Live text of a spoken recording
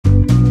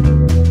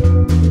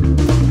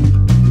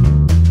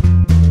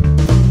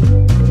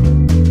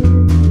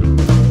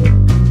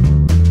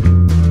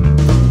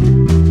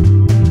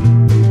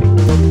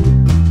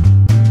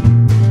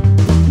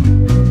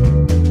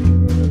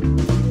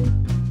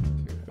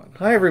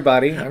Hi,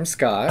 everybody. I'm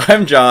Scott.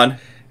 I'm John.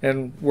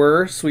 And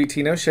we're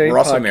SweetTeaNoShade. We're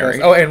also podcast.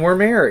 married. Oh, and we're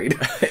married.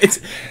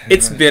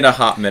 It's been a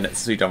hot minute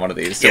since we've done one of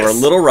these. So Yes. we're a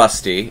little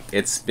rusty.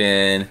 It's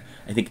been,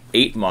 I think,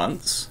 8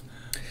 months.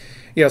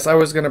 Yes, I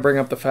was going to bring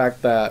up the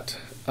fact that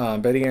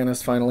Betty Ann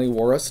has finally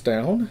wore us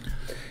down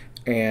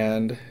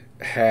and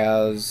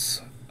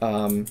has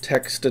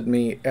texted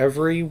me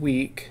every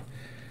week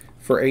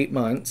for 8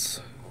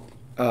 months.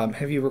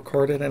 Have you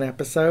recorded an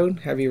episode?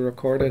 Have you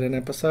recorded an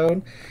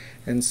episode?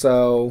 And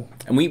so...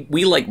 And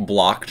we like,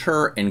 blocked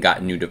her and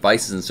got new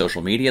devices and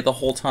social media the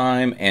whole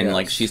time, and, Yes.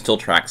 like, she still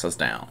tracks us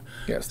down.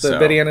 Yes, So-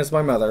 Betty Ann is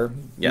my mother.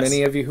 Yes.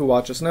 Many of you who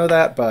watch us know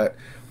that, but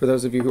for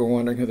those of you who are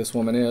wondering who this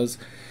woman is,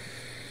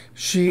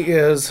 she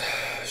is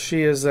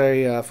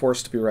a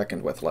force to be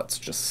reckoned with, let's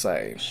just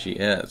say. She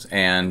is.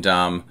 And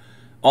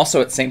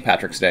also, it's St.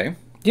 Patrick's Day.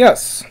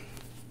 Yes.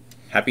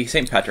 Happy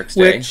St. Patrick's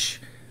Day.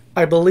 Which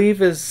I believe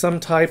is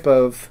some type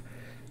of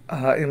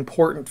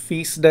important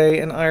feast day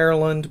in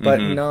Ireland, but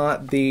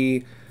not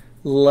the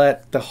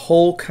let the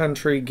whole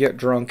country get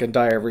drunk and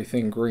dye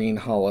everything green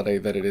holiday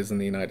that it is in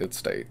the United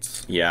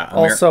States. Yeah.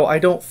 Also, I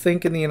don't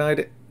think in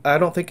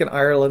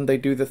Ireland they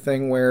do the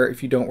thing where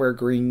if you don't wear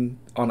green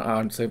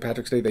on St.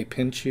 Patrick's Day, they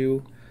pinch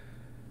you.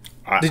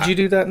 Did you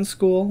do that in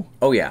school?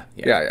 Oh, yeah.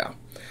 Yeah.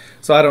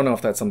 So I don't know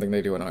if that's something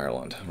they do in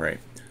Ireland.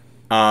 Right.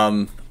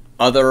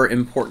 Other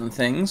important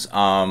things.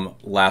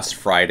 Last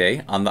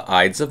Friday, on the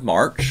Ides of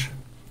March,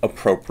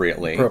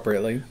 appropriately,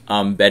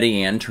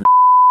 Betty Ann turned...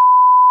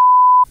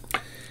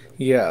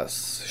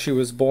 Yes. She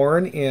was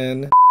born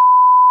in...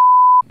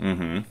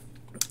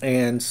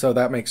 And so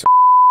that makes her...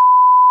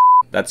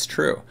 That's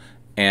true.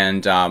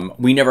 And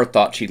we never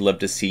thought she'd live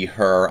to see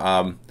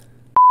her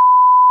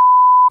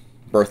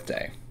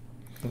birthday.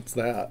 What's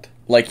that?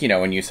 Like, you know,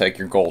 when you say like,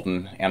 your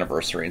golden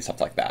anniversary and stuff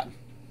like that.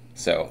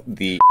 So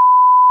the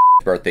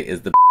birthday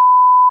is the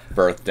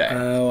birthday.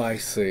 Oh, I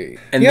see.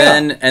 And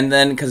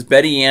then because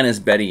Betty Ann is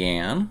Betty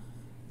Ann,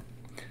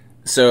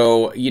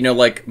 so, you know,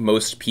 like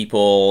most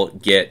people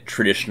get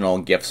traditional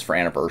gifts for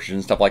anniversaries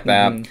and stuff like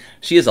that.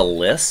 She has a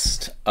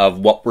list of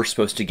what we're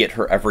supposed to get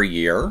her every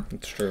year.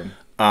 That's true.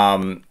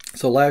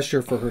 So last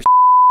year for her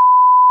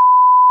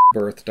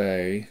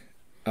birthday,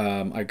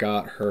 I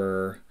got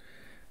her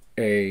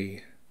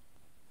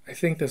I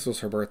think this was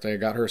her birthday. I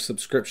got her a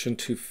subscription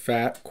to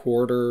Fat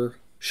Quarter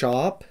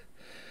Shop,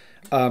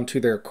 to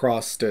their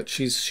cross stitch.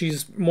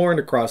 She's more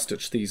into cross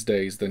stitch these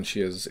days than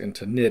she is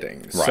into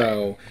knitting. Right.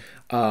 So,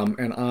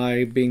 and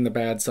I, being the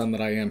bad son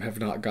that I am, have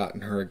not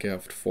gotten her a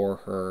gift for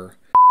her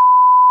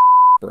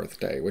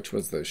birthday, which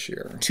was this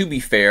year. To be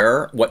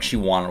fair, what she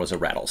wanted was a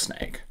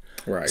rattlesnake.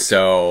 Right.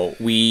 So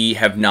we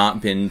have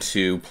not been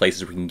to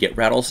places where we can get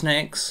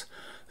rattlesnakes.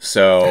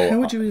 So how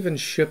would you even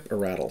ship a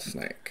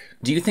rattlesnake?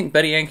 Do you think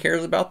Betty Ann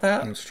cares about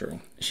that? That's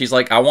true. She's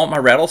like, I want my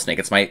rattlesnake.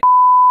 It's my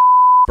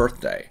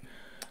birthday.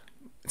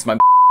 It's my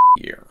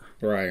year.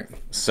 Right.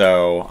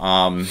 So,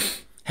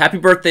 happy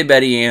birthday,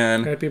 Betty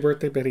Ann. Happy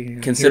birthday, Betty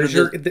Ann.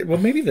 Consider well,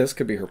 maybe this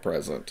could be her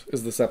present,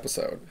 is this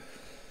episode.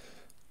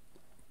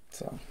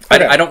 So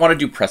I don't want to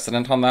do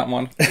precedent on that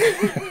one.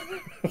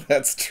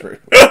 That's true.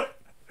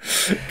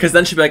 Because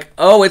then she'd be like,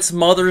 oh, it's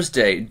Mother's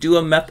Day. Do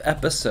a MEP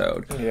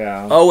episode.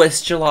 Yeah. Oh,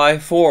 it's July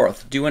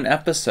 4th. Do an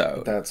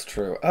episode. That's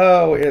true.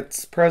 Oh,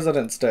 it's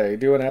President's Day.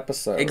 Do an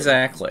episode.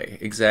 Exactly.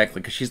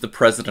 Because she's the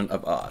president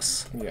of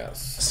us.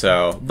 Yes.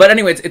 So, but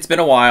anyway, it's been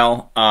a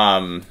while.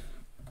 And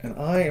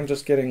I am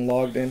just getting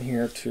logged in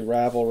here to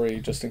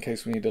Ravelry just in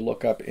case we need to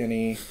look up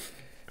any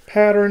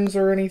patterns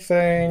or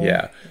anything.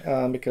 Yeah.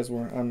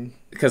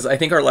 Because I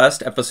think our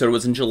last episode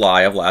was in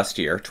July of last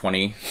year,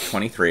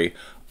 2023.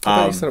 I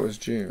thought you said it was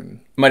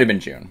June. Might have been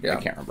June. Yeah.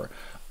 I can't remember.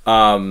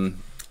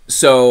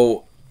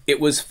 So it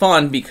was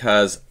fun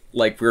because,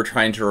 like, we were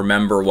trying to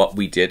remember what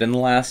we did in the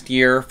last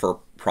year for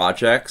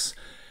projects.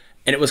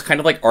 And it was kind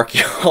of like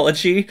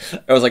archaeology.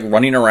 I was, like,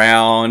 running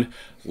around,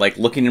 like,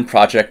 looking in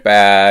project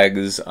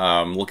bags,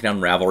 looking on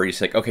Ravelry,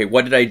 just like, okay,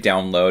 what did I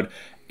download?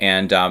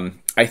 And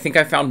I think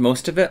I found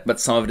most of it, but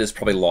some of it is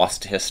probably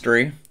lost to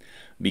history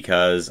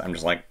because I'm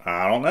just like,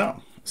 I don't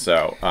know.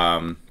 So,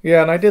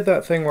 yeah, and I did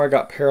that thing where I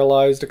got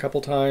paralyzed a couple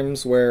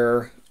times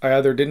where I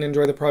either didn't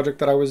enjoy the project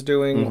that I was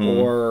doing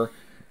or,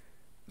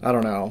 I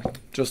don't know,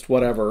 just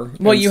whatever.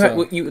 Well, you'll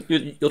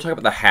talk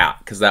about the hat,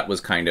 because that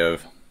was kind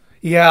of...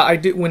 Yeah, I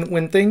do.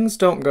 When things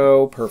don't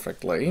go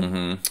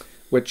perfectly,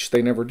 which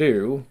they never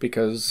do,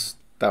 because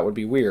that would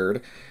be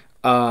weird,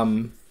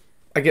 I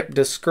get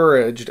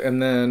discouraged,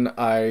 and then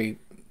I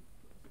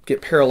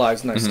get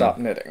paralyzed and I stop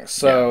knitting.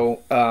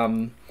 So,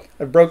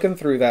 I've broken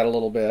through that a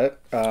little bit.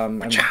 I'm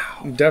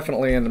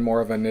definitely in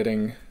more of a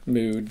knitting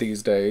mood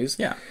these days.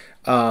 Yeah.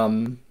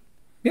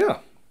 Yeah.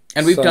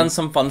 And we've done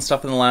some fun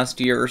stuff in the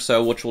last year or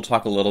so, which we'll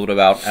talk a little bit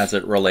about as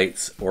it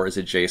relates or is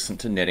adjacent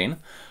to knitting.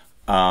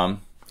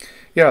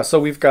 Yeah,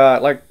 so we've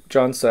got, like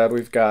John said,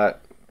 we've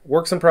got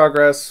works in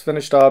progress,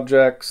 finished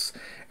objects,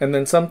 and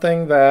then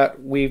something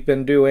that we've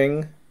been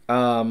doing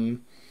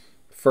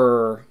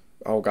for,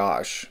 oh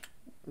gosh,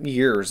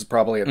 years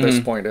probably at this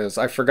point is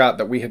I forgot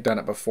that we had done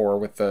it before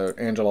with the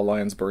Angela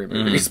Lansbury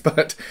movies,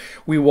 but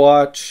we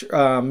watch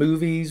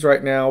movies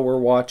right now. We're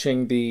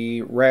watching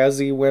the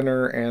Razzie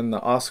winner and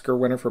the Oscar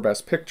winner for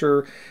Best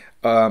Picture,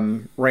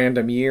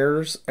 random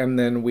years, and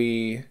then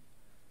we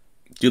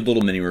do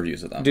little mini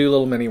reviews of them. Do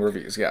little mini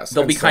reviews, yes.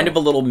 They'll be kind of a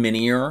little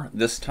minier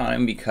this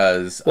time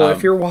because... Well,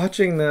 if you're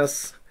watching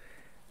this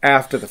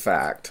after the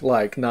fact,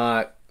 like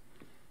not...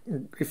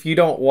 If you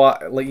don't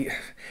watch... Like,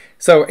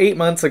 so 8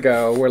 months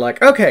ago, we're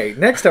like, okay,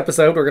 next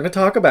episode we're going to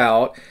talk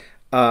about...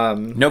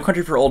 No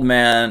Country for Old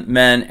Men,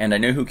 and I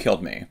Know Who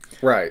Killed Me.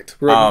 Right.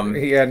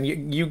 And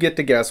you get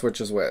to guess which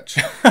is which.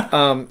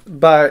 And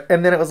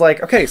then it was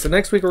like, okay, so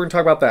next week we're going to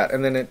talk about that.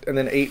 And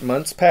then 8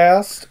 months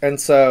passed, and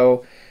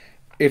so...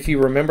 If you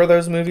remember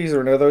those movies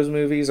or know those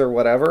movies or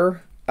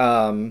whatever,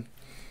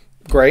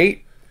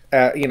 great.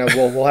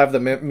 We'll have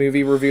the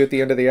movie review at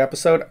the end of the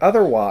episode.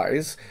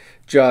 Otherwise,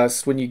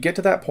 just when you get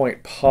to that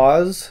point,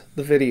 pause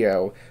the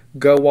video,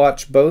 go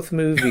watch both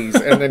movies,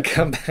 and then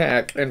come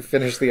back and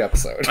finish the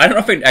episode. I don't know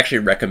if I'd actually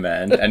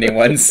recommend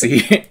anyone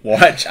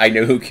watch I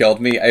Know Who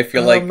Killed Me. I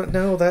feel like...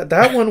 No,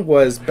 that one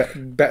was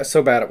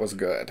so bad it was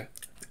good.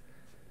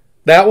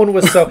 That one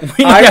was so...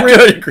 I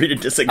agree to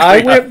disagree.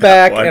 I went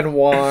back and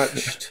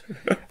watched...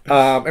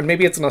 and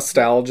maybe it's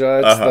nostalgia.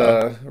 It's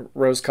the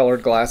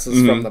rose-colored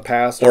glasses from the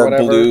past or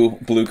whatever.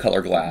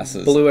 Blue-colored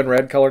glasses. Blue and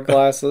red-colored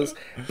glasses.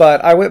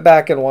 But I went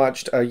back and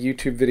watched a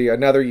YouTube video,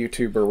 another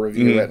YouTuber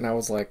review it, and I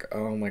was like,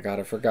 oh my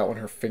god, I forgot when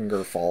her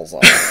finger falls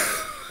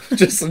off.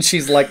 And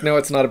she's like, no,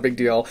 it's not a big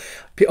deal.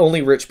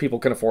 Only rich people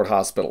can afford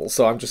hospitals,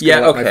 so I'm just going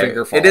to let my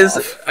finger fall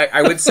off.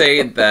 I would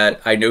say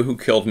that I Know Who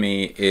Killed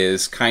Me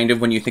is kind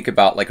of when you think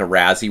about like a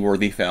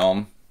Razzie-worthy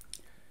film.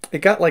 It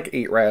got like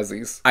 8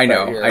 Razzies. I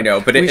know,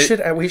 but we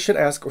should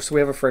ask. So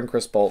we have a friend,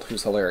 Chris Bolt,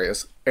 who's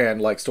hilarious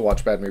and likes to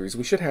watch bad movies.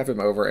 We should have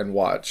him over and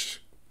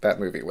watch that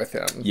movie with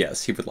him.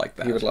 Yes, he would like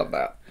that. He would love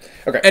that.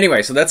 Okay.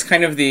 Anyway, so that's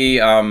kind of the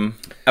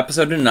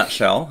episode in a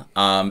nutshell.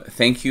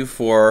 Thank you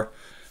for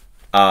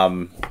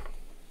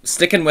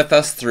sticking with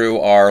us through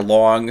our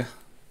long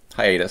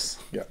hiatus.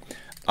 Yeah.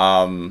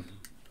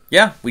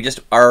 We just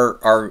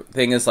our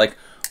thing is like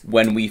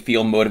when we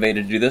feel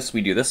motivated to do this,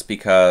 we do this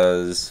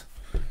because.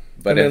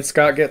 But then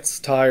Scott gets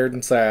tired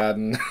and sad,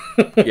 and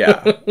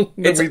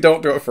then we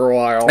don't do it for a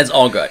while. It's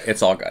all good.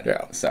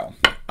 Yeah. So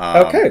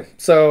okay.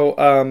 So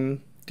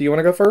do you want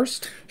to go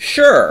first?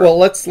 Sure. Well,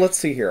 let's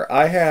see here.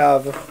 I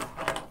have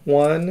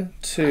 1,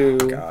 2.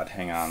 God,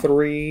 hang on.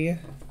 3.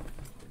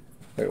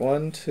 Wait,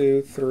 1,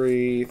 2,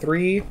 3.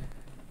 3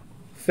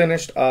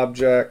 finished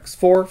objects,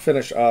 4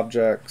 finished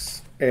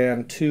objects,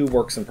 and 2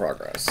 works in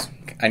progress.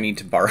 I need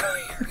to borrow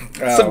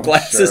some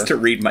glasses to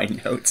read my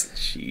notes.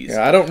 Jeez.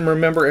 Yeah, I don't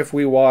remember if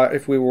we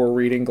were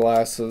reading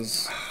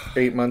glasses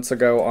 8 months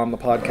ago on the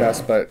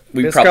podcast, but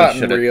it's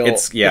gotten real.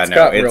 It's gotten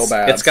real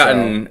bad. It's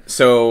gotten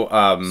so.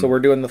 So we're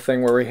doing the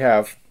thing where we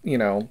have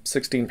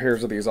 16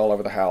 pairs of these all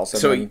over the house,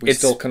 and then we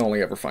still can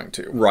only ever find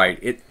 2. Right.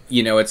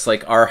 It's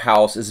like our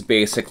house is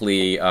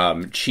basically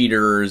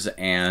cheaters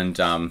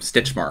and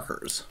stitch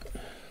markers.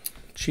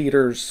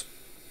 Cheaters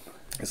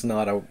is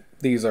not a.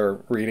 These are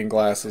reading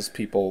glasses.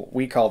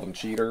 We call them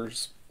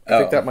cheaters. I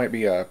think that might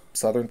be a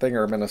Southern thing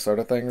or a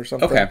Minnesota thing or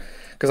something. Okay.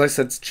 Because I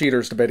said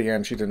cheaters to Betty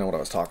Ann, she didn't know what I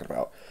was talking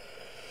about.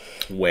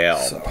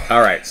 Well,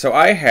 all right. So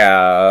I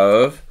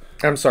have...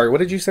 I'm sorry, what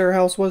did you say our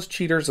house was?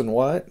 Cheaters and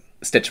what?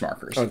 Stitch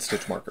markers. Oh, and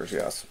stitch markers,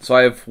 yes. So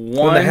I have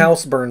one... When the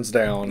house burns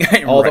down,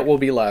 all that will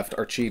be left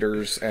are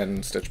cheaters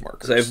and stitch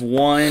markers. So I have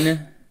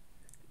 1,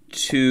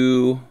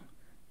 2,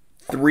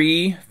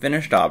 3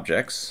 finished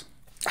objects.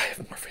 I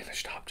have more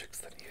finished objects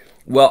than you.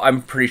 Well,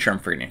 I'm pretty sure I'm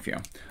forgetting a few.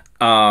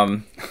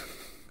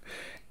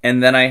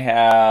 And then I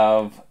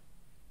have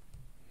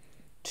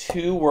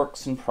 2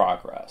 works in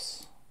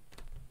progress.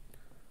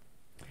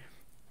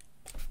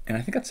 And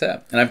I think that's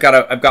it. And I've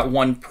got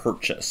 1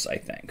 purchase, I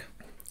think.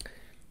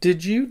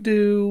 Did you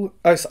do...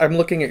 I'm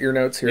looking at your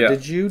notes here. Yeah.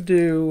 Did you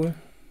do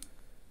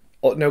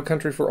No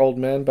Country for Old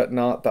Men, but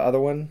not the other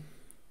one?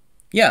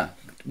 Yeah,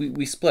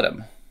 we split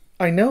them.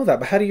 I know that,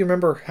 but how do you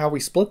remember how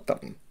we split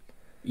them?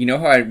 You know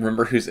how I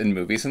remember who's in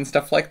movies and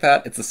stuff like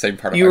that? It's the same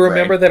part of my brain. You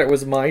remember that it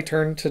was my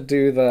turn to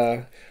do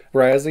the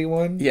Razzie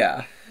one?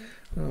 Yeah.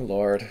 Oh,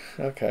 Lord.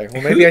 Okay.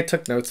 Well, maybe I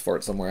took notes for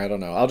it somewhere. I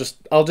don't know.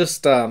 I'll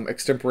just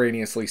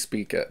extemporaneously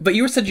speak it. But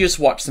you said you just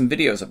watched some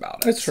videos about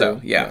it. That's true.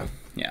 So, yeah.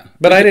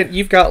 But I didn't...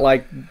 You've got,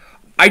 like...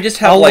 I just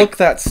have, I'll look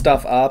that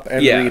stuff up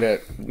and read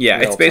it. Yeah,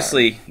 it's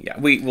basically...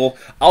 Time. Yeah,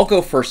 I'll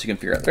go first. You can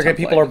figure out the template.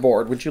 People are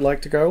bored. Would you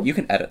like to go? You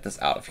can edit this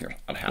out if you're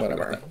unhappy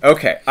Whatever. with it.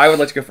 Okay, I would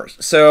like to go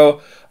first.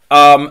 So...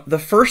 the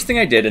first thing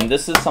I did, and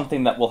this is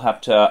something that we'll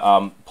have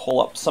to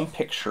pull up some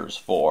pictures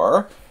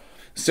for.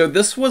 So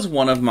this was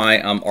one of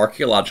my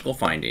archaeological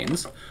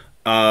findings.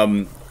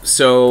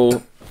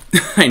 So,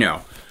 I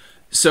know.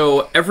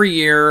 So every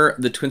year,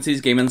 the Twin Cities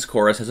Gay Men's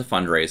Chorus has a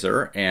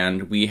fundraiser,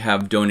 and we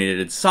have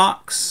donated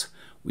socks.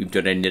 We've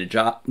donated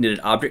knitted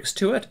objects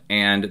to it,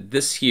 and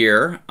this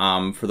year,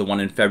 for the one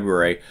in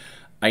February,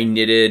 I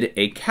knitted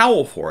a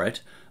cowl for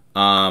it.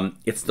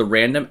 It's the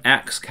Random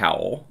Axe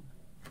Cowl.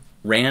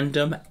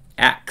 Random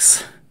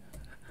Acts.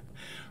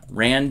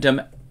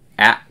 Random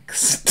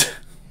Acts.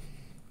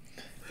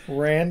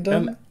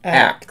 Random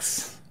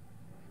acts.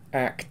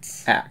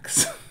 Acts.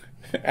 Acts.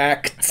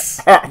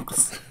 Acts.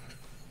 Acts.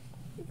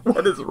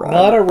 What is wrong?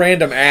 Not a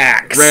random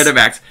acts. Random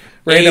acts.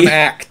 Random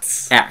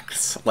acts.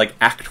 Acts. Like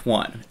Act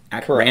 1.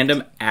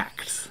 Random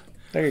acts.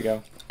 There you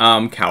go.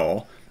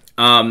 Cowl.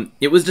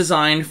 It was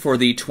designed for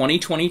the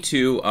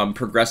 2022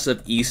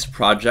 Progressive East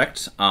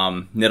Project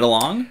knit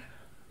along.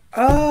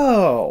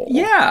 Oh.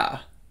 Yeah.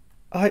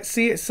 I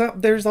see.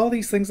 There's all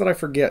these things that I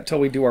forget till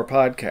we do our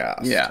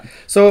podcast. Yeah.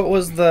 So it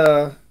was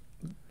the,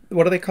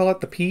 what do they call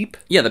it? The PEEP?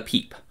 Yeah, the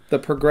PEEP. The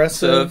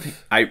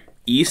Progressive...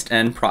 East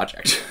End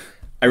Project.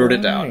 I wrote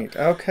it down.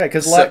 Okay,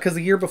 because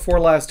the year before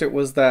last it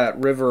was that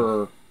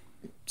river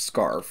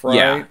scarf, right?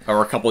 Yeah,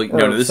 or a couple...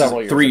 No, this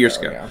is 3 years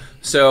ago. Yeah.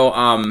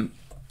 So,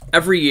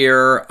 every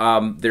year,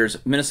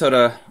 there's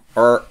Minnesota,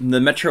 or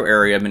the metro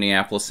area,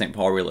 Minneapolis, St.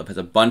 Paul, where we live, has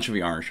a bunch of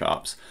yarn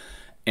shops.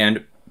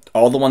 And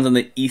all the ones on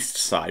the east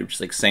side, which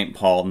is like St.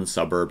 Paul and the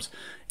suburbs,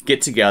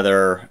 get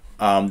together.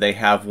 They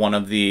have one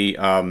of the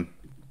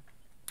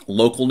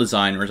local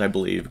designers, I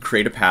believe,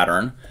 create a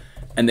pattern,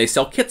 and they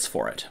sell kits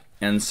for it.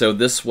 And so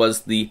this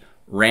was the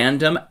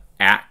Random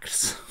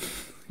Acts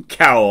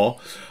Cowl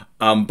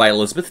by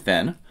Elizabeth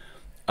Finn.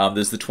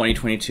 This is the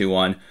 2022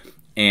 one.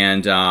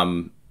 And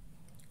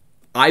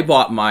I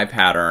bought my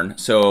pattern,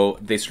 so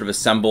they sort of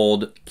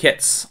assembled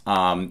kits,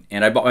 and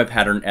I bought my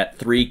pattern at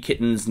 3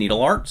 Kittens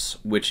Needle Arts,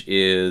 which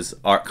is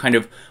kind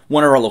of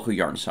one of our local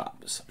yarn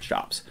shops.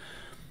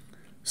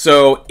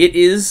 So it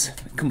is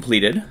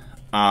completed.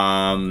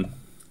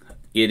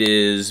 It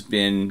has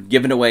been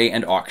given away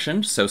and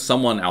auctioned, so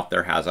someone out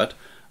there has it.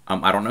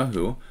 I don't know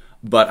who,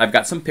 but I've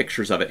got some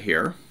pictures of it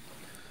here.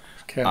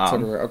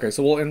 Okay,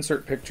 so we'll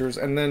insert pictures,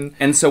 and then...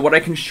 And so what I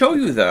can show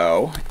you,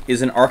 though,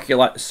 is an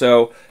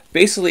so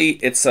basically,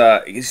 it's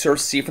you sort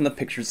of see from the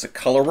pictures, it's a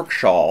colorwork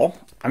shawl.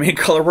 I mean,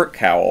 colorwork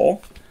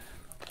cowl.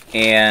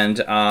 And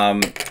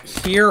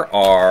here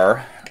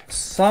are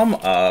some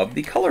of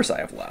the colors I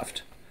have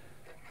left.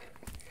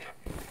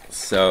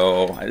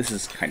 So, this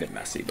is kind of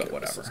messy, but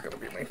whatever. This is going to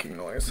be making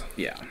noise.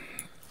 Yeah.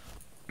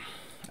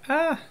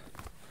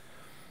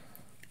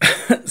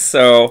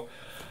 So,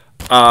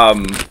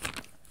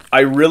 I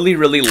really,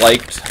 really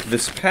liked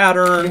this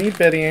pattern. We need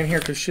Betty in here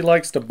because she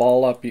likes to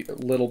ball up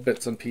little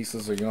bits and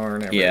pieces of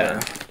yarn everywhere.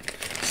 Yeah.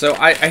 So,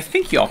 I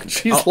think y'all can...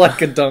 She's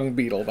like a dung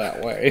beetle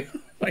that way.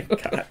 My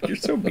God, you're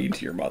so mean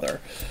to your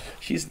mother.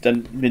 She's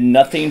been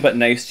nothing but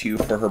nice to you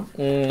for her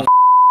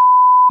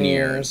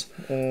years.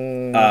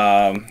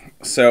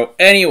 So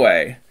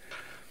anyway,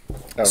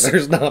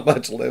 there's not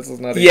much. This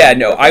is not. Yeah,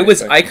 no,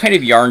 I kind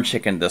of yarn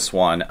chickened this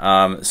one.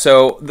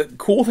 So the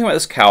cool thing about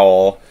this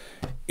cowl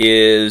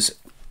is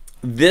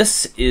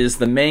this is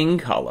the main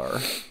color,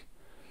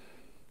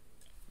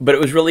 but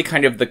it was really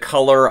kind of the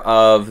color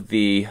of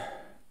the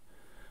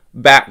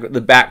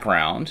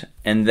background,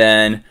 and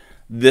then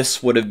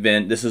this would have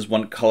been, this is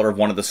one color of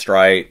one of the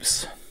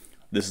stripes.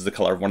 This is the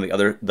color of one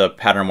of the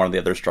pattern of one of the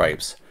other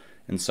stripes,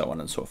 and so on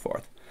and so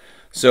forth.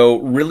 So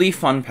really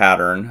fun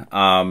pattern,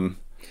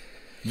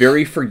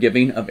 very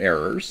forgiving of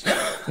errors,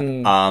 but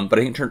I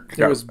think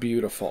it was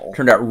beautiful.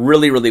 Turned out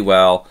really, really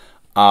well.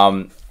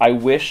 I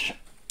wish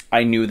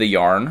I knew the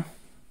yarn,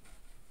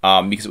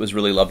 because it was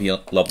really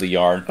lovely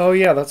yarn. Oh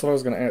yeah, that's what I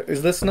was going to ask.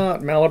 Is this not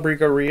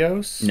Malabrigo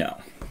Rios?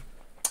 No.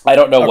 I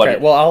don't know what. Okay,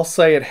 well, I'll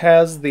say it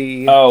has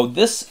the. Oh,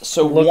 this.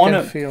 So look one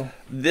and of feel.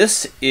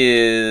 This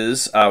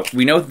is.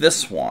 We know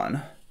this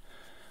one.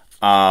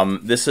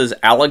 This is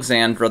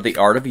Alexandra, the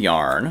Art of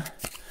Yarn.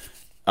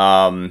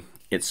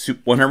 It's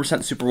 100%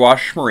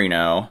 superwash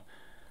merino.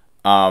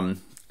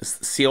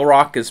 Seal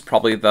Rock is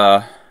probably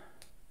the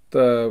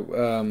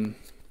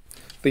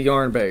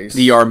yarn base.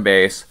 The yarn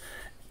base,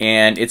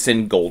 and it's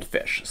in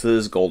goldfish. So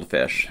this is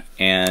goldfish,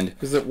 and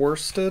is it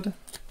worsted?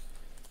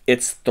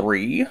 It's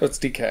 3. It's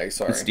DK,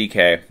 sorry. It's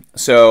DK.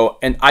 So,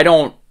 and I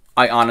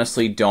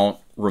honestly don't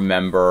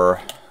remember.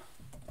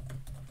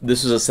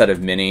 This was a set of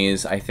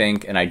minis, I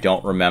think, and I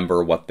don't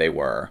remember what they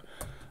were.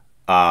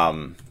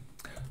 But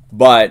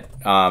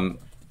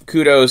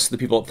kudos to the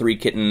people at 3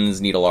 Kittens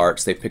Needle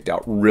Arts. They picked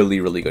out really,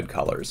 really good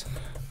colors.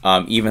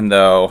 Even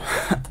though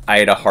I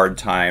had a hard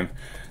time.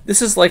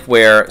 This is like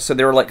where, so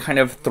there were like kind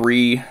of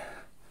 3.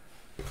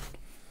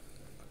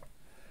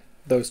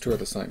 Those two are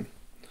the same.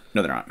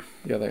 No, they're not.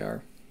 Yeah, they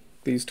are.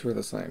 These two are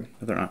the same.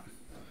 No, they're not.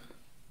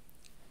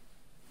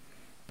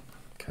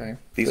 Okay.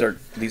 These are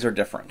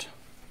different.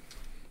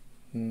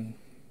 No,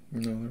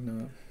 they're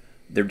not.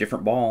 They're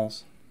different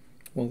balls.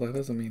 Well, that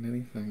doesn't mean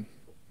anything.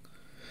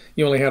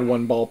 You only had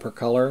 1 ball per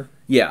color?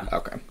 Yeah.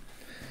 Okay.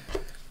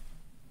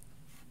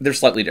 They're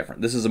slightly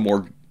different. This is a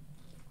more...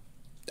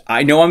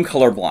 I know I'm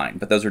colorblind,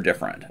 but those are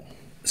different.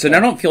 So now I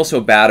don't feel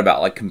so bad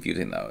about like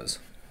confusing those.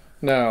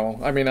 No,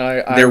 I mean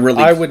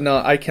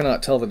I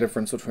cannot tell the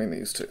difference between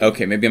these two.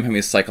 Okay, maybe I'm having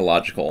a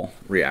psychological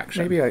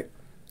reaction. Maybe I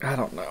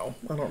don't know.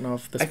 I don't know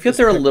if this. I feel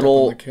they're a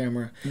little. On the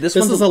camera. This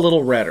is a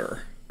little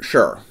redder.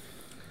 Sure.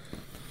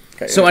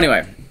 Okay. So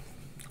anyway,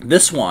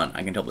 This one,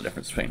 I can tell the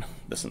difference between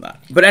this and that.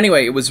 But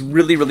anyway, it was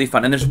really, really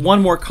fun. And there's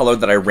one more color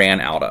that I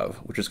ran out of,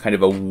 which is kind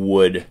of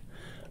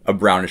a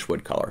brownish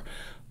wood color.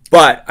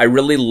 But I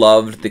really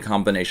loved the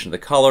combination of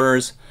the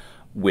colors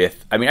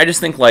with, I mean, I just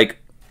think, like,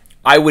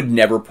 I would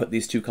never put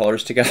these two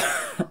colors together,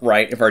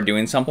 right, if I were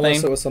doing something.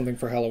 Unless it was something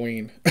for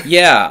Halloween.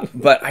 Yeah,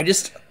 but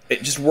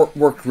it just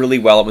worked really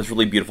well. It was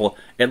really beautiful.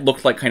 It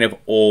looked like kind of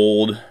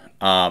old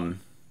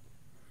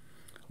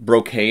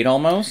brocade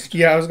almost.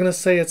 Yeah, I was gonna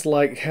say it's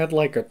like had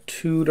like a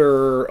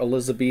Tudor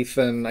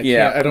Elizabethan.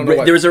 I don't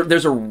know.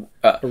 There's a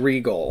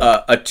regal,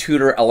 a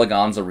Tudor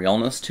eleganza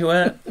realness to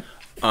it,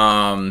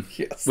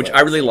 yes, which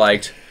I really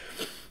liked.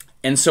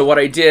 And so what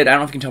I did, I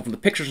don't know if you can tell from the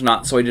pictures or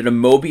not. So I did a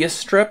Mobius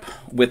strip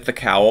with the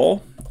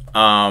cowl,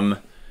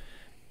 and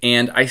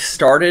I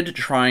started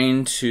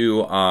trying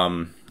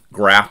to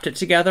graft it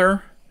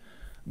together,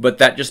 but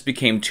that just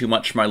became too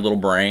much for my little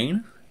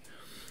brain.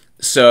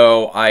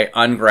 So I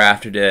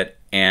ungrafted it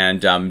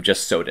and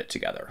just sewed it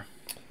together.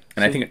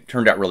 And I think it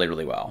turned out really,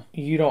 really well.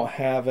 You don't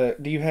have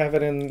it. Do you have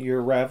it in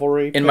your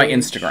Ravelry page? In my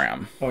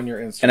Instagram. On your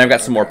Instagram. And I've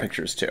got some more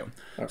pictures too.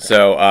 Okay.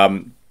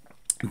 So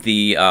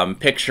the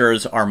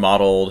pictures are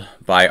modeled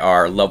by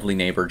our lovely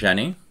neighbor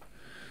Jenny.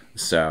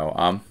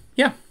 So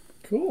yeah.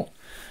 Cool.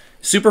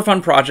 Super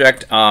fun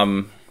project.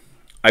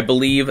 I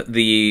believe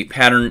the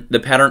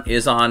pattern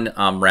is on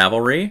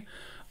Ravelry.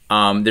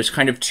 There's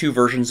kind of two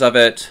versions of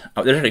it.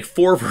 There's actually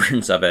 4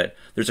 versions of it.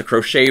 There's a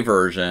crochet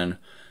version.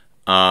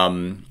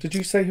 Did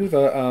you say who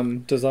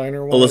the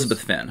designer was?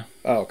 Elizabeth Finn.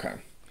 Oh, okay.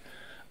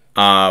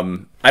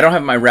 I don't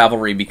have my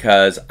Ravelry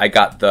because I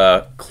got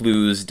the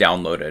clues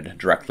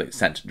downloaded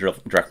sent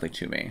directly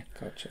to me.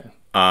 Gotcha.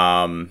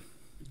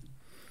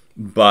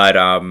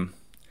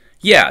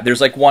 Yeah,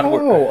 there's like one.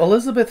 Oh,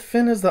 Elizabeth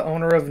Finn is the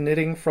owner of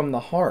Knitting from the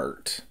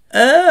Heart.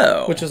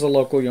 Oh, which is a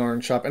local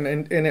yarn shop, and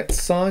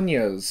it's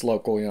Sonia's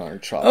local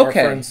yarn shop.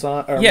 Okay, our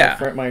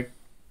friend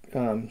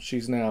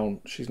she's now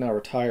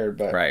retired,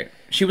 but right,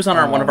 she was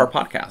on one of our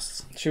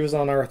podcasts. She was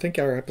on our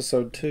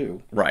episode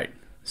 2. Right.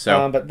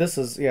 So, but this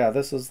is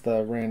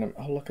the random.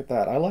 Oh, look at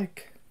that!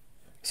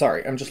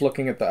 Sorry, I'm just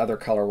looking at the other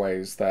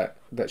colorways that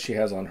she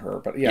has on her.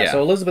 But yeah.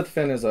 So Elizabeth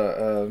Finn is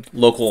a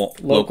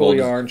local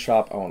yarn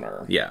shop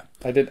owner. Yeah.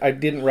 I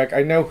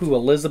know who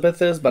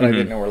Elizabeth is, but I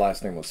didn't know her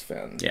last name was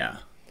Finn. Yeah.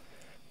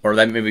 Or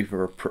that may be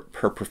her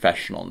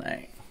professional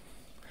name.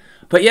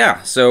 But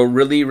yeah, so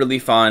really, really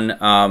fun.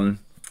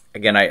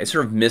 Again, I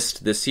sort of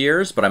missed this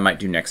year's, but I might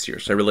do next year.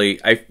 So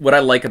what I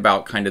like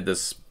about kind of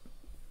this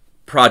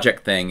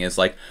project thing is,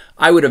 like,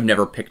 I would have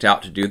never picked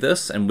out to do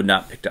this and would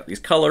not picked out these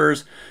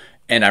colors,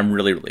 and I'm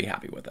really, really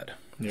happy with it.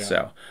 Yeah.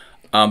 So,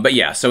 but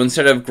yeah, so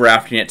instead of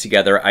grafting it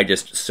together, I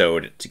just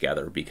sewed it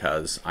together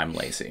because I'm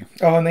lazy.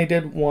 Oh,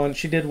 and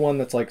she did one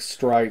that's like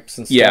stripes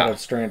instead of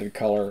stranded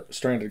color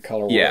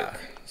work. Yeah.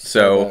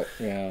 So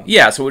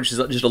which is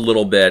just a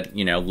little bit,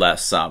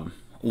 less,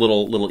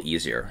 little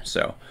easier.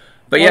 So,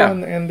 but yeah,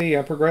 and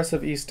the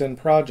Progressive East End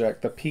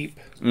project, the Peep,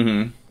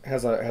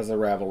 has a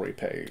Ravelry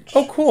page.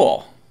 Oh,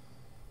 cool.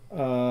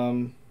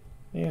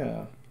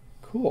 Yeah,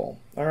 cool.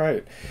 All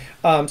right.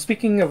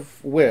 Speaking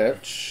of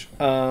which,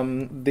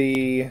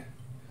 Sneak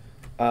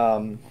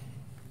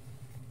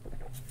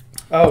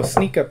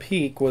a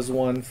Peek was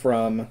one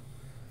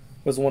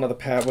of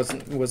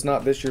the was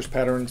not this year's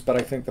patterns, but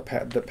I think the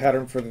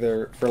pattern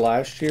for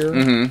last year,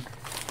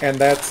 and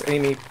that's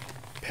Amie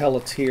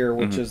Pelletier,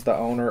 which is the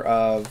owner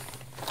of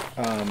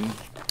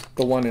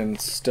the one in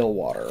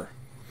Stillwater.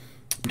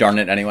 Darn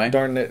It Anyway.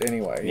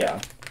 Yeah.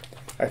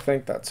 I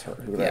think that's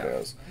who that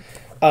is.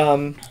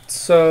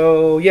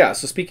 So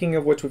speaking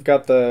of which, we've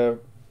got the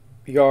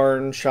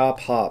yarn shop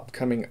hop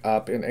coming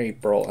up in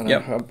April, and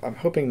I'm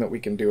hoping that we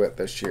can do it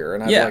this year,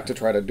 and I'd like to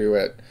try to do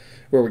it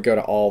where we go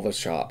to all the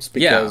shops,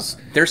 because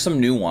there's some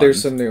new ones.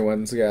 There's some new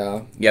ones,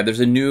 yeah. Yeah, there's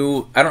a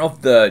new, I don't know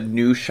if the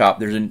new shop,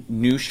 there's a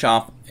new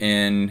shop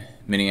in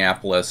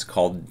Minneapolis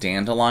called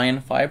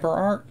Dandelion Fiber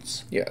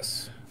Arts.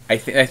 Yes. I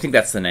think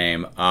that's the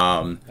name.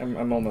 I'm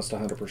almost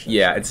 100%.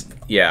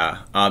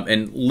 Yeah,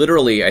 and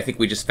literally, I think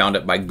we just found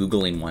it by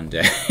Googling one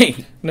day.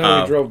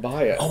 No, we drove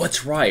by it. Oh,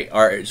 that's right.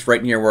 It's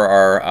right near where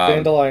our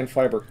Dandelion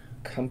Fiber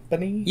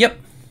Company. Yep,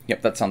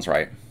 that sounds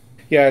right.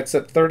 Yeah, it's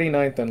at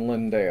 39th and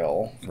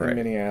Lindale in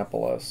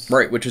Minneapolis.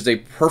 Right, which is a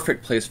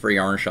perfect place for a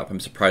yarn shop. I'm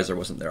surprised there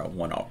wasn't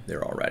one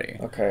there already.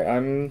 Okay,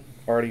 I'm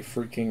already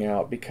freaking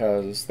out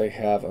because they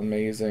have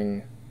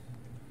amazing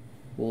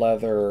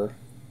leather.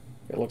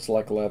 It looks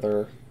like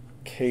leather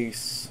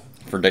case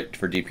for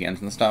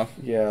DPNs and stuff.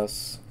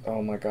 Yes.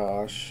 Oh my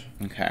gosh.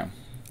 Okay.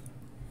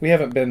 We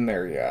haven't been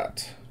there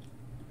yet.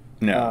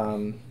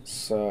 No.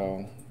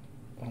 So,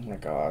 oh my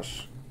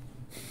gosh,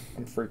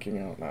 I'm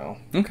freaking out now.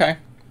 Okay.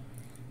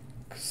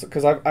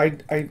 Because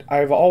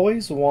I've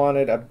always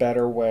wanted a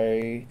better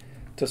way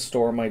to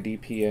store my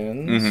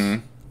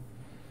DPNs.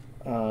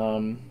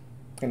 And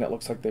it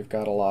looks like they've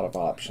got a lot of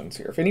options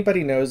here. If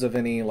anybody knows of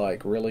any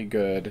like really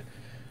good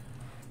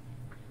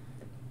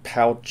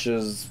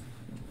pouches,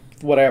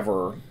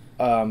 whatever,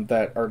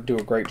 that do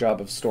a great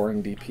job of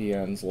storing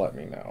DPNs, let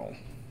me know.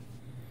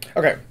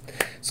 Okay,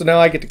 So now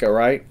I get to go,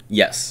 right?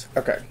 Yes.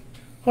 Okay.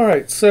 All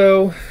right.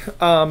 So,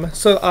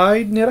 so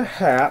I knit a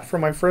hat for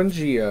my friend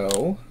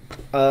Gio.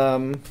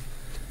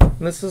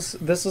 This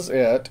is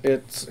it.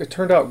 It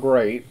turned out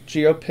great.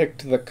 Gio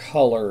picked the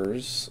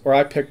colors, or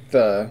I picked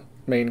the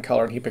main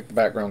color and he picked the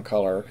background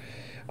color.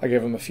 I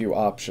gave him a few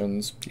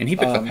options. And he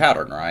picked the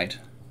pattern, right?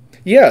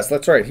 Yes,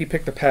 that's right. He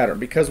picked the pattern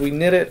because we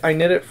knit it. I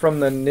knit it from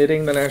the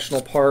Knitting the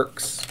National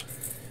Parks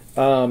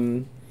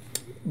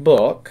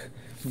book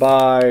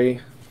by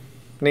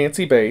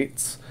Nancy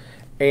Bates,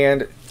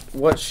 and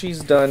what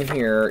she's done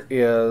here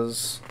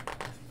is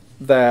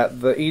that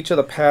each of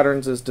the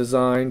patterns is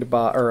designed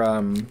by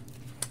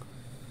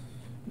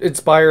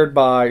inspired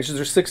by.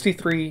 There's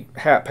 63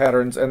 hat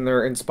patterns, and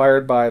they're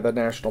inspired by the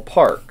national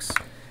parks.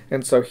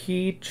 And so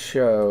he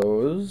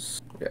chose.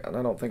 Yeah, and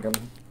I don't think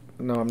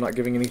I'm not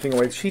giving anything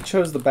away. She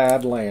chose the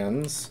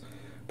Badlands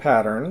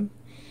pattern,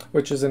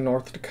 which is in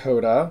North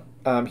Dakota.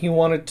 He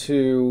wanted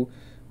to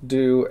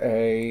do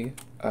a.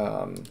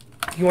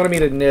 He wanted me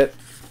to knit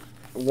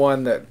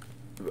one that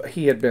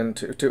he had been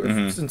to.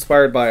 It's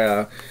inspired by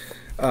a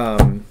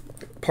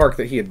park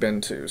that he had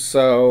been to.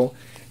 So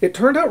it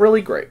turned out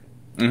really great.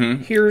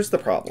 Here's the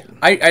problem.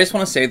 I just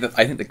want to say that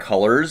I think the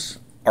colors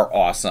are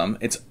awesome.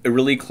 It's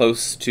really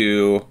close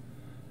to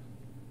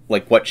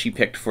like what she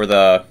picked for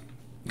the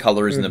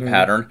colors in the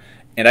pattern,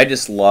 and I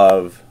just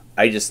love.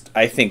 I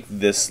think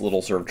this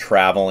little sort of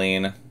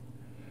traveling.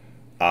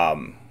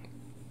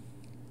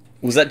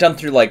 Was that done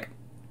through like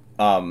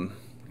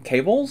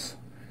cables,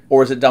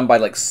 or is it done by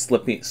like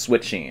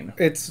switching?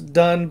 It's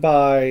done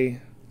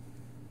by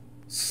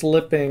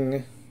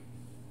slipping.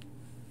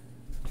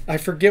 I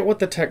forget what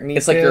the technique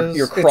is. It's like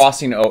you're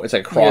crossing. It's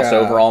like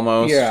crossover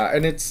almost. Yeah,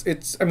 and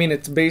it's. I mean,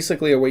 it's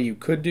basically a way you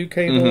could do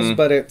cables,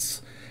 but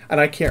it's. And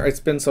I can't. It's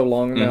been so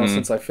long now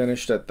since I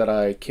finished it that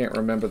I can't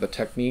remember the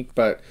technique.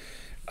 But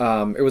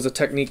it was a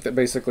technique that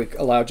basically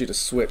allowed you to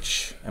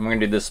switch. I'm going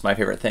to do this. My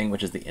favorite thing,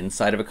 which is the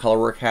inside of a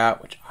colorwork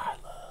hat, which I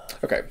love.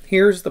 Okay,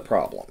 here's the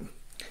problem.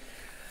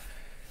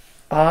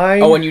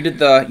 And you did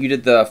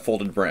the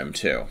folded brim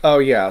too. Oh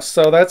yeah,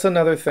 so that's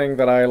another thing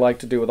that I like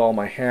to do with all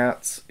my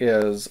hats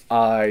is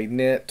I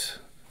knit.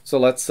 So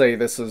let's say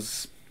this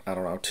is, I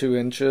don't know, 2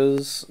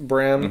 inches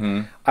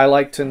brim. I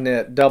like to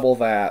knit double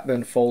that,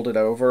 then fold it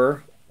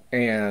over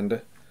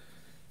and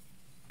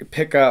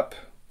pick up.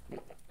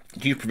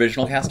 Do you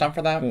provisional cast on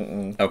for that?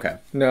 Okay.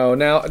 No,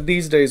 now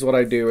these days what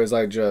I do is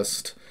I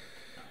just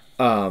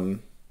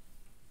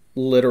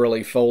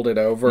literally fold it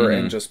over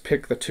and just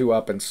pick the 2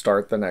 up and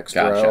start the next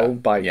row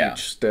by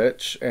each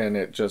stitch, and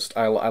it just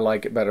I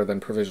like it better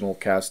than provisional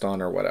cast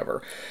on or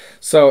whatever.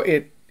 So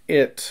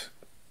it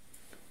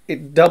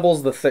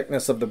doubles the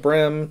thickness of the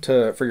brim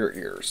for your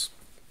ears,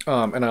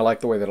 and I like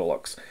the way that it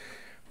looks.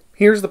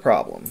 Here's the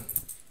problem.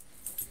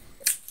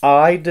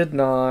 I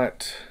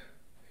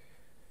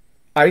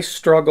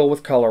struggle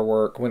with color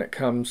work when it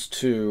comes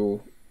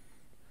to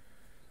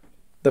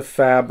the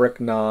fabric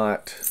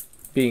not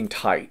being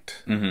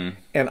tight. And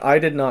I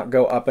did not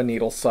go up a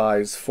needle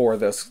size for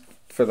this,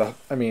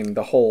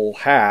 the whole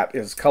hat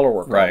is color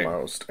work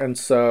almost. And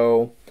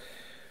so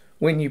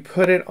when you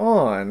put it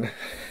on,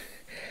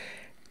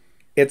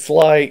 it's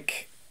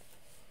like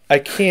I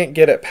can't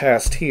get it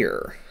past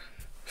here.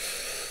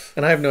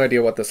 And I have no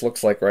idea what this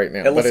looks like right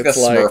now. It looks like a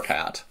Smurf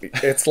hat.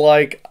 It's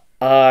like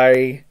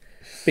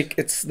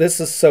this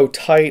is so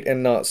tight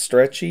and not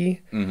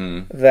stretchy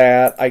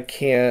that I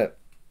can't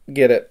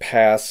get it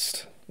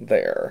past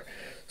there.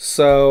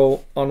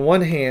 So on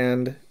one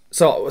hand,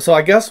 so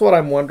I guess what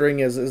I'm wondering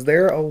is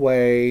there a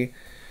way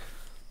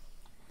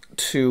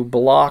to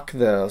block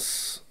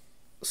this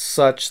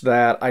such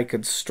that I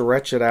could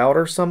stretch it out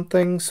or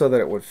something so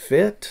that it would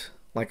fit?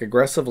 Like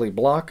aggressively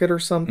block it or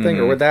something?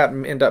 Or would that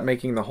end up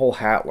making the whole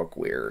hat look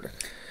weird?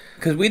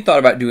 Because we thought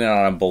about doing it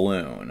on a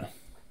balloon.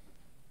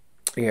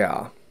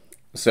 Yeah.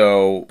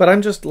 So... But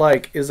I'm just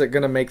like, is it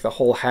going to make the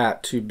whole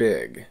hat too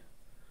big?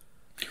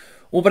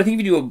 Well, but I think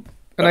if you do a...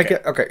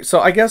 And so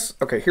I guess,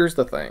 here's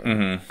the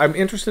thing. I'm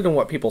interested in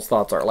what people's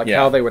thoughts are, like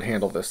how they would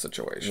handle this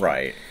situation.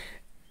 Right.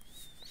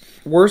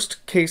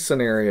 Worst case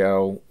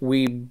scenario,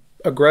 we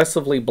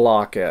aggressively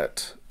block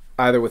it,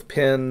 either with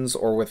pins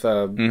or with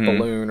a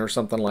balloon or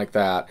something like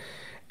that.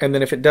 And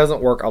then if it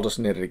doesn't work, I'll just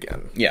knit it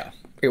again. Yeah.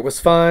 It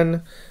was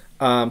fun.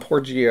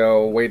 Poor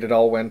Gio waited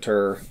all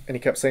winter, and he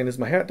kept saying, "Is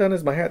my hat done?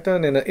 Is my hat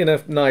done?" In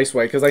a nice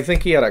way, because I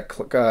think he had a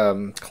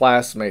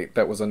classmate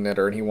that was a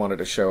knitter, and he wanted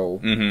to show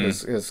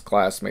his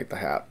classmate the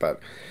hat. But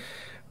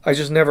I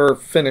just never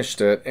finished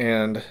it,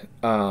 and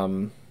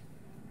I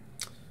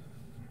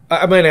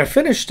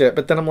finished it,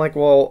 but then I'm like,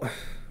 well,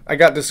 I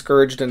got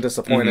discouraged and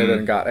disappointed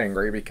and got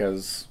angry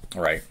because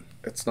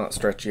it's not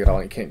stretchy at all.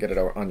 And you can't get it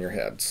on your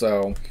head.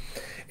 So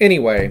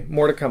anyway,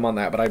 more to come on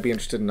that, but I'd be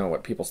interested to know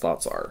what people's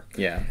thoughts are.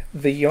 Yeah.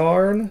 The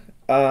yarn,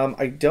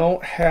 I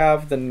don't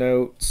have the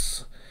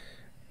notes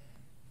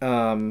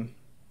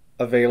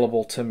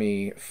available to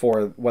me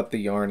for what the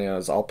yarn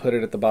is. I'll put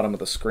it at the bottom of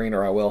the screen,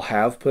 or I will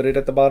have put it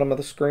at the bottom of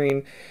the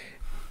screen.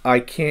 I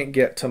can't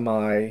get to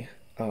my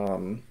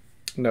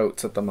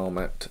notes at the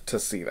moment to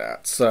see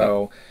that.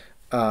 So,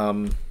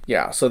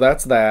 yeah, so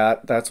that's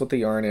that. That's what the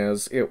yarn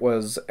is. It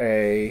was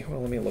a,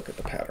 well, let me look at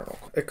the pattern.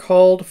 It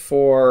called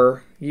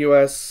for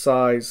US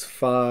size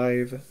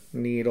 5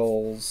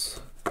 needles,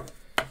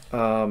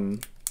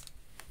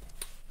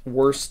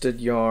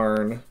 worsted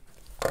yarn,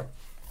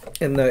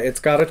 and it's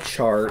got a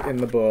chart in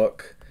the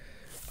book.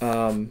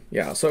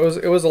 Yeah, so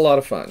it was a lot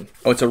of fun.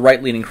 Oh, it's a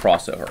right-leaning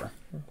crossover.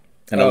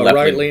 And a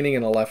right-leaning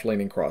and a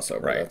left-leaning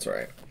crossover. Right. That's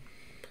right.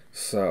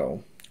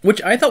 So,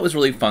 which I thought was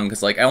really fun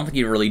because, like, I don't think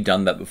you've really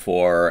done that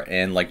before,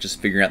 and like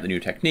just figuring out the new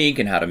technique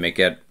and how to make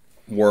it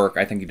work.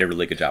 I think you did a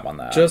really good job on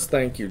that.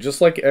 Thank you.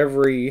 Just like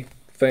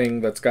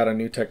everything that's got a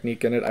new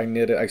technique in it, I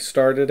knit it. I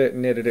started it,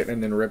 knitted it,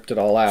 and then ripped it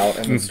all out,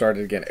 and then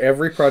started again.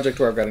 Every project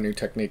where I've got a new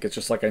technique, it's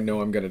just like I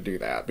know I'm going to do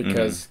that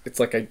because it's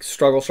like I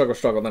struggle,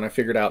 then I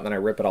figure it out, and then I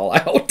rip it all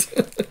out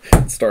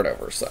and start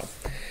over. So,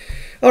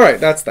 all right,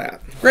 that's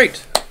that.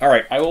 Great. All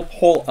right, I will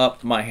pull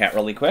up my hat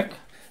really quick.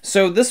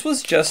 So this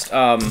was just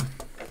a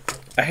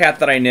hat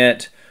that I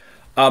knit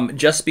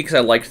just because I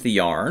liked the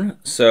yarn.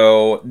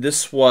 So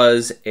this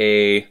was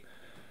a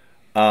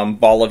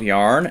ball of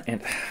yarn,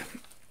 and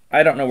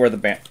I don't know where the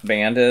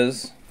band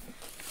is.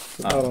 It's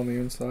not on the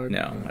inside.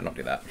 No, I don't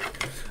do that.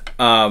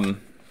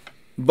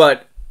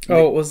 But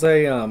it was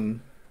a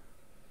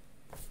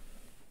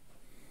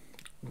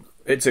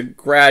it's a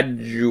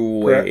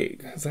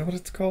graduate. Is that what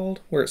it's called?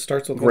 Where it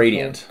starts with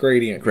gradient.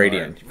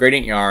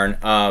 Gradient yarn.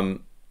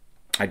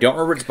 I don't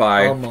remember what it's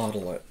by. I'll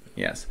model it.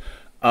 Yes.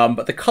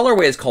 But the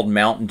colorway is called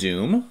Mount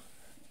Doom.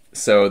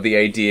 So the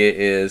idea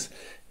is,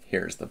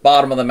 here's the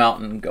bottom of the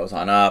mountain, goes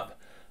on up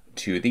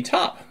to the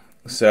top.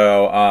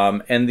 So,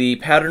 and the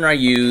pattern I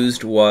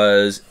used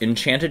was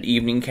Enchanted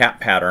Evening Cap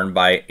pattern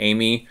by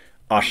Amie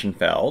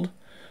Ochsenfeld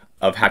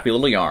of Happy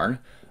Little Yarn.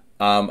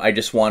 I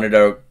just wanted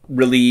a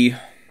really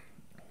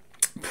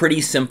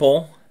pretty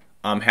simple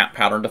hat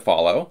pattern to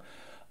follow.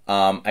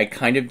 I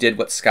kind of did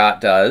what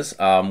Scott does,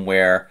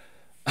 where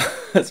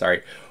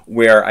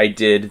where I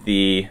did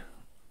the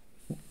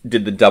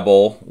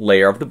double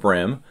layer of the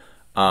brim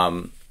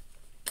and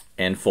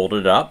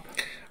folded it up.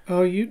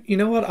 Oh, you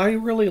know what? I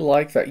really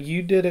like that.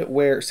 You did it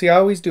where... See, I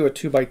always do a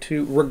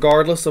 2x2,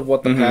 regardless of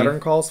what the pattern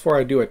calls for.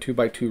 I do a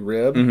 2x2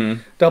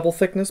 rib, double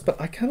thickness, but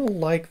I kind of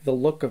like the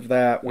look of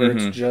that where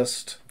it's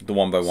just... The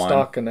 1x1.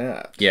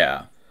 Stockinette.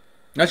 Yeah.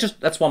 That's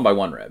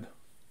 1x1 rib.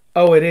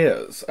 Oh, it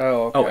is.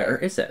 Oh, okay. Oh, or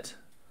is it?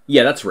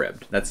 Yeah, that's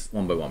ribbed. That's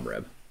 1x1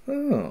 rib.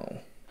 Oh.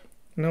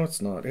 No,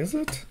 it's not. Is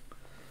it?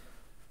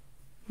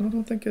 No, I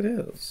don't think it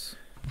is.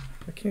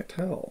 I can't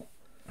tell.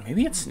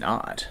 Maybe it's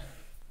not.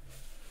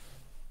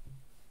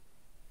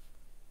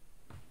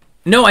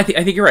 No, I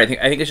think you're right.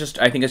 I think it's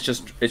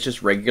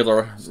just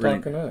regular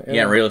stockinette.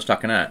 Yeah, regular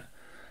stockinette.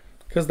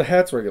 Because the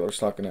hat's regular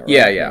stockinette,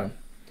 right? Yeah.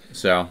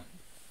 So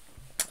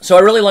I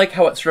really like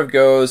how it sort of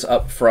goes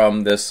up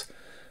from this.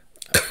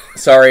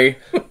 Sorry,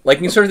 like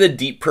sort of the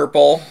deep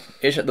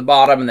purple-ish at the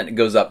bottom, and then it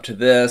goes up to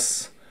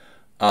this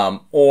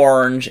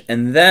orange,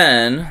 and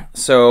then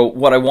so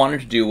what I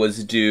wanted to do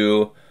was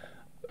do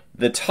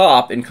the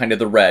top in kind of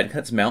the red.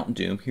 That's Mountain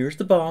Doom. Here's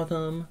the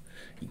bottom.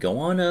 You go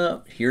on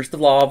up, here's the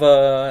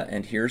lava,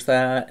 and here's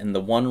that, and the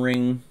one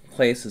ring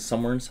place is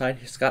somewhere inside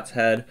Scott's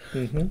head.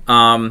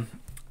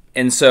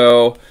 And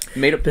so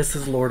made up. This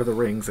is Lord of the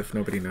Rings. If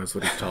nobody knows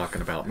what he's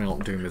talking about,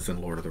 Mountain Doom is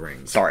in Lord of the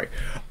Rings. Sorry,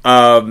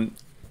 I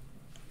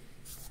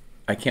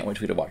can't wait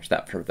for you to watch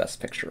that for Best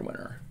Picture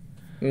winner.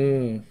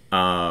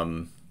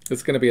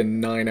 It's going to be a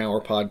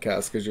 9-hour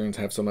podcast because you're going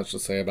to have so much to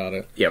say about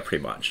it. Yeah,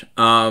 pretty much.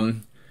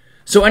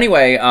 So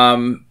anyway,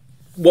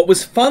 what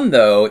was fun,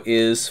 though,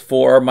 is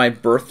for my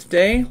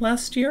birthday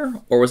last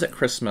year, or was it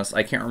Christmas?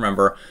 I can't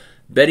remember.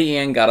 Betty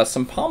Ann got us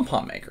some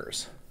pom-pom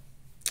makers.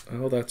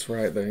 Oh, that's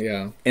right.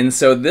 Yeah. And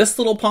so this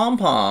little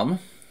pom-pom,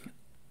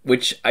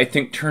 which I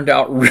think turned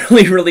out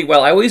really, really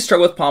well. I always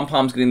struggle with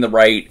pom-poms getting the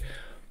right,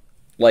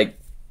 like,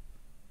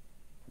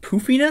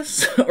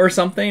 poofiness or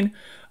something,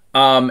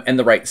 and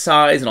the right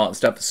size and all that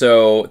stuff.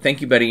 So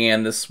thank you, Betty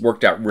Ann. This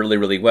worked out really,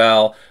 really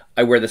well.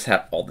 I wear this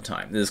hat all the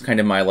time. This is kind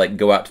of my, like,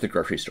 go out to the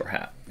grocery store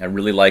hat. I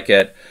really like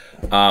it.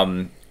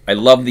 I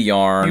love the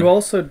yarn. You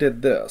also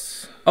did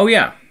this. Oh,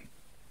 yeah.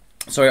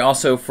 So I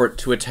also,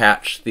 to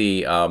attach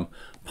the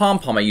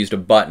pom-pom, I used a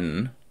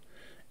button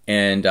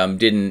and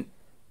didn't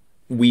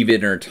weave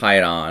it or tie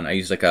it on. I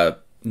used, like, a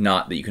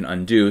knot that you can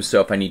undo.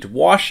 So if I need to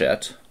wash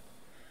it,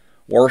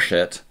 I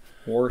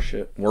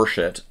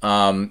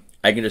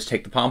can just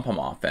take the pom-pom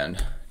off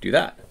and do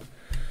that.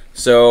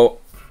 So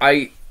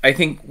I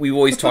think we've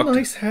always talked... It's a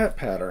nice hat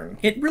pattern.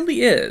 It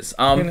really is.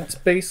 And it's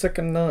basic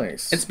and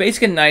nice. It's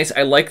basic and nice.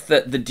 I like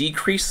that the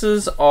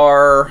decreases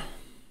are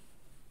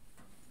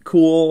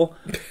cool.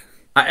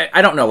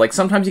 I don't know. Like,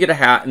 sometimes you get a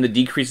hat and the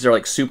decreases are,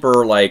 like,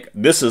 super, like,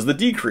 this is the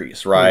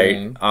decrease,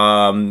 right?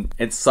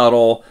 It's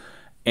subtle.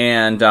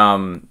 And,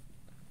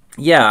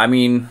 yeah, I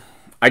mean,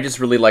 I just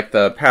really like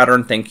the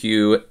pattern. Thank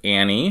you,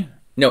 Amie.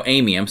 No,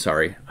 Amie, I'm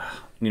sorry.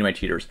 Need my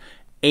cheaters.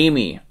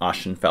 Amie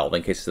Ochsenfeld,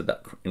 in case I said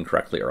that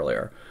incorrectly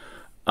earlier.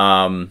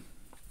 Yeah,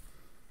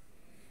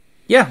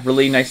 Yeah,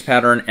 really nice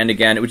pattern. And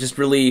again, it was just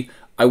really,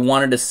 I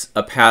wanted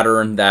a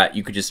pattern that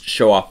you could just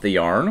show off the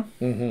yarn.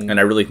 And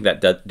I really think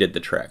that did the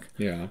trick.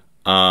 Yeah.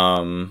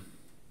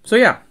 So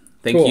yeah,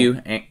 thank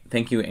you,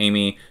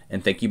 Amie,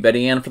 and thank you,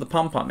 Betty Ann, for the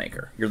pom-pom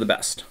maker. You're the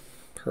best.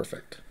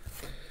 Perfect.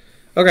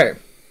 Okay,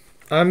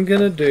 I'm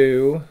going to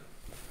do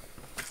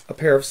a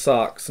pair of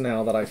socks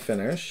now that I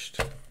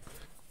finished.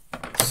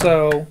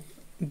 So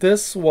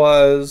this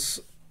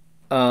was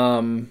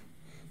sorry,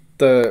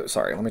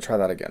 let me try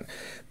that again.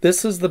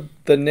 This is the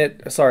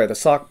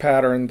sock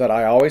pattern that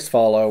I always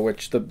follow,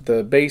 which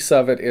the base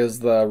of it is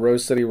the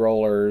Rose City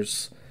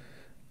Rollers.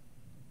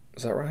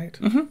 Is that right?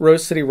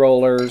 Rose City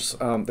Rollers.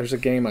 There's a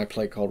game I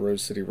play called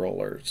Rose City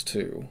Rollers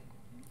too.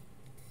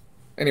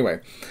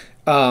 Anyway,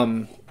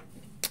 sorry,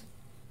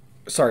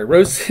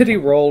 Rose City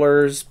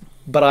Rollers,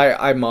 but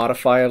I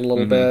modify it a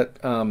little bit.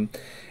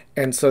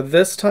 And so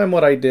this time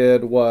what I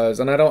did was,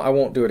 and I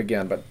won't do it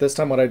again, but this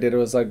time what I did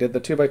was I did the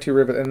 2x2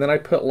 ribbon, and then I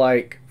put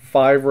like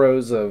 5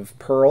 rows of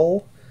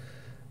purl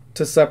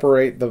to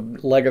separate the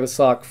leg of the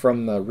sock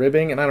from the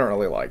ribbing, and I don't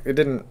really like it.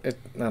 I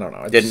don't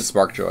know. It didn't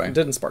spark joy. It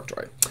didn't spark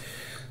joy.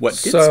 What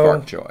did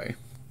spark joy?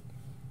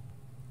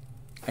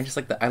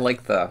 I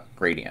like the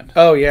gradient.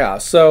 Oh yeah.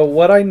 So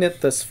what I knit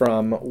this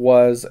from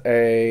was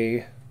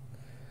a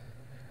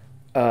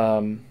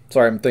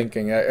sorry, I'm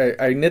thinking.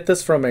 I knit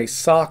this from a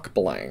sock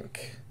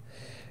blank.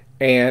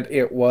 And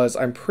it was,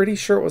 I'm pretty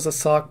sure it was a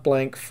sock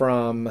blank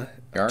from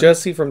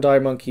Jessie from Dye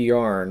Monkey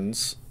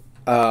Yarns.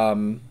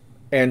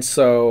 And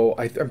so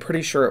I'm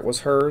pretty sure it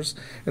was hers.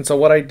 And so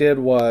what I did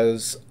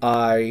was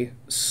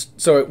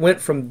so it went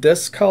from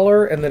this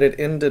color and then it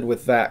ended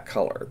with that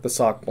color, the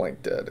sock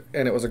blank did.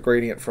 And it was a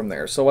gradient from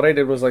there. So what I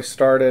did was I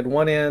started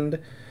one end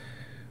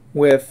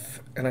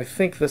with, and I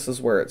think this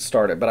is where it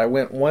started, but I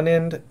went one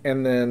end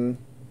and then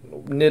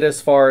knit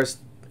as far as,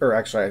 or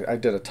actually I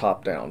did a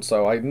top down.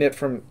 So I knit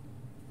from,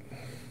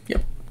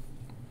 yep.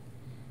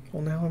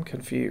 Well, now I'm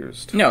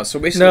confused. No, so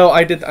basically... No,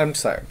 I'm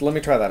sorry. Let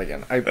me try that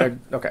again.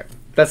 Okay.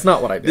 That's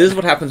not what I did. This is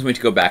what happens when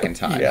you go back in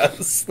time.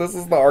 Yes. This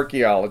is the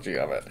archaeology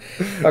of it.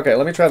 Okay,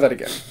 let me try that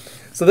again.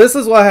 So this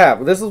is what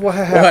happened.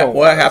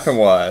 What happened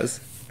was...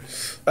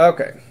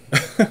 Okay.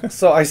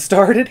 So I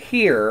started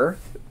here,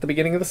 at the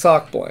beginning of the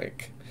sock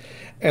blank,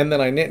 and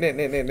then I knit,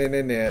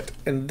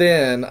 and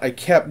then I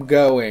kept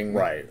going.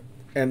 Right.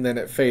 And then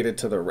it faded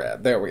to the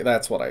red.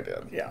 That's what I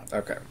did. Yeah.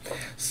 Okay.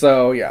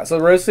 So yeah. So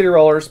the Rose City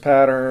Rollers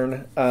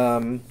pattern,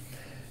 and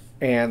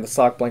the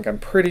sock blank, I'm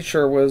pretty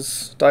sure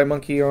was Dye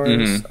Monkey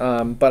Yarns.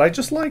 But I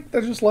just like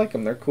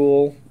them. They're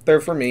cool. They're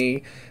for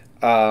me.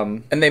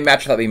 And they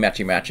match without being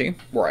matchy.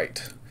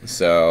 Right.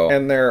 So.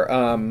 And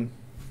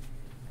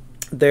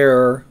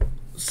they're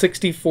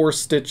 64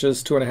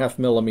 stitches, 2.5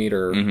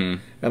 millimeter,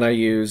 and I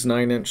use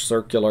 9-inch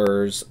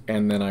circulars,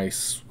 and then I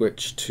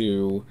switch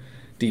to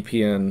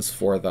DPNs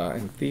for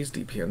these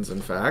DPNs,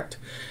 in fact,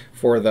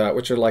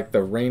 which are like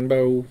the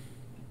rainbow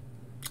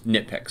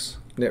knit picks.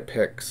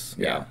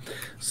 Yeah.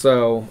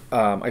 So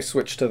I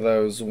switch to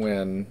those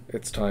when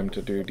it's time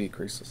to do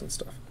decreases and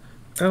stuff.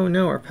 Oh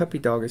no, our puppy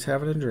dog is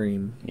having a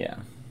dream. Yeah.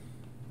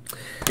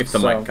 If the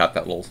mic got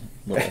that little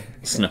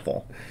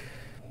sniffle.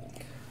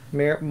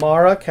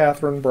 Mara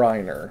Catherine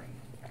Briner.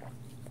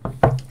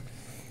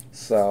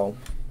 So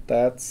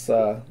that's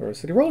Rose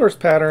City Rollers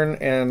pattern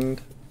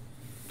and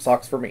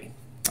socks for me.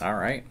 All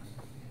right.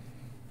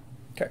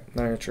 Okay,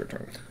 now it's your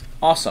turn.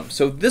 Awesome.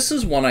 So this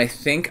is one I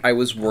think I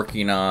was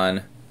working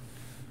on.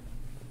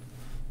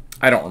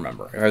 I don't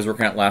remember if I was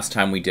working on it last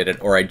time we did it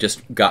or I'd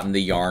just gotten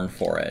the yarn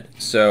for it.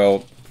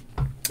 So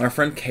our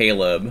friend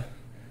Caleb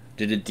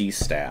did a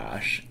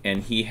D-stash,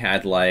 and he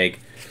had like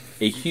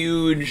a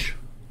huge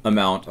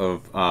amount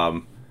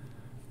of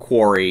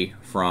quarry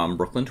from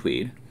Brooklyn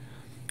Tweed.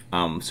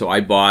 So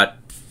I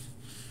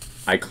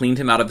cleaned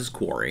him out of his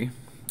quarry.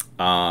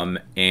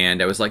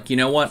 And I was like, you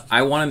know what?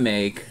 I want to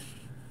make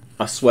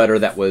a sweater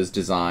that was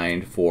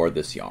designed for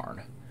this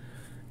yarn.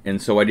 And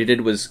so what I did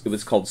it was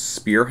called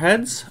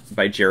Spearheads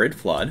by Jared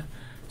Flood.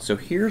 So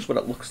here's what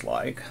it looks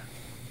like.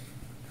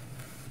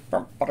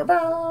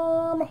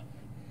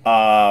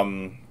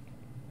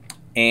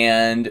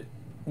 And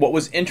what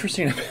was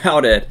interesting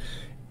about it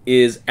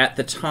is at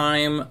the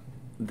time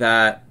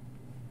that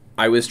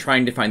I was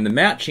trying to find the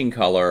matching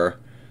color,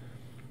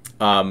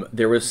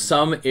 there was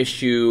some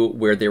issue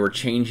where they were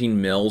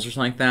changing mills or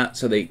something like that,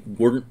 so they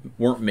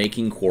weren't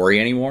making quarry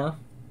anymore.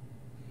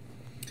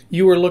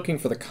 You were looking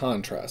for the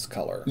contrast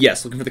color.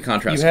 Yes, looking for the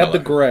contrast color. You had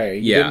the gray.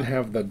 You didn't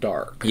have the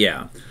dark.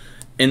 Yeah.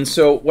 And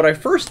so what I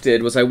first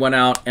did was I went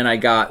out and I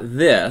got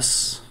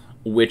this,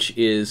 which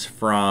is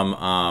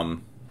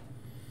from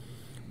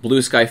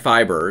Blue Sky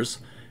Fibers,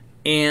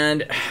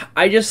 and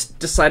I just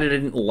decided I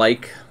didn't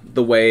like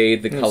the way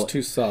the color. It's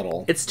too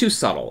subtle. It's too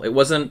subtle. It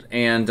wasn't,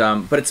 and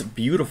but it's a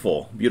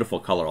beautiful, beautiful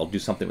color. I'll do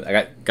something with it.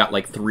 I got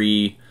like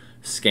 3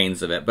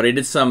 skeins of it, but I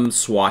did some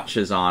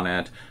swatches on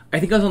it. I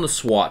think I was on the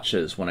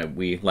swatches once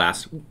we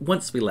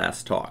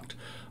last talked.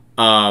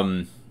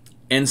 And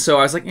so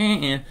I was like,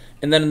 And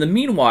then in the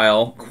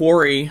meanwhile,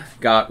 quarry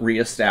got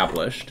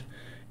reestablished,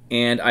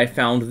 and I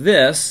found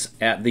this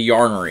at the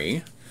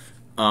Yarnery,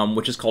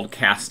 which is called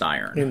Cast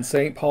Iron. In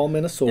St. Paul,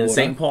 Minnesota. In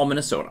St. Paul,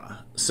 Minnesota.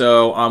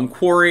 So,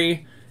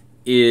 quarry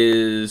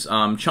is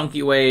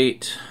chunky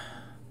weight,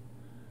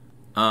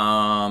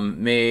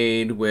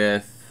 made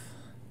with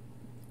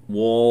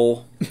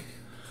wool,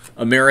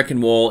 American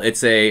wool.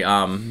 It's a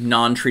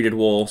non-treated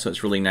wool, so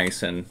it's really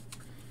nice and,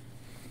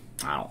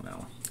 I don't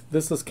know.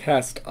 This is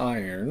cast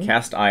iron.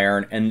 Cast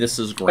iron, and this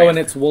is granite. Oh, and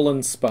it's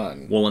woolen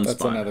spun. Woolen spun.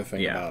 That's another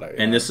thing about it.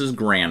 Yeah. And this is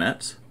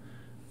granite.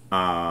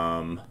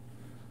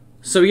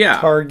 So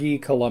yeah.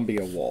 Targhee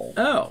Columbia wool.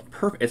 Oh,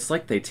 perfect. It's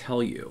like they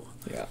tell you.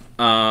 Yeah.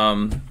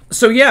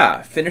 So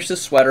yeah, finished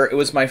this sweater. It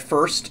was my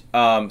first,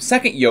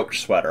 second yoke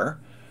sweater.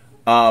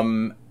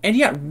 And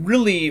yeah,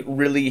 really,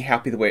 really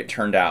happy the way it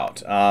turned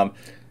out.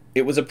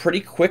 It was a pretty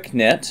quick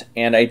knit,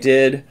 and I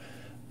did,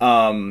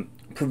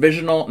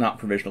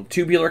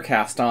 tubular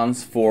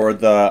cast-ons for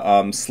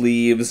the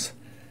sleeves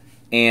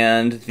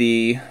and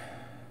the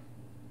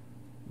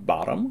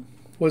bottom.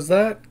 Was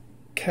that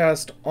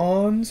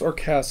cast-ons or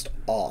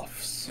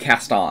cast-offs?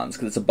 Cast-ons,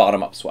 because it's a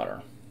bottom-up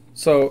sweater.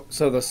 So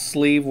the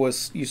sleeve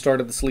was, you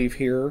started the sleeve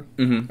here?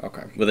 Mm-hmm.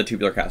 Okay. With a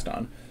tubular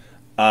cast-on.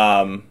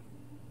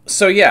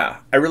 So yeah,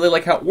 I really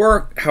like how it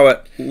worked, how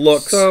it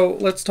looks. So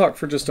let's talk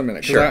for just a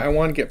minute, because Sure. I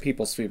want to get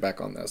people's feedback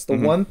on this. The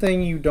one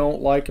thing you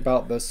don't like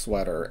about this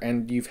sweater,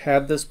 and you've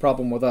had this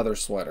problem with other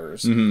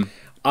sweaters, the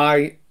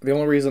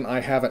only reason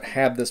I haven't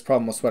had this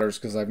problem with sweaters,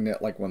 because I've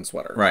knit like one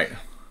sweater, Right.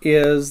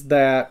 is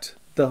that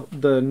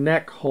the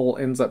neck hole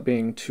ends up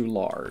being too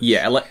large.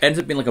 Yeah, it ends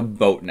up being like a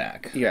boat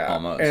neck, Yeah,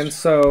 almost. and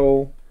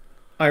so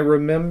I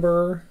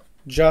remember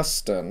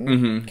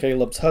Justin,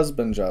 Caleb's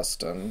husband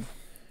Justin,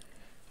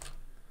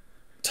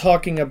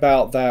 talking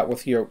about that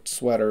with yoked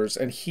sweaters,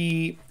 and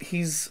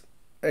he's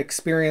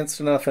experienced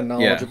enough and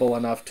knowledgeable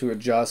enough to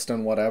adjust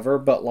and whatever,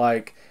 but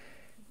like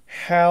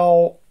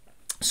how...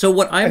 So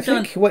what I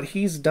think what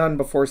he's done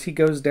before is he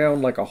goes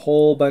down like a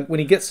whole bunch... When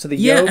he gets to the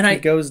yoke, he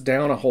goes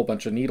down a whole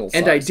bunch of needle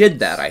sizes. And I did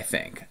that, I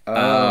think.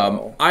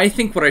 Oh. I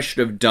think what I should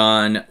have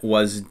done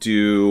was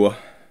do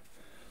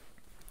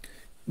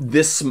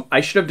this...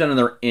 I should have done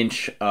another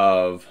inch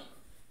of...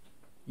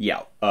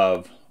 Yeah,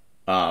 of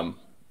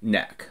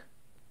neck.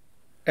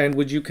 And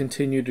would you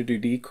continue to do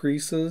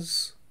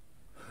decreases?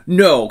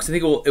 No, because I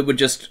think it would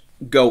just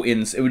go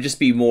in... It would just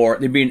be more...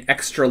 There'd be an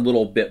extra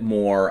little bit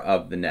more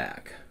of the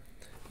neck.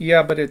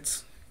 Yeah, but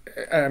it's...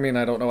 I mean,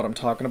 I don't know what I'm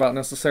talking about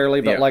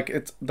necessarily, but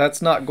like that's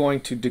not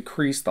going to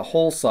decrease the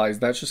hole size.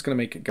 That's just going to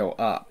make it go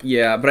up.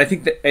 Yeah, but I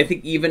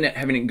think even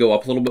having it go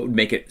up a little bit would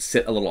make it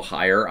sit a little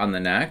higher on the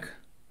neck.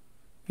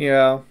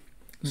 Yeah.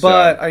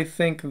 But I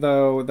think,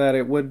 though, that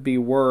it would be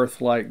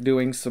worth, like,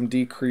 doing some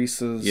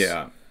decreases...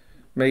 Yeah.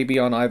 Maybe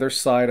on either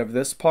side of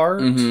this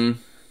part,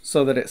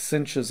 so that it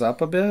cinches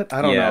up a bit.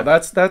 I don't know.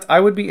 That's. I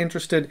would be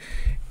interested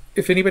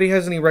if anybody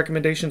has any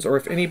recommendations, or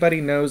if anybody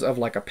knows of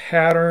like a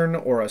pattern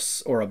or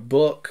a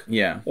book,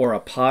 or a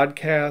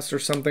podcast or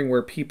something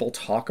where people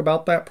talk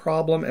about that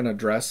problem and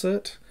address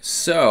it.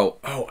 So,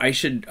 I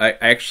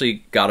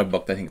actually got a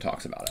book that I think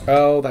talks about it.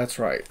 Oh, that's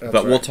right.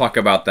 But we'll talk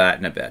about that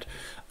in a bit.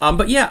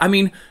 But yeah, I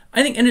mean,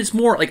 I think, and it's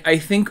more like, I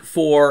think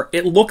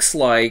it looks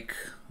like,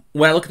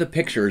 when I look at the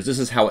pictures, this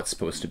is how it's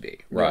supposed to be,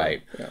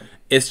 right? Yeah.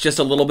 It's just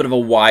a little bit of a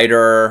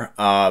wider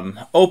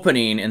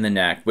opening in the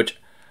neck, which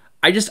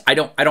I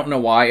don't know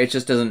why. It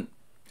just doesn't...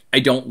 I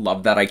don't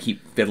love that. I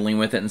keep fiddling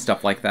with it and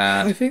stuff like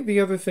that. I think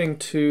the other thing,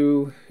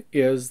 too,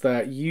 is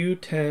that you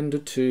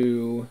tend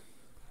to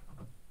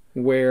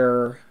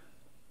wear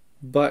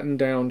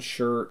button-down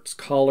shirts,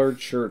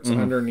 collared shirts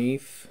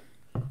underneath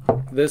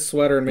this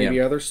sweater and maybe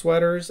other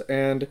sweaters,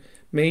 and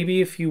maybe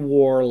if you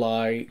wore,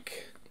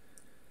 like...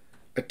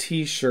 a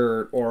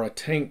t-shirt or a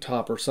tank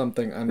top or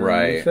something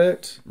underneath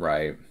it,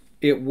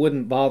 it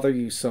wouldn't bother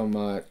you so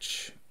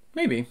much.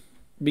 Maybe.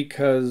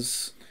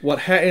 Because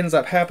what ends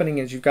up happening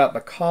is you've got the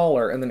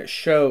collar and then it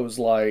shows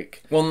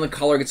like... Well, and the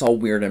collar gets all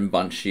weird and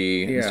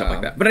bunchy and stuff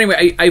like that. But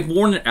anyway, I've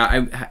worn it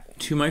out.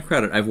 To my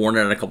credit, I've worn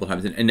it out a couple of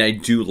times, and I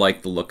do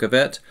like the look of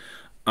it.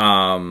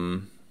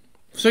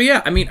 So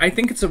yeah, I mean, I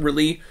think it's a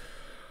really...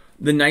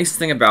 The nice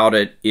thing about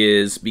it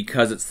is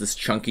because it's this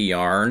chunky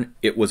yarn,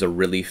 it was a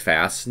really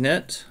fast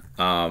knit.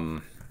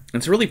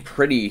 It's a really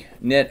pretty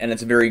knit, and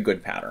it's a very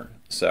good pattern.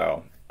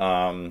 So,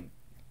 I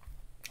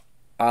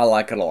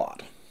like it a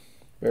lot.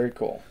 Very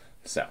cool.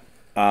 So,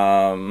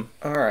 all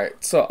right.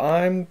 So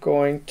I'm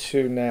going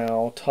to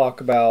now talk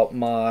about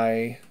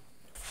my...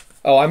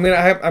 Oh, I'm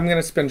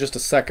gonna spend just a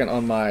second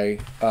on my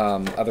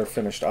other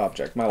finished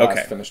object, my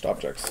last finished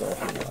object. So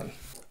hang on.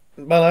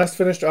 My last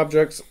finished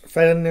object,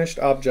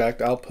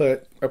 I'll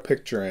put a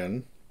picture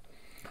in.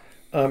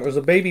 It was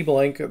a baby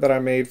blanket that I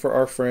made for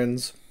our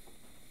friends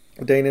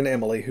Dane and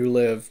Emily, who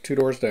live 2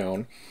 doors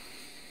down,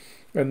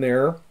 and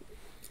their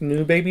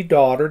new baby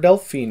daughter,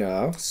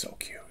 Delphina. So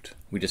cute.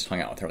 We just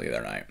hung out with her the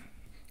other night.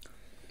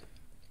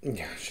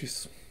 Yeah,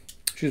 she's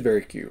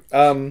very cute.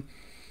 And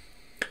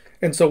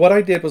so what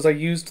I did was I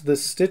used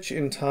this Stitch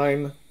in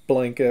Time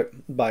blanket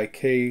by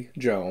Kay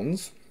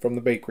Jones from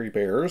the Bakery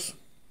Bears.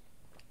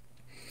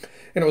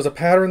 And it was a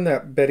pattern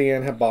that Betty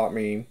Ann had bought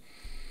me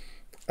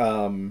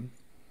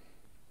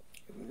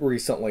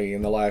recently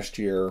in the last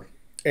year.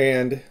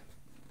 And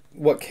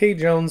what Kay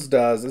Jones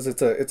does is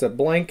it's a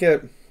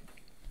blanket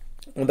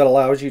that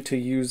allows you to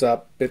use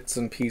up bits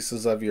and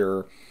pieces of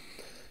your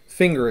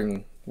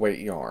fingering weight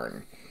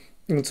yarn.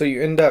 And so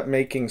you end up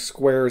making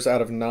squares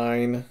out of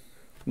 9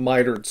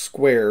 mitered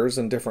squares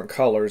in different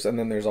colors, and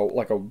then there's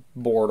like a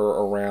border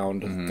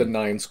around the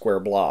 9 square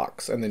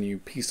blocks, and then you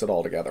piece it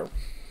all together.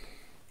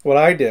 What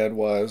I did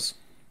was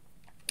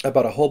I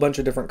bought a whole bunch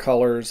of different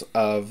colors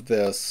of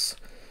this,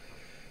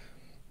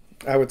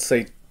 I would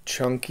say,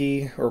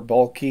 chunky or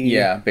bulky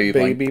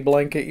baby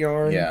blanket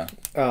yarn. Yeah.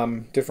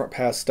 Different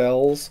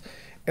pastels.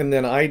 And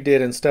then I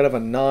did, instead of a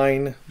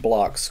 9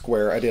 block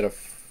square, I did a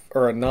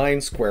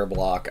 9 square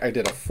block, I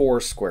did a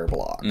 4 square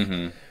block.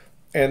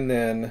 And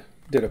then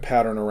did a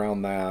pattern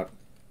around that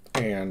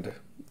and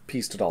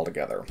pieced it all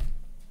together.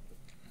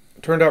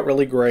 It turned out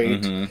really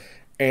great.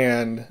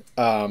 And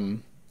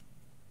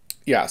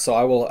yeah, so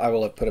I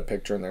will have put a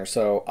picture in there.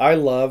 So I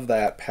love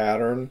that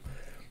pattern,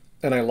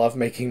 and I love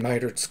making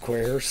mitered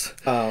squares.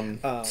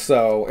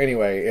 So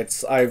anyway,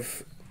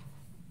 I've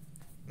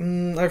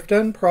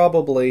done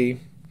probably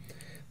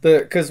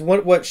because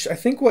I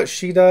think what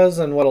she does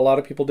and what a lot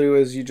of people do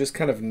is you just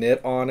kind of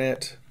knit on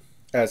it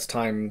as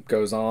time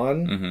goes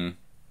on,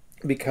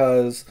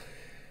 because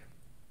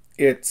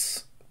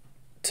it's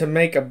to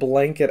make a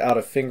blanket out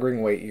of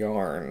fingering weight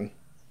yarn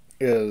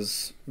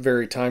is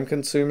very time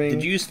consuming.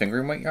 Did you use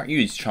fingering weight yarn? You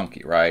used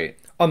chunky, right?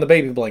 On the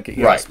baby blanket,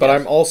 yes. Right, but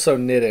yes. I'm also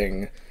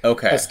knitting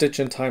a stitch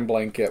in time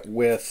blanket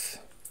with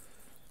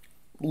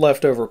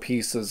leftover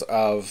pieces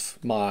of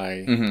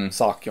my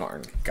sock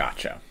yarn.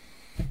 Gotcha.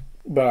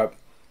 But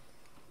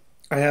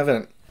I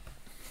haven't.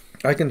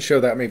 I can show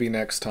that maybe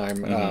next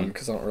time,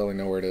 because I don't really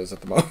know where it is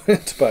at the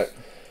moment. But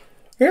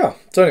yeah,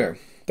 so anyway,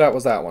 that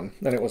was that one,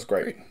 and it was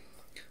great.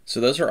 So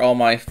those are all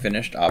my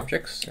finished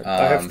objects.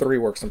 I have 3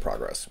 works in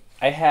progress.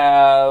 I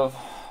have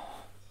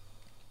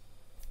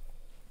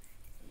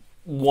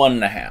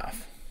 1.5.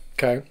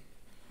 Okay.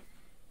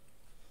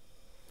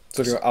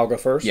 So I'll go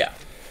first? Yeah.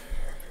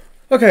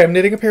 Okay, I'm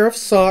knitting a pair of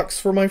socks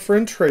for my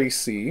friend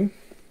Tracy.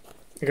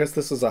 I guess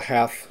this is a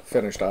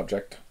half-finished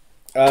object.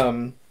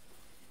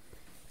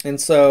 And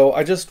so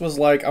I just was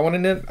like, I want to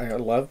knit. I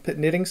love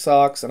knitting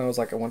socks, and I was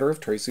like, I wonder if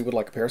Tracy would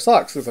like a pair of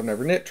socks, because I've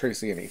never knit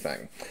Tracy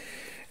anything.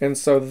 And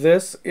so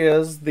this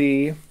is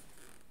the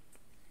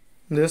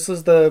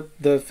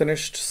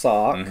finished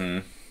sock.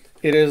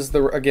 It is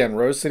the, again,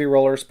 Rose City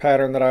Rollers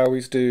pattern that I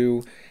always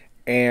do,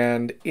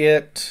 and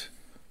it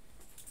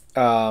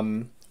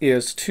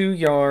is 2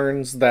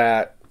 yarns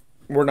that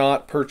were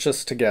not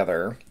purchased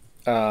together.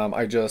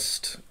 I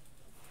just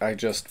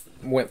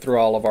went through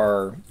all of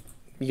our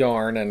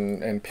yarn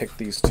and picked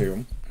these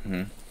 2.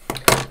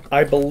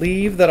 I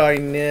believe that I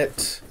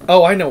knit...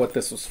 Oh, I know what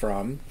this was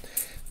from.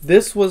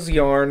 This was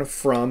yarn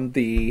from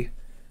the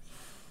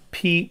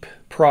Peep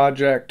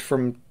project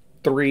from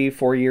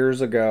 3-4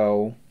 years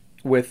ago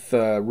with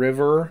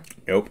River.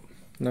 Nope.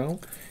 No?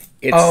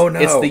 No.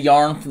 It's the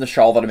yarn from the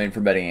shawl that I made for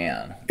Betty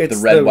Ann.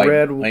 It's the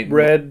red, the white,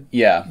 red,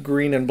 yeah,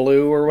 green and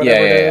blue or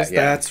whatever it is.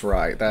 Yeah. That's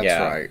right. That's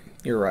right.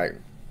 You're right.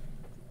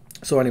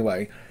 So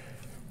anyway,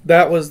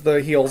 that was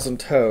the heels and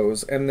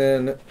toes, and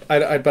then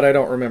but I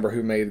don't remember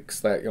who makes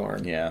that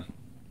yarn. Yeah.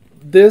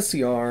 This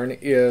yarn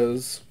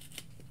is,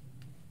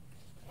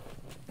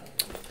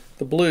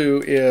 the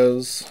blue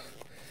is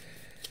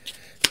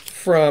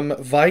from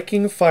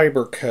Viking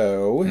Fiber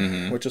Co,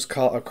 which is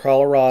a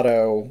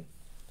Colorado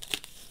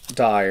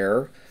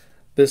dyer.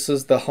 This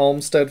is the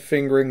Homestead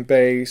fingering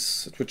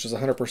base, which is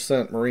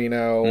 100%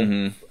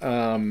 merino.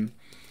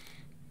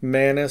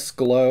 Manus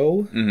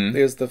Glow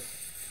is the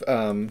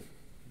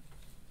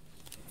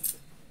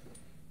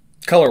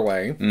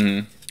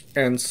colorway.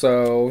 And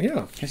so, yeah.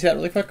 Can you see that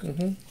really quick?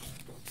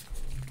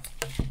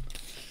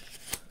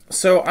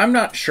 So I'm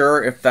not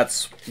sure if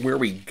that's where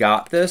we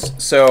got this.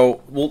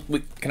 So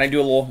can I do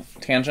a little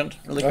tangent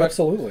really quick?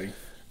 Absolutely.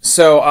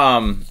 So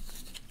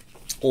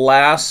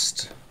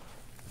last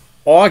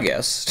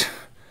August,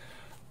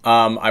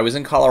 I was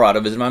in Colorado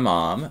visiting my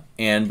mom,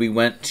 and we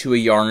went to a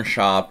yarn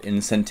shop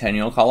in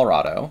Centennial,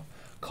 Colorado,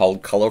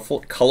 called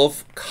Colorful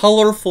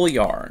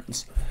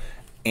Yarns.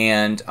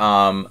 And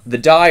the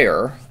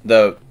dyer,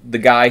 the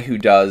guy who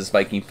does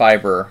Viking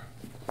Fiber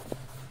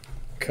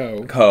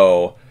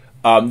Co.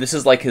 This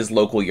is like his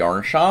local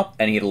yarn shop,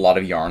 and he had a lot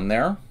of yarn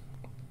there.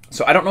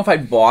 So I don't know if I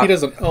bought. He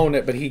doesn't own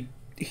it, but he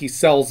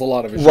sells a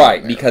lot of his right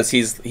yarn there. Because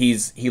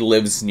he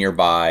lives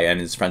nearby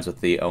and is friends with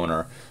the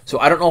owner. So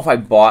I don't know if I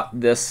bought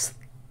this.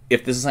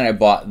 If this is something I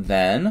bought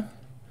then.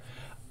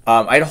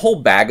 I had a whole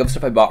bag of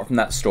stuff I bought from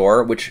that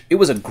store, which it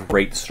was a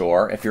great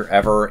store. If you're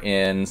ever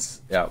in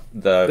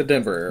the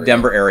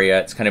Denver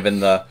area, it's kind of in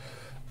the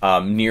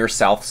near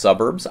south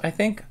suburbs, I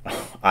think.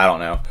 I don't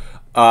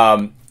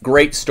know.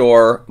 Great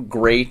store,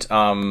 great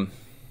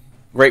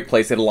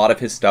place. They had a lot of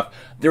his stuff.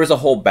 There was a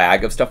whole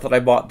bag of stuff that I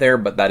bought there,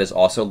 but that is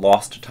also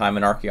lost to time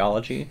in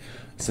archaeology.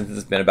 since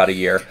it's been about a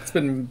year. It's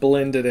been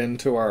blended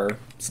into our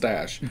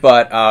stash.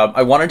 But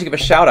I wanted to give a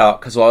shout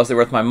out because while I was there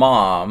with my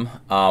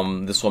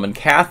mom, this woman,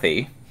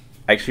 Kathy,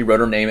 I actually wrote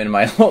her name in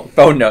my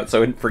phone note so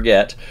I wouldn't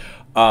forget,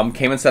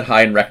 came and said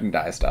hi and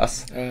recognized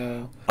us,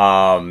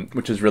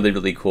 which was really,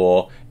 really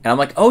cool. And I'm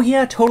like, oh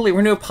yeah, totally.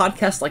 We're going to do a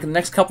podcast like in the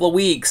next couple of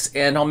weeks,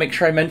 and I'll make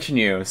sure I mention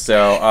you.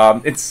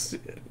 So it's...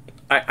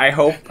 I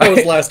hope... That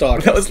was last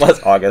August. That was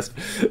last August.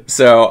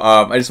 So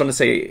I just want to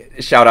say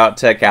shout out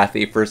to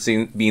Kathy for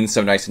being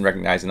so nice and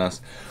recognizing us.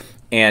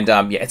 And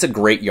yeah, it's a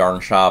great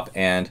yarn shop,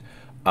 and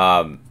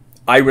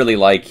I really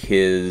like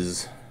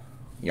his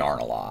yarn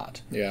a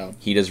lot. Yeah.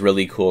 He does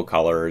really cool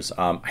colors.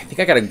 I think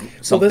I got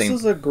something... Well,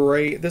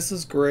 this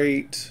is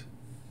great.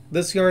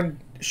 This yarn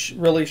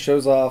really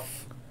shows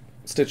off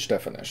stitch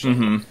definition.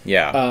 Mm-hmm.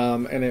 Yeah.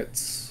 And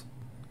it's...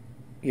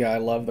 Yeah, I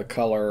love the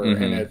color,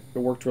 and it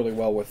worked really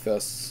well with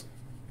this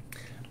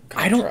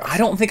contrast. I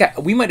don't think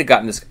we might have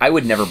gotten this. I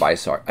would never buy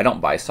sock. I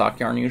don't buy sock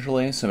yarn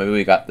usually, so maybe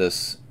we got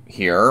this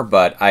here,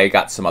 but I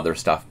got some other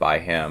stuff by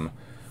him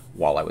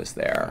while I was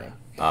there.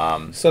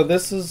 So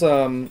this is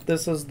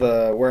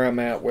the where I'm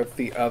at with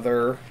the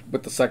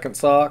second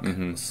sock.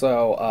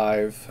 So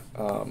I've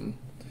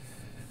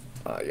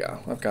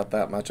I've got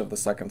that much of the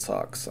second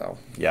sock. So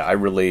yeah,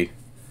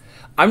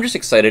 I'm just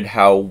excited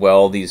how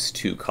well these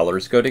two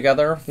colors go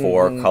together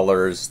for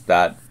colors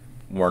that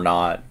were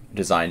not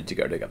designed to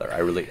go together.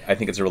 I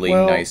think it's a really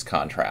nice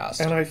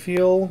contrast. And I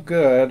feel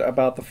good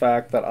about the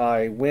fact that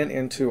I went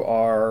into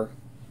our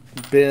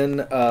bin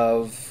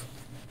of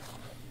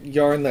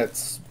yarn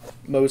that's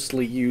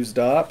mostly used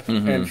up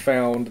and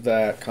found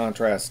that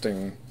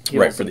contrasting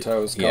heels and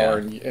toes color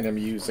and I'm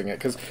using it.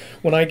 Because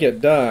when I get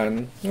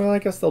done, well, I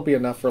guess there'll be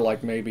enough for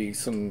like maybe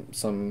some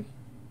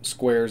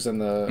squares in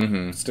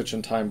the Stitch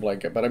in Time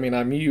blanket. But I mean,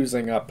 I'm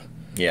using up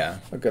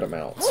a good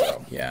amount.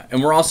 So yeah,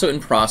 and we're also in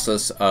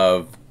process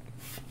of...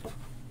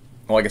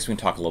 Well, I guess we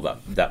can talk a little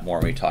about that more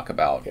when we talk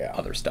about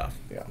other stuff.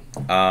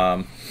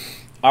 Yeah.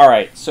 All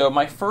right, so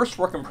my first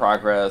work in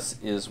progress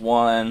is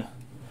one...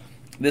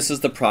 This is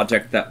the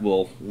project that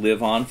will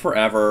live on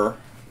forever.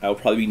 I will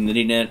probably be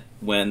knitting it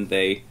when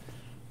they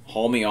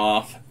haul me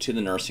off to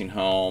the nursing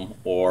home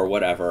or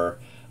whatever.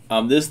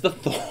 This is the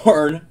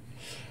Thorn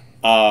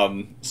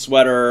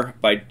sweater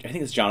by, I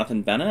think it's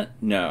Jonathan Bennett?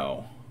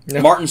 No.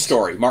 Martin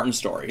Storey.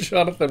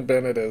 Jonathan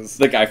Bennett is...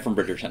 The guy from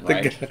Bridgerton,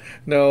 right?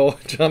 No,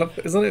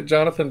 isn't it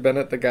Jonathan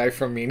Bennett, the guy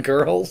from Mean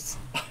Girls?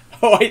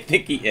 Oh, I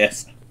think he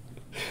is.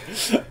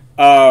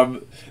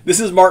 This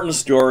is Martin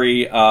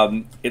Storey.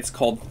 It's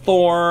called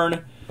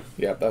Thorn.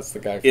 Yeah, that's the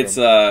guy from... It's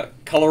a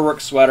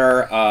colorwork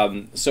sweater.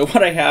 So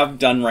what I have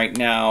done right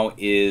now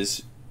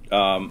is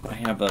I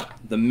have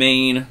the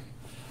main...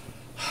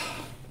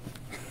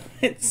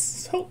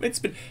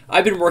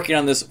 I've been working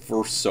on this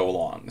for so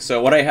long.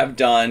 So what I have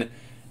done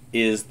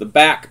is the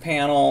back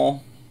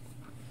panel,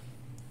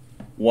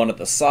 one of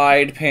the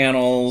side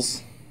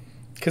panels.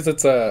 Because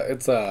it's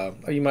a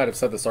you might have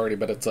said this already,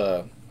 but it's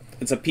a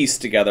piece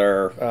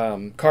together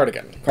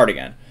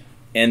cardigan,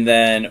 and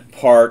then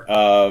part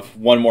of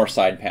one more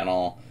side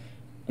panel,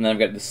 and then I've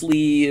got the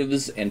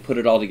sleeves and put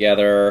it all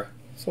together.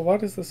 So why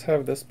does this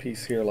have this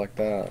piece here like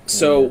that?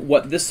 So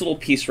what this little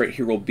piece right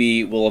here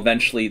will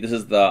eventually, this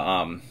is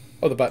the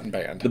the button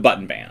band. The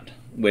button band,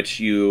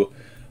 which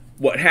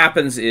what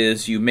happens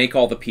is you make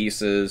all the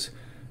pieces,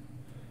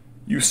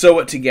 you sew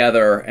it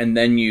together, and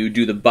then you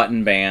do the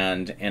button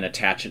band and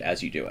attach it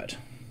as you do it.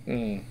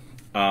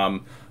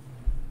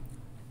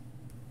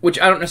 Which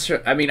I don't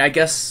necessarily... I mean, I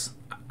guess...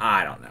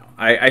 I don't know.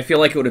 I feel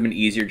like it would have been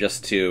easier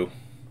just to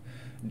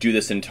do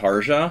this in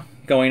tarsia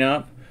going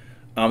up.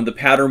 The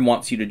pattern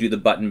wants you to do the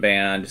button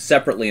band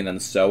separately and then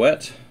sew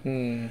it.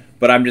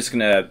 But I'm just going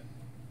to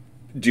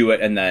do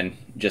it and then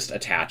just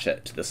attach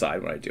it to the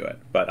side when I do it.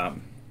 But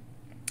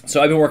so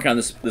I've been working on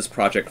this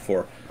project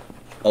for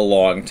a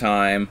long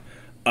time.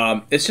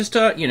 It's just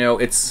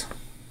it's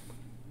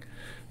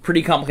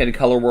pretty complicated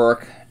color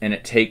work, and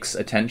it takes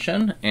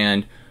attention.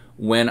 And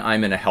when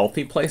I'm in a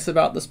healthy place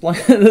about this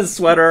this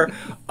sweater,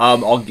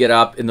 I'll get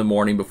up in the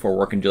morning before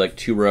work and do like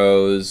 2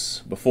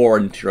 rows before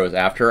and 2 rows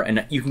after,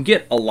 and you can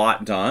get a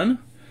lot done.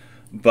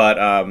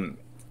 But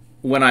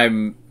when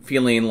I'm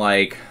feeling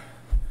like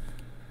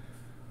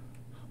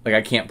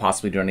I can't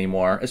possibly do it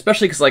anymore,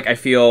 especially because I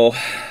feel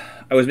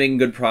I was making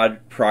good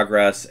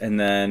progress and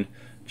then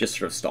just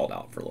sort of stalled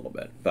out for a little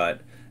bit.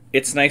 But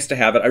it's nice to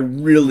have it. I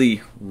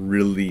really,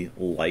 really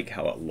like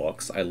how it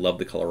looks. I love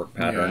the colorwork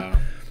pattern. Yeah.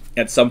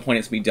 At some point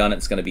it's going to be done.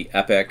 It's going to be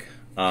epic.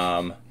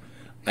 I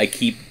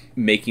keep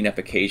making up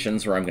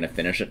occasions where I'm going to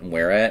finish it and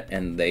wear it,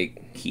 and they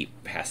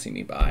keep passing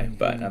me by.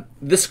 But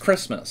this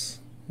Christmas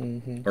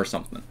or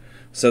something.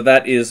 So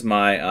that is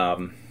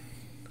my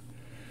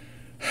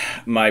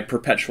my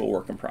perpetual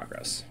work in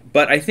progress.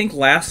 But I think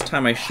last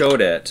time I showed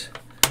it,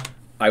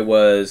 I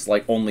was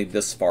only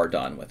this far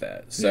done with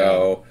it.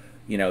 So,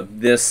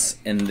 this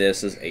and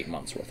this is 8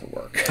 months worth of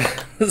work.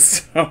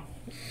 So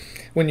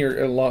when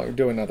you're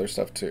doing other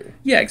stuff too.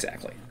 Yeah,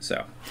 exactly.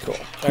 So cool.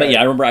 But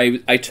yeah, I remember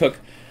I took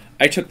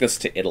this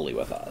to Italy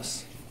with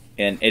us,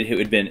 and it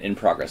had been in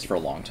progress for a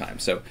long time.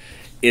 So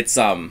it's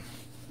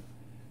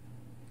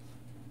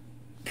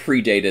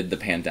predated the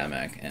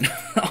pandemic and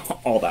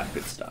all that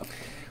good stuff.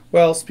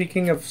 Well,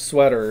 speaking of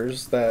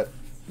sweaters that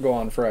go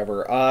on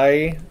forever,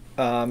 I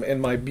in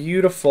my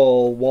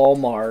beautiful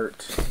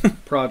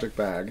Walmart project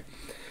bag.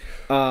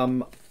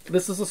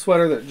 This is a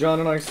sweater that John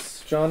and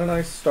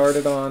I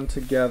started on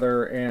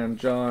together, and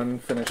John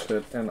finished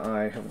it, and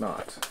I have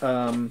not.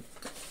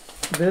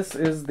 This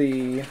is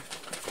the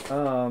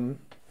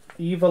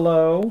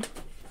Ivalo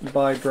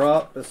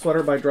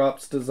sweater by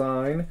Drops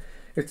design.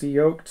 It's a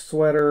yoked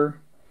sweater,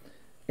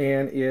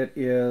 and it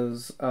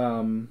is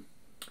or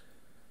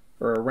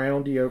a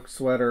round yoke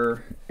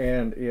sweater,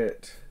 and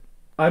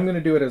I'm going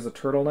to do it as a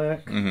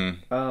turtleneck.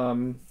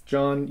 Mm-hmm.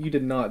 John, you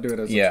did not do it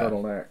as a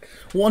turtleneck.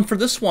 Well, and for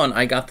this one,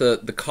 I got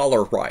the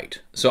collar right.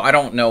 So I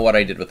don't know what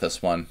I did with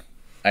this one.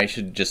 I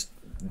should just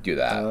do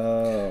that.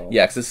 Oh.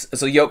 Yeah, because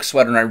it's a yoke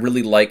sweater, and I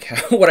really like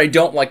what I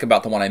don't like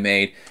about the one I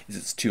made is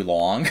it's too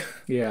long.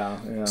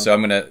 Yeah. So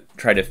I'm going to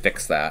try to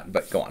fix that,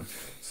 but go on.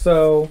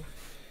 So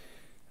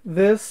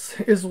this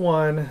is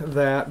one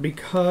that,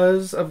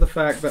 because of the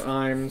fact that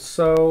I'm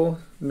so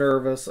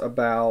nervous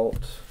about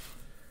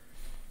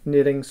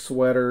knitting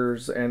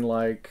sweaters and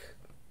like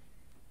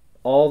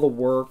all the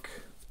work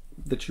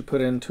that you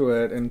put into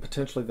it and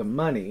potentially the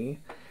money,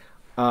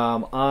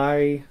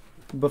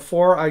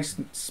 before I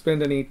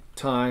spend any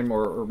time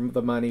or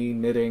the money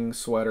knitting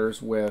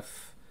sweaters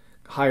with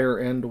higher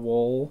end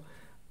wool,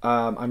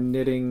 I'm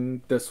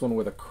knitting this one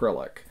with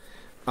acrylic.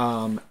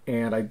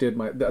 And I did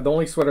the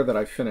only sweater that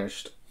I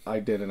finished, I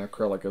did in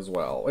acrylic as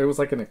well. It was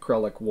like an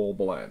acrylic wool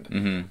blend.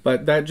 Mm-hmm.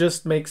 But that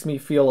just makes me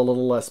feel a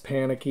little less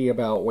panicky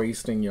about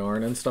wasting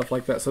yarn and stuff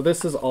like that. So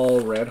this is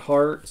all Red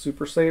Heart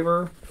Super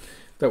Saver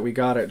that we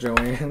got at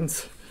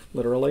Joann's,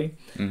 literally.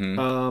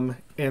 Mm-hmm.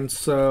 And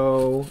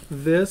so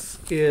this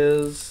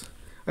is...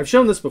 I've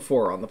shown this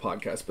before on the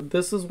podcast, but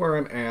this is where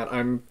I'm at.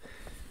 I'm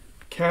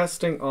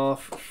casting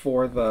off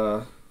for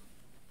the...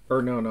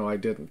 Or no, I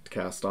didn't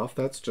cast off.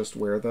 That's just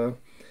where the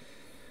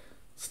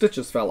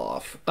stitches fell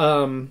off.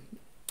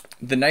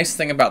 The nice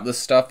thing about this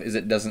stuff is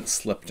it doesn't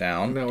slip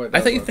down. No, it doesn't.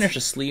 I thought you finished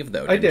a sleeve,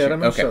 though. I did. You? I'm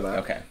going to show that.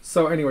 Okay.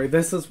 So anyway,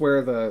 this is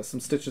where some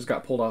stitches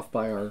got pulled off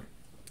by our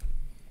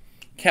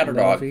cat or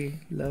dog.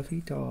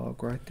 Lovey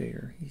dog right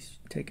there. He's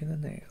taking a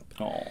nap.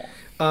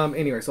 Aww.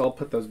 Anyway, so I'll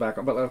put those back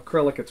on. But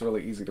acrylic, it's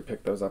really easy to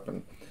pick those up.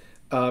 And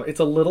it's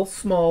a little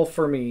small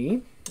for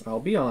me, I'll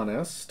be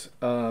honest.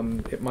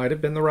 It might have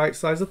been the right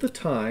size at the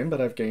time,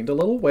 but I've gained a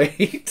little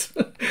weight.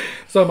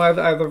 So I've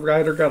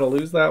either got to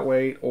lose that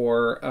weight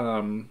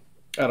or...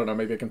 I don't know,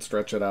 maybe I can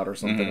stretch it out or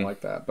something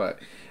like that. But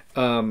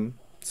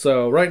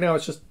so right now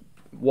it's just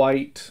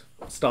white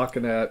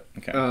stockinette.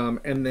 Okay.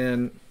 And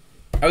then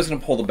I was going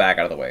to pull the bag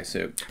out of the way,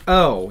 so.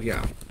 Oh,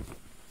 yeah.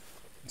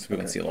 So we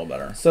can see a little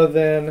better. So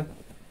then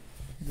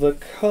the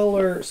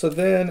color, for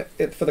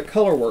the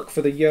color work,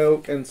 for the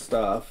yoke and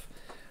stuff,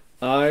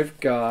 I've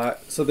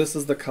got, so this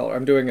is the color.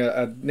 I'm doing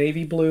a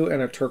navy blue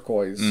and a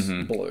turquoise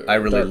blue. I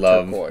really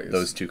love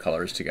those two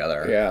colors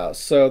together. Yeah.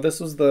 So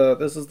this is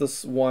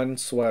this one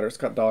sweater. It's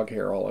got dog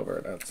hair all over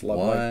it. That's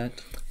lovely.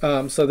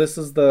 What? So this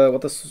is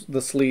what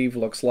the sleeve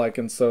looks like,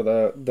 and so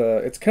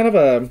the it's kind of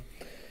an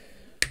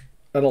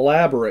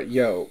elaborate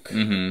yoke,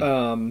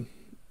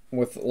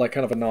 with like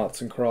kind of a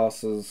knots and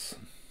crosses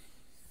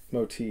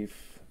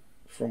motif,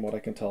 from what I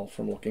can tell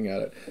from looking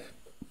at it.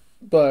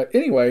 But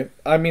anyway,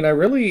 I mean,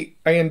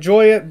 I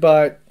enjoy it,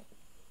 but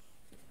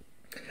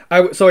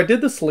I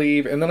did the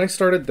sleeve, and then I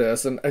started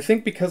this, and I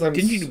think because I'm...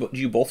 Didn't you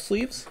do both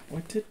sleeves?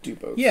 I did do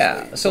both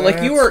sleeves. So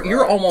like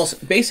you're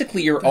almost,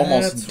 basically you're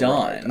almost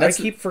done. Right. I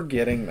keep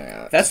forgetting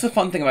that. That's the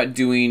fun thing about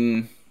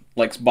doing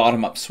like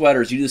bottom-up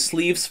sweaters. You do the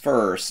sleeves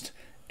first,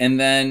 and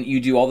then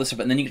you do all this stuff,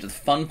 and then you get to the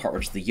fun part,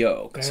 which is the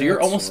yoke. So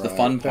you're almost the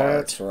fun part.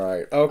 That's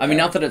right. Okay. I mean,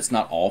 not that it's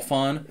not all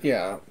fun.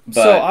 Yeah.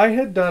 But... So I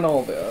had done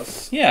all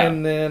this. Yeah.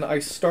 And then I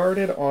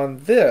started on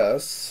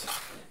this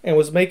and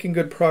was making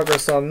good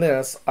progress on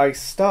this. I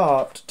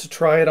stopped to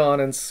try it on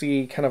and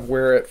see kind of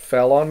where it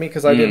fell on me,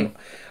 because I didn't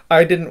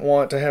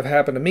want to have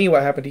happen to me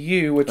what happened to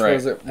you, which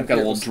was I've got a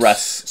little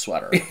dress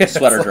sweater,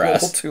 sweater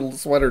dress, a little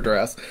sweater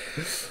dress.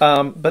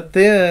 But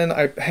then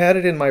I had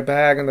it in my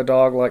bag, and the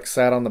dog like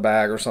sat on the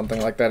bag or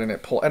something like that, and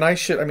it pulled. And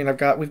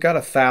we've got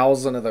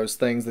 1,000 of those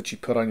things that you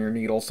put on your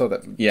needle so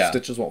that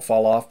stitches won't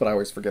fall off. But I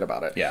always forget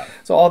about it. Yeah.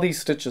 So all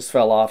these stitches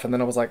fell off, and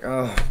then I was like,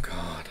 oh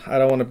god, I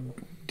don't want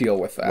to deal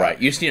with that.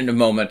 Right. You just need a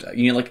moment.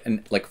 You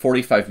need like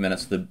 45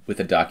 minutes with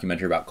a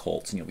documentary about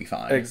Colts, and you'll be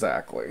fine.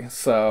 Exactly.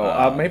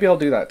 So maybe I'll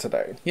do that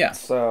today. Yeah.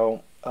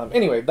 So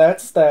anyway,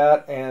 that's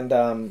that,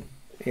 and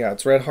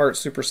it's Red Heart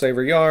Super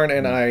Saver yarn,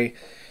 and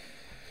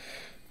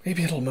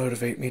maybe it'll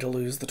motivate me to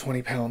lose the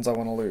 20 pounds I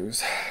want to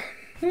lose.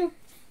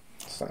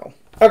 So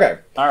okay.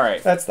 All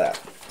right. That's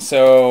that.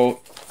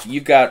 So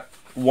you've got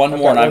one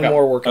more. One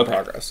more work in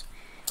progress.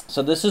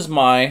 So this is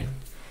my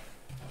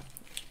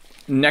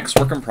next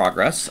work in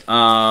progress.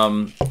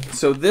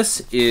 So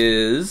this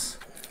is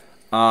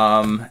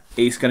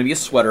it's going to be a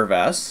sweater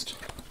vest.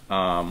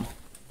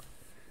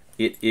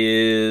 It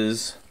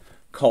is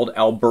called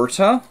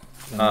Alberta.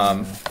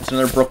 It's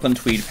another Brooklyn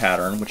tweed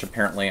pattern, which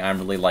apparently I'm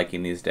really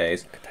liking these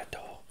days. Look at that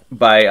dog.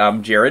 By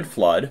Jared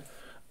Flood.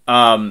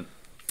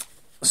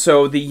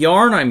 So the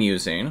yarn I'm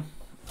using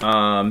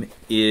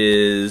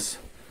is...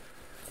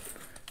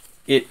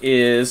 It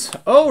is...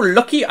 Oh,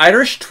 Lucky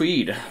Irish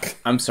Tweed.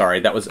 I'm sorry,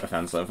 that was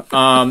offensive.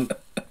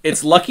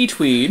 It's Lucky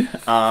Tweed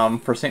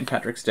for St.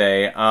 Patrick's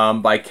Day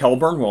by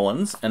Kelburn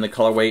Woolens, and the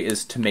colorway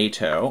is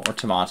Tomato, or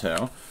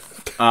Tomato.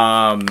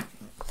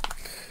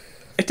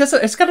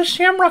 It's got a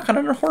shamrock on it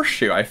and a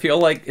horseshoe. I feel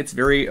like it's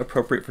very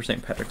appropriate for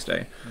St. Patrick's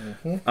Day.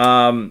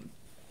 And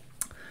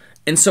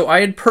so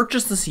I had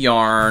purchased this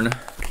yarn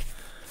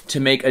to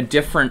make a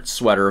different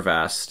sweater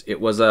vest. It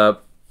was a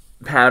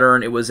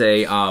pattern. It was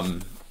a...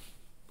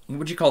 what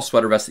would you call a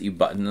sweater vest that you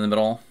button in the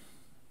middle?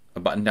 A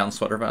button-down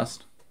sweater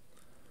vest?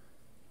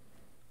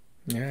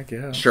 Yeah, I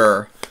guess.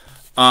 Sure.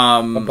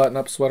 A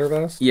button-up sweater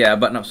vest? Yeah, a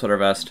button-up sweater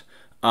vest.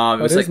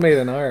 It is made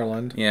in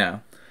Ireland. Yeah.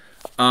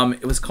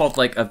 It was called,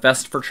 like, A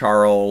Vest for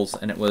Charles,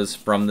 and it was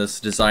from this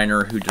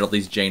designer who did all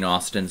these Jane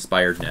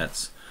Austen-inspired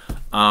knits.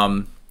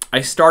 I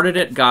started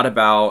it, got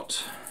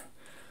about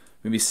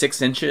maybe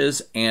 6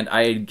 inches, and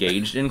I had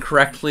gauged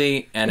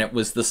incorrectly, and it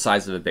was the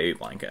size of a baby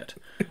blanket.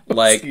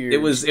 Like huge.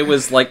 it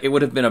was like it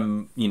would have been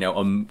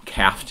a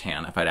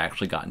caftan if I'd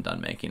actually gotten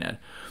done making it.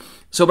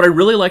 So, but I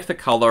really liked the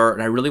color,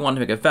 and I really wanted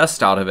to make a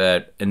vest out of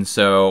it, and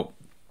so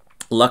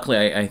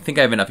luckily I think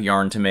I have enough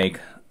yarn to make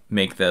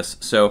this.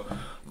 So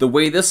the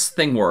way this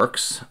thing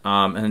works,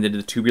 and then did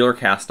the tubular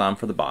cast on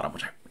for the bottom,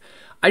 which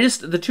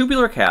the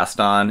tubular cast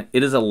on,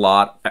 it is a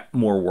lot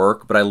more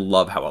work, but I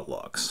love how it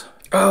looks.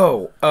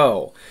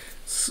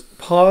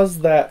 Pause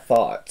that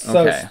thought.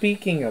 So Okay.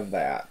 speaking of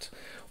that,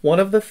 one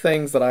of the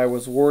things that I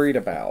was worried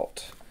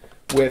about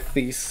with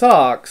these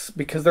socks,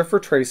 because they're for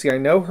Tracy, I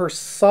know her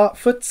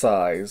foot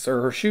size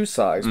or her shoe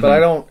size, but I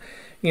don't,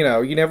 you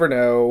never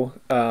know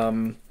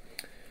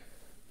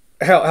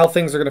how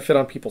things are going to fit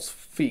on people's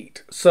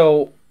feet.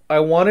 So I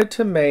wanted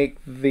to make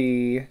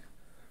the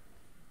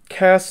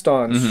cast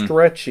on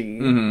stretchy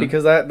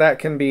because that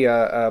can be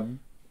a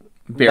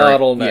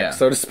bottleneck,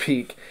 so to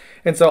speak.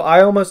 And so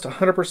I almost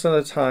 100%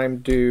 of the time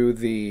do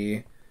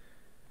the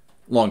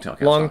Long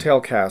tail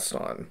cast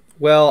on.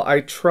 Well, I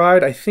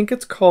tried, I think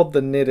it's called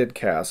the knitted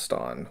cast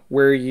on,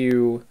 where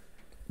you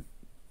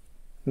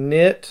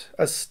knit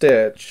a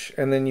stitch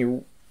and then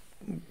you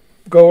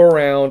go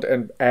around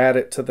and add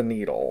it to the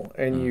needle,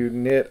 and you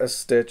knit a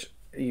stitch.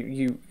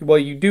 You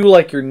do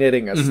like you're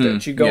knitting a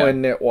stitch. You go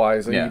in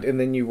knitwise, and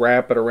then you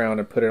wrap it around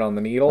and put it on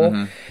the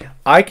needle.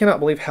 I cannot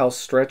believe how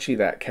stretchy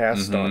that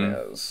cast on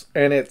is,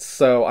 and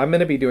I'm going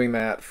to be doing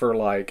that for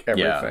like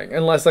everything,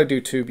 unless I do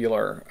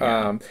tubular.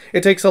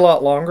 It takes a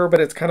lot longer, but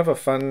it's kind of a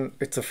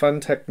fun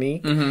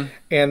technique.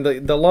 And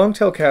the long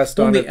tail cast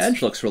on, the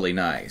edge looks really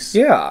nice.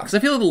 Yeah, because I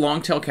feel like the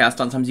long tail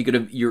cast on, sometimes you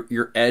get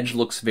your edge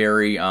looks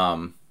very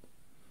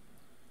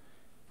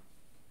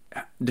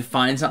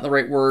define's not the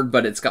right word,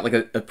 but it's got like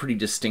a pretty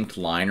distinct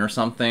line or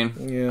something.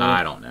 Yeah.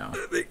 I don't know.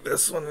 I think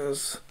this one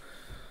is...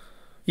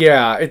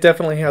 Yeah, it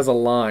definitely has a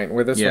line,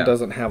 where this one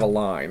doesn't have a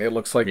line. It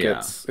looks like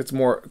it's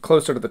more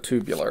closer to the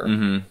tubular.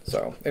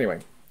 So, anyway,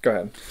 go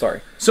ahead.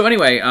 Sorry. So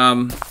anyway,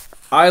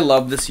 I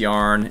love this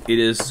yarn. It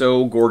is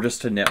so gorgeous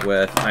to knit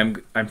with.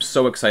 I'm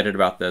so excited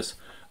about this.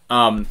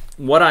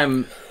 What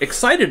I'm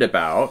excited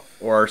about,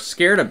 or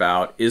scared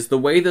about, is the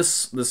way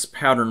this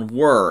pattern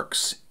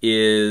works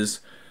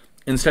is...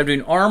 Instead of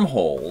doing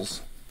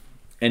armholes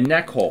and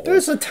neck holes.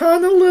 There's a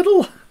ton of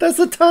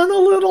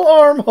little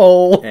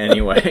armhole.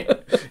 Anyway,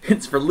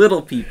 it's for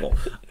little people.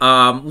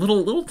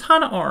 Little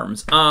ton of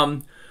arms.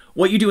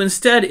 What you do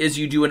instead is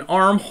you do an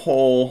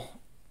armhole.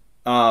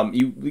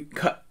 You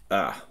cut.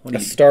 What do you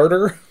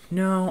starter? Do?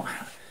 No,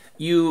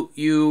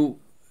 you.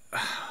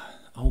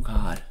 Oh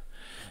God,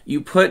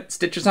 you put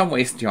stitches on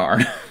waist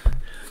yarn.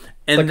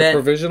 And like then, a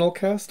provisional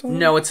cast on?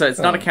 No, it's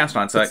not a cast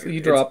on. You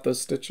drop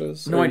those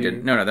stitches? No, I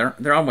didn't. No,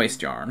 they're on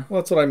waist yarn.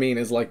 Well, that's what I mean.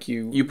 Is like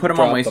you put them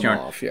on waist yarn,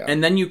 off,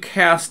 and then you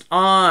cast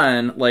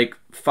on like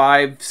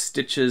 5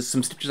 stitches,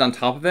 some stitches on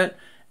top of it,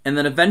 and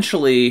then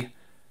eventually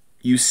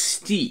you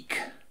steek.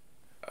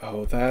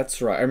 Oh,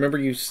 that's right. I remember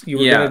you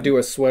were going to do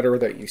a sweater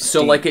that you steek.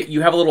 So like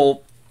you have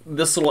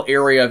this little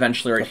area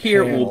eventually right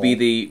here will be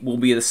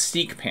the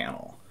steek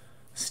panel.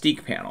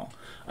 Steek panel.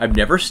 I've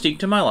never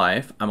steeked in my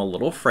life. I'm a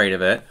little afraid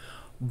of it.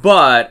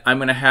 But I'm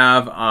going to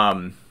have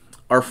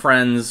our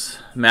friends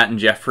Matt and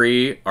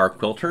Jeffrey are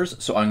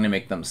quilters, so I'm going to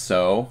make them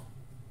sew.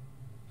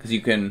 Because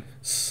you can...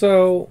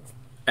 So,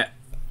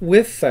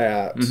 with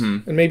that,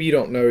 and maybe you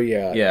don't know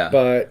yet,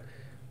 but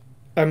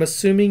I'm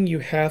assuming you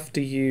have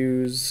to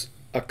use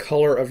a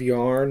color of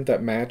yarn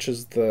that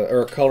matches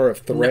or a color of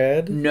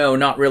thread? No,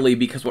 not really,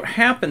 because what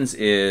happens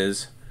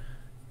is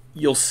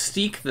you'll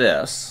steek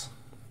this,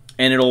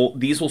 and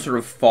these will sort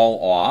of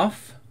fall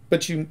off.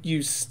 But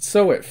you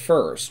sew it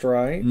first,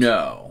 right?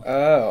 No.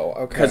 Oh,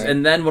 okay.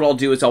 And then what I'll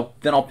do is I'll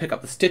pick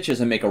up the stitches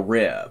and make a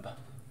rib.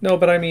 No,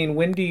 but I mean,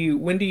 when do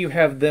you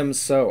have them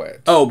sew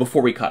it? Oh,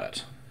 before we cut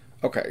it.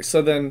 Okay,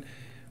 so then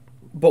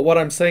But what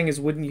I'm saying is,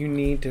 wouldn't you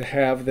need to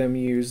have them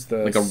use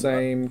the Like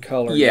same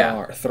color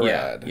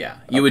thread? Yeah.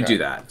 You would do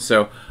that.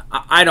 So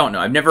I don't know.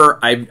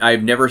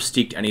 I've never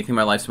steeked anything in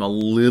my life, so I'm a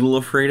little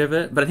afraid of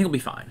it, but I think it'll be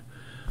fine.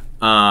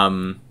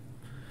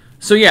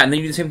 So yeah, and then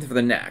you do the same thing for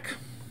the neck.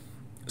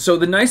 So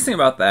the nice thing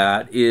about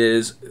that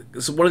is,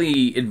 so one of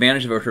the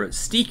advantages of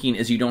steeking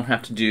is you don't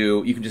have to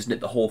you can just knit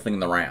the whole thing in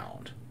the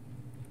round.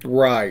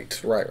 Right.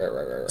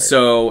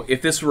 So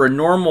if this were a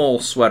normal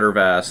sweater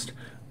vest,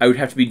 I would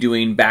have to be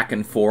doing back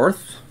and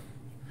forth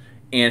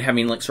and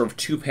having like sort of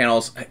two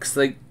panels. Cause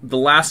like the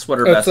last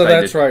sweater vest so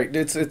that's right.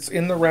 It's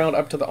in the round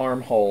up to the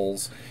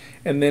armholes,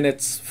 and then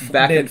it's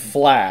knit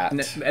flat.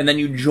 And then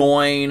you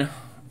join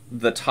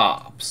the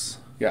tops.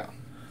 Yeah.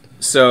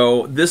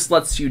 So this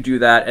lets you do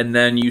that, and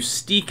then you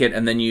steek it,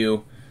 and then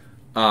you...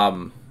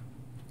 and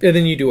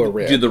then you do a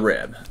rib. Do the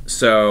rib.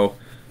 So...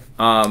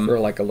 for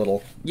like a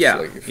little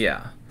sleeve.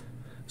 Yeah.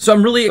 So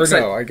I'm really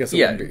excited. No, I guess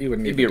it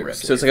wouldn't be a rib.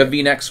 So it's like a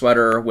V-neck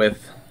sweater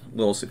with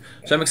little... So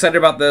I'm excited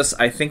about this.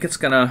 I think it's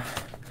going to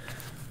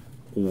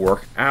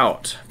work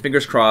out.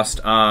 Fingers crossed.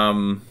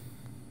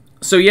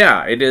 So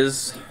yeah, it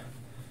is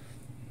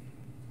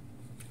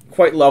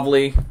quite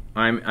lovely.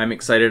 I'm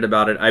excited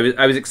about it.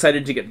 I was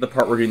excited to get to the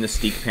part where we're doing the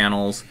steek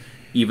panels,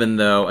 even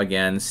though,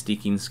 again,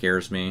 steeking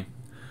scares me.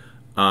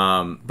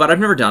 But I've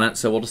never done it,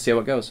 so we'll just see how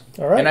it goes.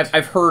 All right. And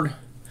I've heard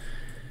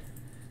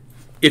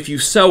if you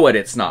sew it,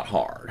 it's not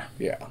hard.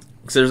 Yeah.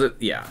 So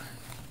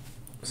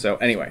So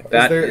anyway,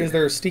 is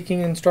there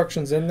steeking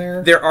instructions in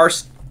there? There are.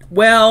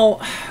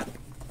 Well,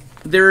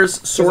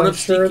 there's sort of. I'm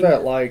sure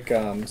that like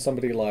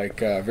somebody like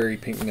Very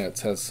Pink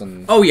Knits has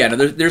some. Oh yeah, no,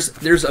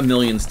 there's a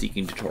million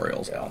steeking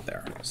tutorials out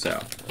there.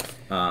 So.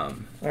 All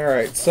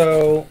right,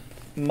 so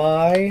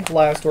my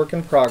last work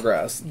in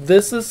progress.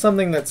 This is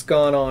something that's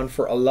gone on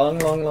for a long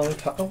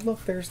time. Oh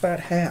look, there's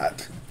that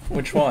hat.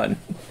 Which one?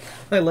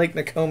 I like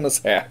Nakoma's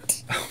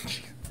hat. Oh,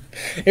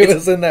 it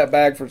was in that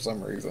bag for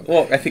some reason.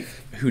 Well, I think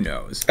who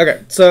knows.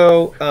 Okay,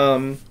 so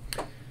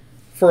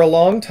for a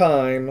long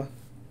time.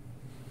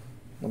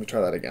 Let me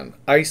try that again.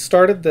 I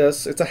started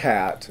this. It's a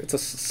hat. It's a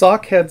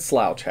Sockhead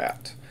Slouch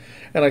hat.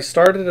 And I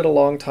started it a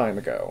long time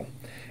ago.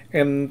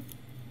 And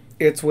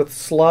it's with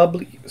slub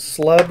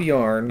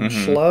yarn.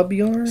 Mm-hmm. Slub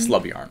yarn?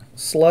 Slub yarn.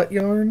 Slut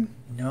yarn?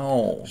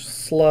 No.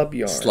 Slub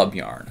yarn. Slub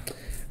yarn.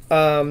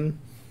 And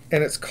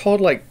it's called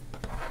like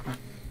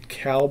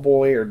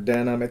cowboy or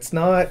denim. It's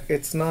not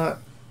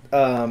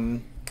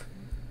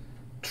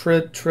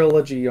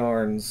Trilogy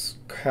Yarns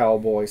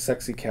cowboy,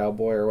 sexy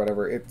cowboy or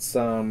whatever. It's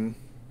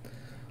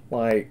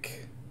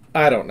like,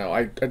 I don't know.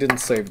 I didn't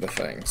save the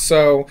thing.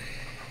 So,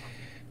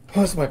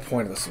 what's my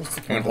point of this? What's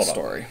the point of the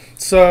story?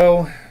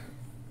 So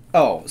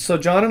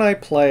John and I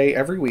play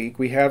every week.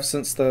 We have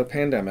since the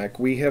pandemic.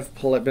 We have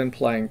been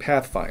playing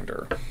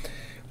Pathfinder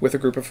with a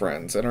group of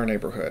friends in our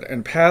neighborhood.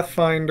 And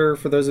Pathfinder,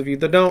 for those of you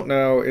that don't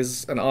know,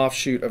 is an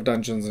offshoot of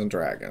Dungeons and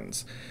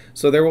Dragons.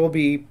 So there will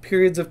be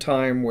periods of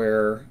time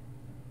where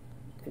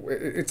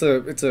it's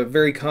a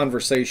very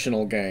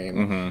conversational game,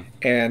 mm-hmm.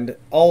 and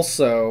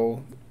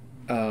also.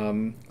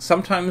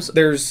 Sometimes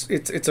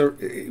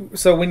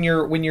so when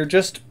you're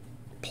just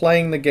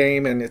playing the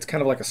game and it's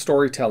kind of like a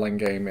storytelling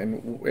game,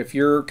 and if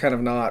you're kind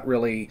of not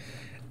really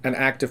an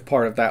active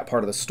part of that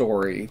part of the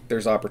story,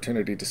 there's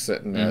opportunity to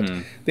sit in it.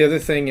 Mm-hmm. The other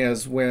thing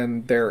is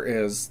when there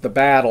is the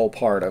battle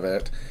part of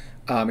it,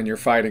 and you're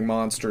fighting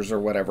monsters or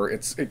whatever,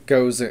 it's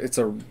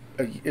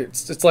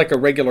like a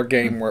regular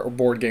game where, or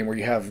board game where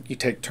you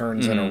take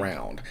turns mm-hmm. in a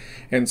round.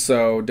 And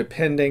so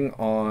depending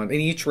on, and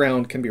each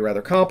round can be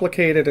rather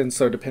complicated, and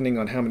so depending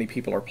on how many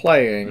people are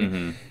playing,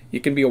 mm-hmm.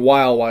 it can be a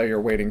while you're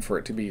waiting for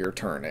it to be your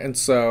turn. And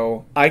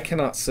so I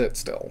cannot sit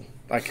still.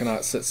 I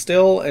cannot sit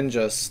still and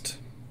just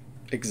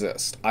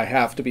exist. I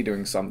have to be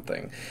doing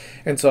something.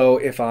 And so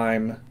if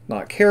I'm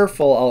not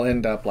careful, I'll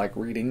end up like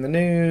reading the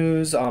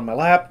news on my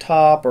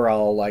laptop, or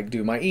I'll like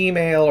do my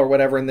email or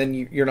whatever, and then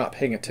you're not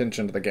paying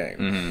attention to the game.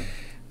 Mm-hmm.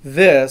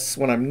 This,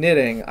 when I'm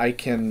knitting, I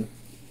can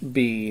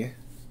be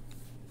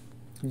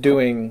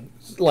doing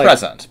like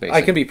present, basically.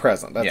 I can be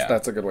present.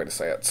 That's a good way to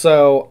say it.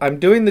 So I'm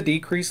doing the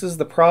decreases.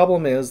 The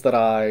problem is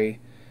that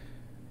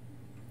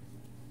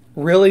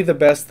really the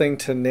best thing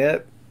to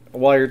knit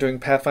while you're doing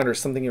Pathfinder is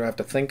something you have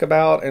to think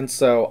about, and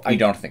so you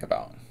don't think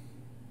about.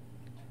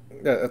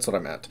 That's what I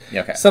meant.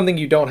 Okay. Something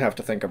you don't have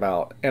to think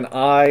about. And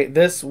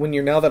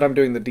now that I'm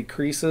doing the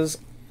decreases,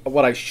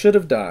 what I should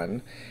have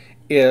done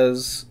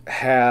is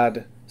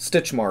had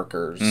stitch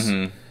markers,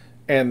 mm-hmm.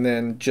 and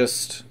then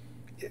just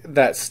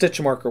that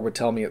stitch marker would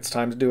tell me it's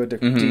time to do a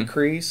mm-hmm.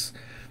 decrease,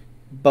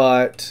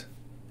 but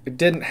it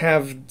didn't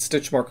have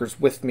stitch markers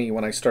with me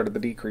when I started the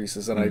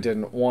decreases, and I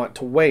didn't want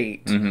to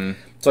wait. Mm-hmm.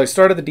 So I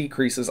started the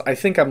decreases. I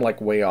think I'm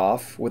like way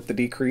off with the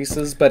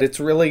decreases, but it's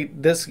really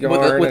this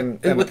yarn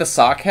with the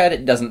Sockhead,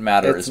 it doesn't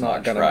matter as much,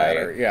 it's not gonna right?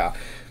 matter. Yeah.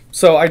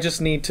 So I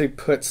just need to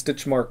put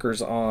stitch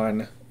markers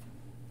on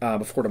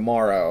before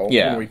tomorrow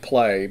when we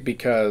play,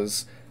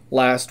 because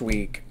last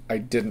week I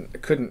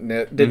couldn't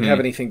knit, didn't mm-hmm. have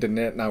anything to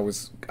knit, and I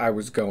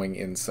was going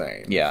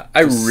insane. Yeah,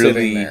 just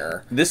sitting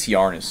there. This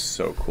yarn is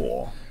so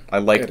cool. I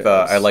like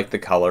the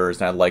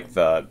colors, and I like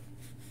the.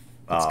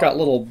 It's got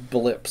little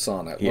blips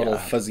on it, yeah. little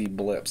fuzzy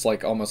blips,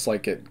 like almost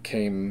like it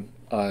came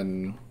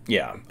undone.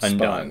 Yeah,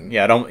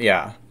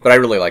 but I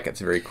really like it.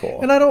 It's very cool.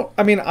 And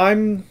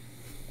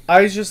I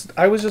was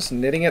just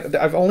knitting it.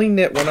 I've only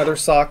knit one other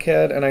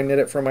sockhead, and I knit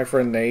it for my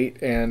friend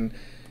Nate, and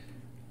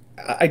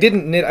I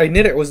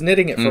was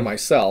knitting it for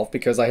myself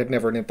because I had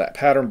never knit that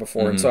pattern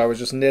before, and so I was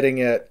just knitting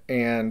it,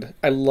 and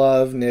I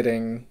love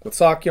knitting with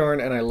sock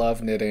yarn, and I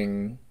love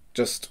knitting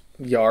just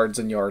yards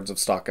and yards of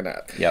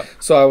stockinette. Yep.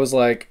 So I was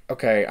like,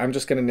 okay, I'm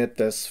just going to knit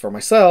this for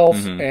myself,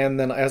 and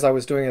then as I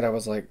was doing it, I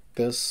was like,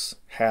 this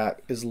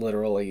hat is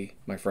literally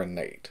my friend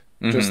Nate.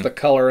 Just the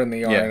color and the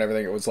yarn and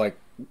everything, it was like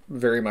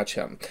very much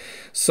him.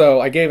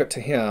 So I gave it to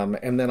him,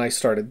 and then I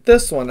started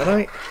this one,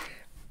 and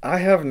I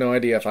have no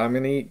idea if I'm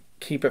going to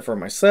keep it for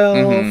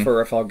myself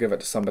or if I'll give it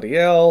to somebody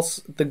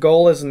else. The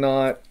goal is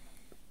not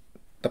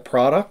the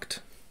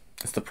product.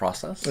 It's the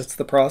process. It's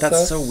the process.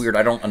 That's so weird.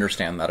 I don't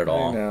understand that at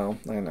all.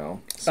 I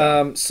know.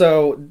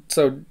 So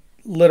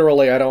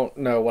literally, I don't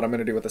know what I'm going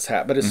to do with this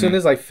hat. But as soon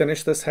as I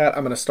finish this hat,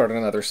 I'm going to start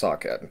another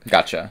sockhead.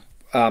 Gotcha.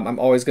 I'm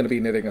always going to be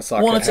knitting a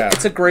sockhead hat.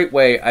 It's a great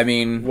way. I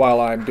mean,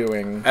 while I'm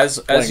doing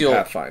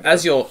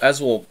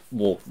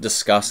we'll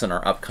discuss in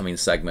our upcoming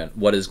segment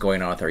what is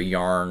going on with our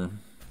yarn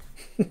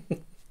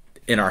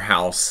in our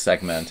house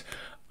segment.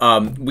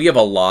 We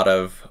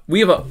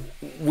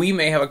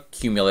may have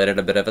accumulated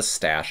a bit of a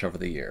stash over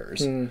the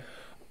years. And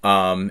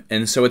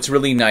so it's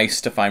really nice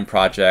to find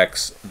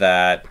projects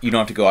that you don't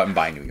have to go out and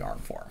buy new yarn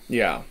for.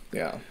 Yeah.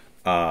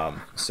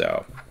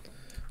 So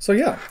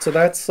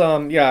that's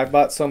I've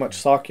bought so much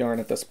sock yarn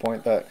at this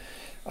point that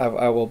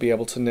I will be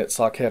able to knit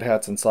sockhead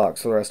hats and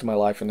socks for the rest of my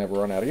life and never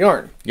run out of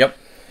yarn. Yep.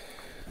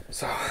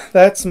 So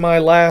that's my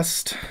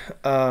last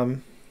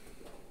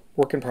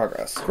work in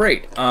progress.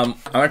 Great. I'm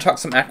going to talk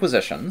some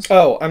acquisitions.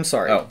 Oh, I'm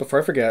sorry.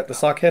 Before I forget, the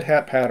sockhead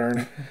hat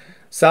pattern,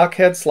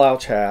 Sockhead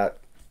Slouch hat.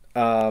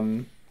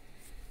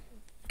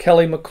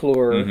 Kelly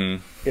McClure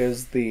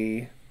is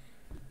the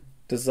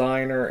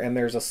designer, and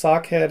there's a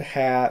sockhead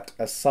hat,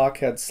 a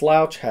sockhead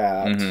slouch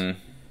hat.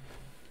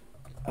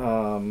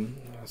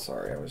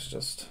 Sorry, I was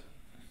just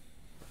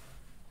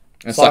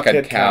a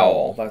sockhead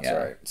cowl. That's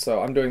right.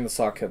 So I'm doing the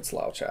sockhead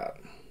slouch hat.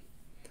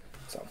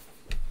 So.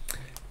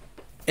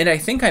 And I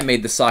think I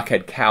made the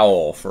sockhead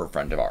cowl for a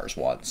friend of ours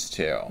once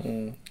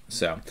too.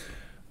 So,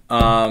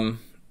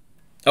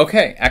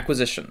 okay,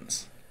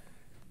 acquisitions.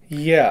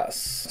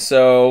 Yes.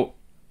 So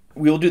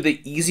we'll do the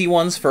easy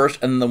ones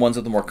first, and then the ones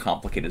with the more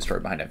complicated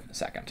story behind it in a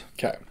second.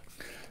 Okay.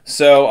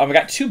 So I've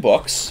got 2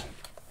 books.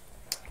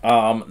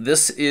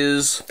 This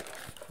is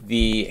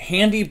the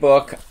Handy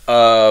Book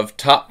of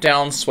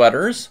Top-Down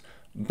Sweaters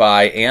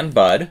by Ann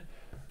Budd.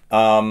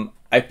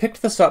 I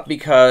picked this up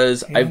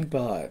because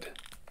Budd.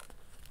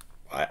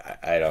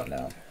 I don't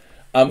know.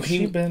 Has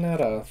she been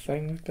at a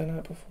thing we've been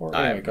at before?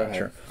 Anyway, go ahead.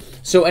 Sure.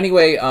 So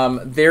anyway,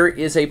 there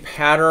is a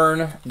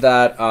pattern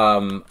that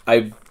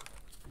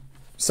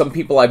some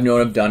people I've known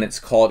have done. It's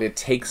called It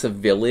Takes a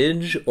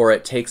Village, or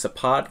It Takes a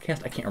Podcast.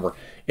 I can't remember.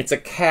 It's a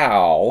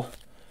cowl,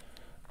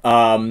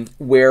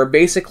 where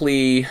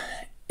basically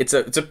it's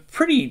a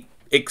pretty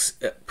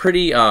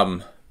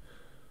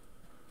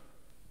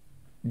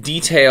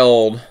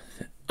detailed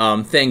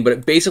thing,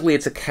 but basically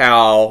it's a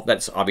cowl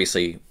that's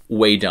obviously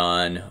way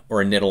done,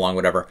 or a knit along,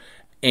 whatever,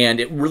 and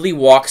it really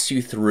walks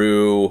you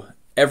through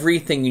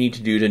everything you need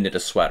to do to knit a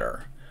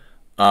sweater,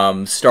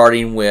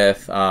 starting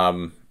with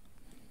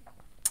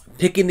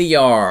picking the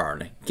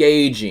yarn,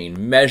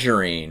 gauging,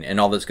 measuring, and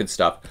all this good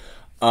stuff.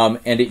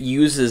 And it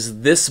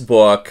uses this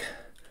book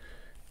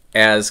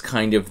as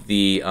kind of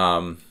the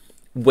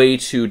way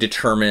to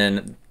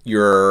determine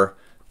your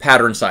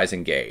pattern size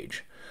and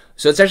gauge.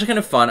 So it's actually kind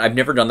of fun. I've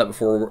never done that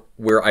before,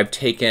 where I've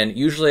taken,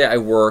 usually I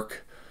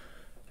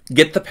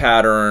get the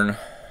pattern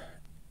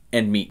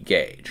and meet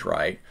gauge,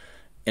 right?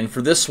 And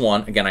for this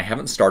one, again, I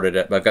haven't started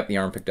it, but I've got the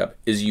yarn picked up,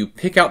 is you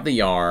pick out the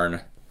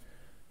yarn,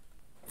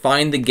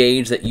 find the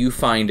gauge that you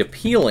find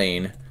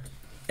appealing,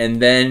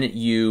 and then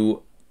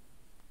you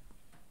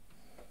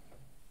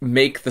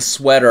make the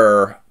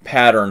sweater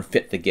pattern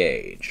fit the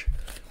gauge.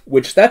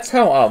 Which, that's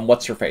how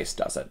What's-Her-Face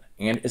does it.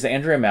 And is it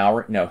Andrea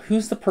Maurer? No,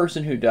 who's the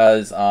person who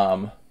does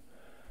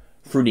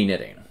fruity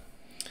knitting?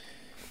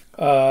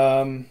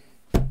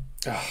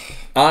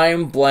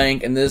 I'm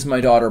blank, and this is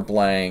my daughter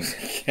blank.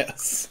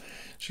 Yes.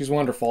 She's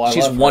wonderful.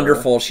 She's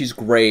wonderful. She's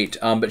great.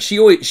 But she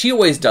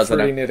always does that.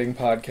 Fruity knitting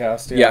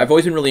podcast. Yeah, I've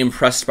always been really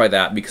impressed by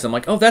that, because I'm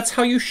like, oh, that's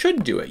how you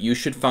should do it. You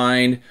should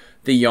find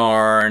the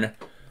yarn,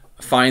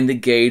 find the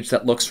gauge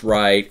that looks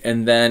right,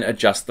 and then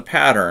adjust the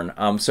pattern.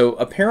 So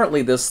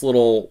apparently this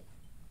little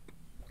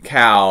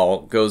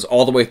cowl goes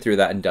all the way through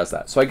that and does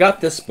that. So I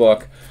got this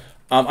book.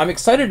 I'm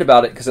excited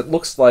about it because it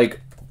looks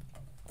like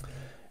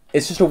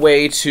it's just a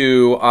way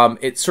to,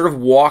 it sort of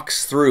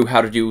walks through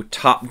how to do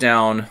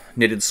top-down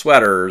knitted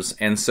sweaters.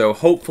 And so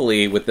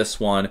hopefully with this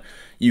one,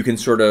 you can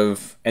sort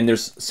of, and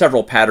there's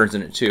several patterns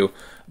in it too,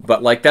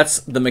 but like that's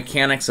the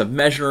mechanics of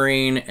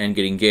measuring and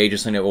getting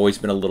gauges. And I've always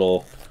been a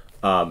little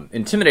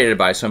intimidated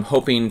by. So I'm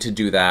hoping to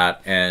do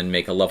that and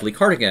make a lovely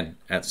cardigan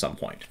at some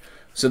point.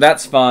 So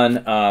that's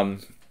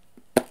fun.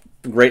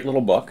 Great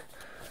little book.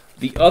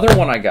 The other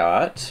one I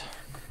got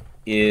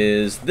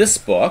is this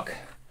book.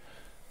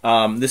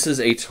 This is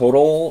a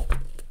total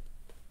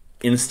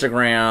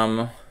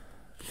Instagram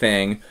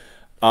thing.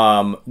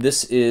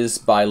 This is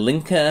by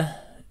Linke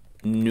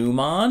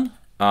Newman.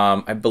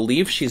 I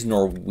believe she's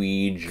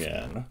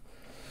Norwegian.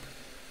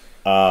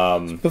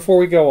 Before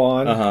we go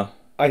on,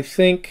 I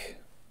think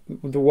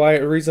the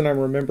reason I'm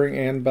remembering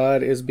Ann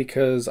Budd is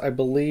because I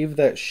believe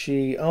that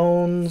she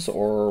owns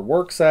or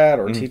works at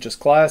or teaches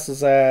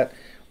classes at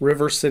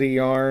River City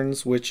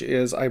Yarns, which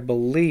is, I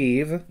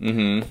believe,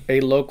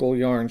 a local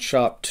yarn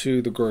shop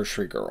to the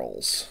Grocery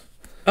Girls.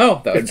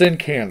 Oh, it's in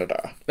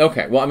Canada.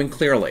 Okay, well, I mean,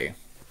 clearly,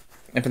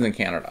 if it's in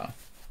Canada.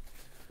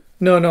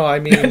 No, I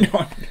mean,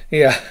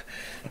 yeah,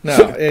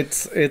 no,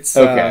 it's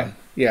okay.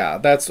 Yeah,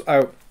 that's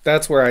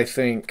where I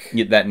think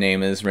that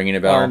name is ringing a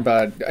bell.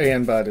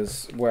 Ann Budd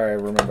is where I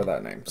remember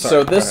that name. Sorry,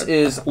 so this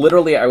is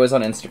literally, I was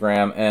on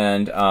Instagram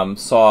and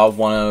saw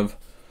one of,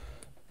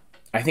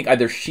 I think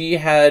either she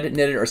had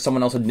knitted or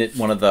someone else had knit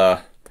one of the,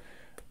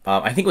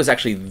 I think it was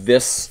actually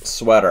this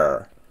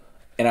sweater,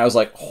 and I was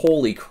like,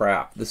 holy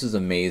crap, this is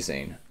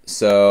amazing.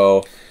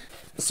 So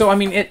I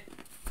mean,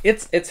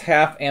 it's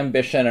half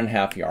ambition and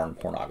half yarn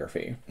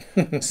pornography.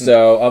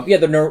 So yeah,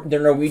 they're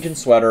Norwegian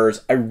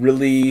sweaters. I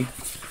really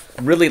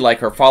like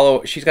her.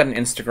 She's got an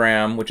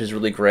Instagram, which is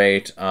really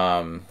great.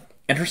 And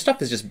her stuff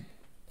is just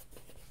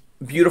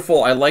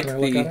beautiful. I like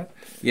she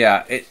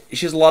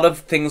has a lot of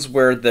things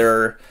where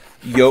they're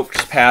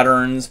yoked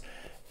patterns,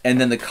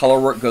 and then the color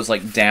work goes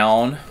like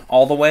down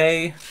all the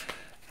way,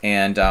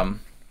 and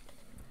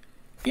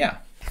yeah.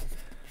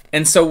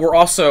 And so we're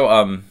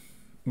also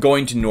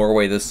going to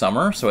Norway this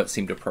summer, so it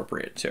seemed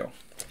appropriate too.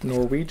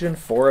 Norwegian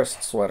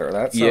forest sweater.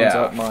 That sounds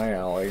up my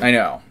alley. I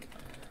know.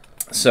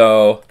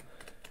 So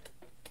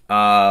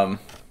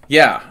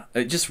yeah,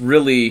 it just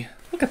really,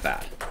 look at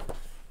that.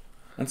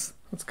 That's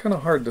kind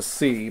of hard to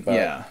see,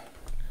 but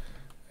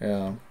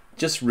yeah.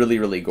 Just really,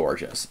 really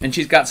gorgeous. And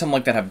she's got some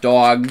like that have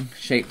dog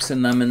shapes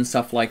in them and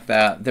stuff like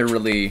that. They're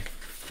really,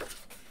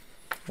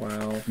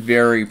 wow,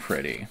 very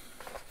pretty.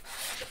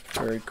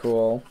 Very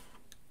cool.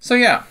 So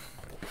yeah.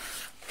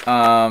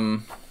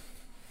 So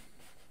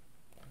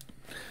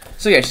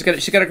yeah,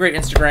 she's got a great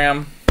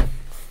Instagram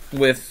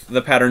with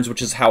the patterns,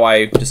 which is how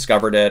I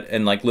discovered it.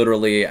 And like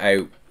literally,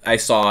 I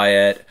saw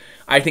it.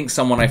 I think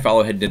someone I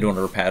follow had did one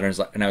of her patterns,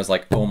 and I was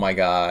like, oh my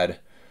god,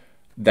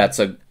 that's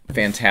a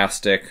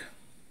fantastic.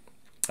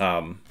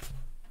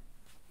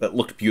 That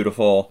looked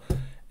beautiful,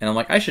 and I'm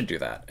like, I should do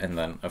that. And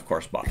then, of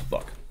course, bought the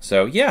book.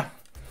 So yeah,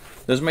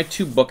 those are my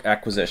 2 book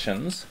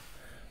acquisitions.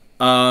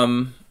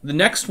 The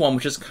next one,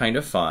 which is kind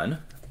of fun.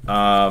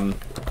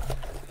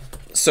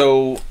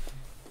 So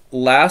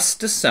last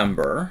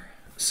December,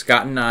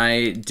 Scott and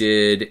I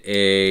did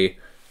a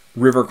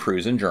river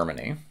cruise in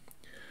Germany.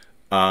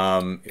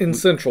 In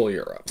Central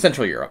Europe.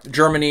 Central Europe.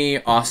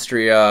 Germany,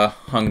 Austria,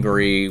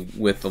 Hungary,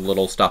 with a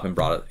little stop and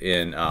brought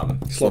in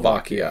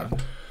Slovakia.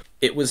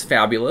 It was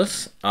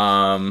fabulous.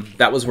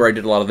 That was where I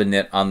did a lot of the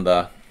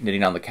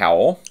knitting on the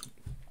cowl.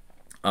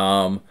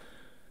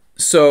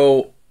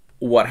 So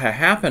what had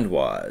happened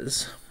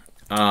was,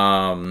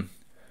 on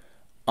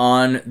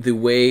the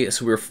way,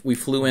 so we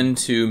flew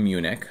into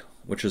Munich,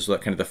 which was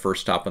kind of the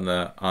first stop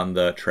on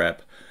the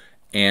trip,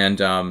 and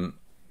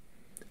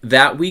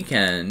that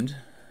weekend,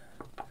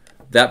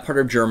 that part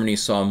of Germany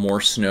saw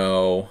more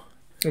snow.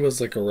 It was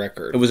like a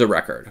record. It was a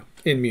record.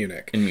 In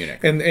Munich.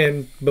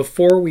 And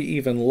before we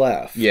even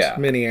left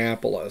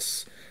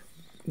Minneapolis,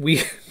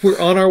 we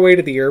were on our way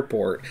to the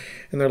airport,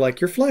 and they're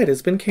like, your flight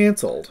has been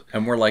canceled.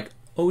 And we're like,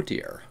 oh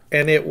dear.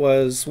 And it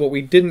was, what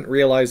we didn't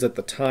realize at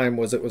the time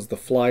was it was the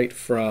flight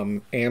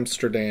from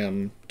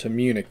Amsterdam to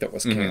Munich that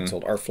was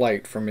canceled. Our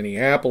flight from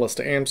Minneapolis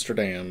to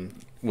Amsterdam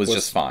was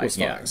just fine.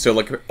 Yeah. So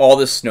like all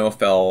this snow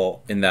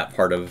fell in that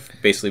part of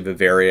basically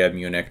Bavaria,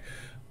 Munich.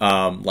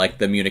 Like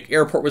the Munich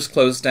airport was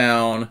closed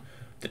down.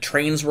 The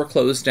trains were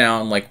closed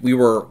down. Like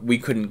we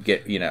couldn't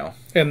get,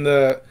 And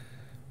the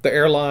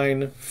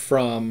airline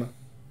from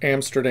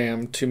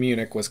Amsterdam to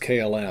Munich was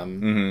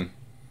KLM.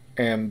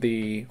 And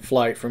the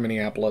flight from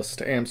Minneapolis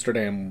to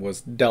Amsterdam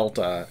was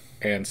Delta.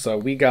 And so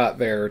we got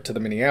there to the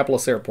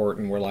Minneapolis airport,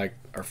 and we're like,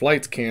 our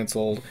flight's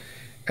canceled.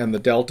 And the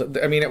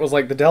Delta, I mean, it was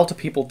like the Delta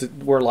people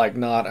were like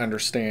not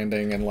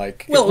understanding, and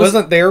like, it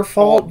wasn't their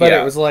fault, but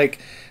it was like,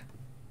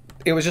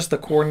 it was just the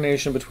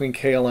coordination between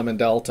KLM and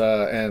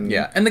Delta. And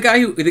and the guy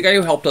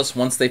who helped us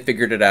once they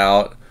figured it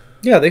out.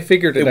 Yeah, they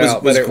figured it out.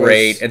 It was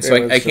great. And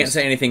so I can't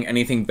say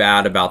anything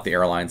bad about the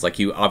airlines. Like,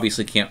 you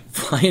obviously can't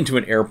fly into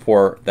an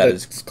airport that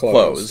is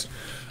closed.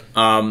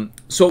 So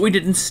what we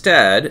did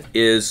instead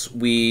is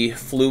we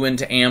flew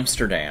into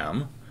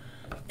Amsterdam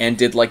and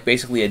did like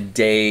basically a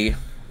day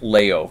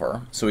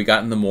layover. So we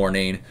got in the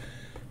morning,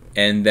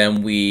 and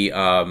then we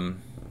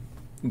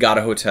got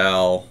a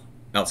hotel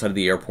outside of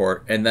the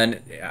airport. And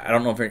then, I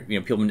don't know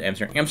if people in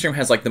Amsterdam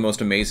has like the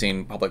most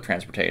amazing public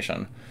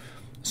transportation.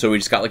 So we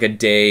just got like a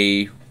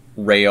day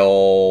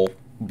rail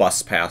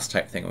bus pass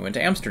type thing. We went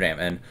to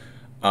Amsterdam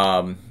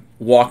and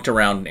walked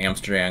around in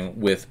Amsterdam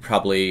with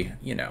probably,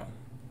 you know,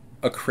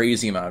 a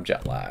crazy amount of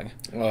jet lag.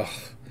 Ugh.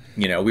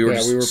 You know, we were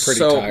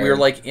pretty tired. We were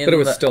like in, but it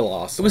was still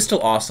awesome. It was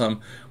still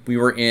awesome. We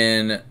were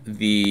in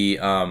the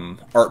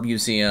art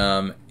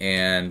museum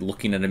and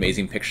looking at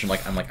amazing pictures.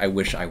 I'm like, I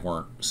wish I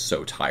weren't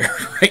so tired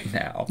right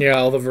now. Yeah,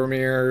 all the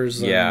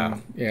Vermeers. Yeah,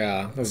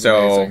 yeah. It was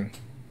so amazing.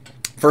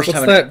 What's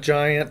that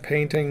giant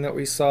painting that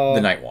we saw?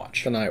 The Night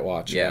Watch. The Night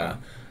Watch. Yeah.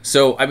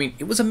 So I mean,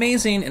 it was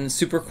amazing and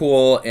super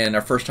cool. And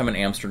our first time in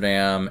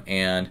Amsterdam,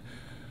 and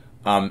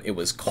it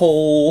was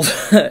cold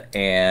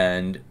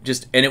and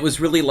it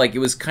was really like, it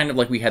was kind of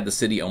like we had the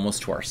city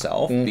almost to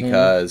ourselves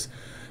because,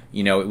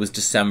 you know, it was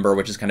December,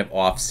 which is kind of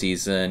off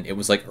season. It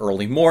was like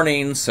early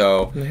morning,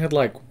 so they had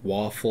like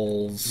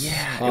waffles,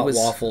 hot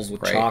waffles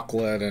with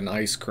chocolate and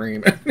ice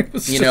cream. It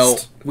was know,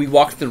 we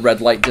walked the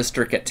red light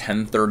district at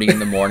 10:30 in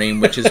the morning,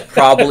 which is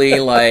probably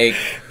like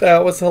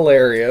that was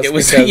hilarious. It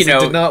was, you know,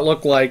 it did not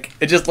look like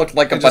it just looked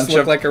like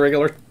like a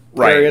regular.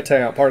 Area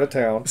town, part of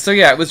town. So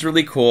yeah, it was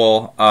really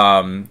cool.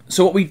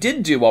 So what we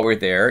did do while we were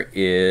there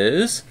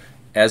is,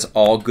 as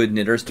all good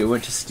knitters do,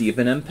 went to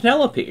Stephen and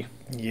Penelope.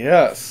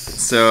 Yes.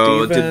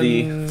 So did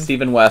the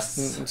Stephen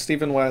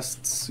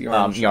West's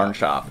yarn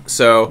shop.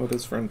 So with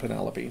his friend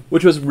Penelope,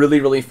 which was really,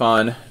 really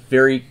fun.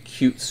 Very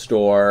cute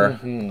store.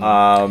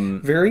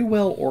 Very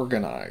well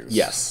organized.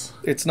 Yes.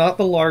 It's not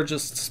the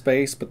largest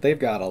space, but they've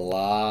got a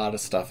lot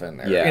of stuff in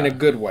there in a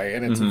good way,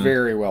 and it's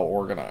very well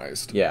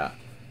organized. Yeah.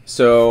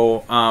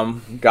 So,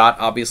 got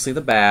obviously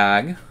the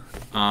bag,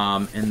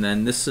 and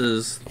then this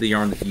is the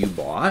yarn that you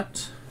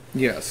bought.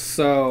 Yes,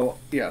 so,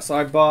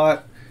 I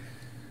bought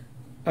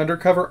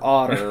Undercover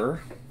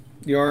Otter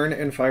yarn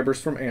and fibers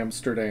from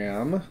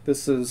Amsterdam.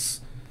 This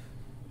is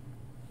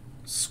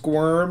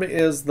Squirm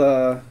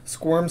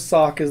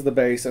Sock is the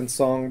base, and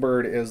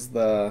Songbird is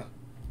the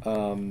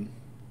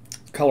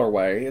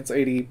colorway. It's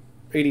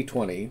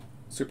 80-20,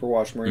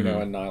 superwash merino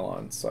and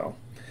nylon, so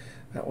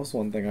that was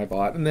one thing I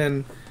bought. And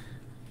then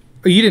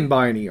oh, you didn't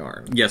buy any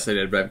yarn? Yes, I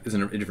did, but it's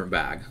in a different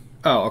bag.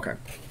 Oh, okay.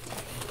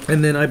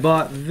 And then I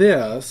bought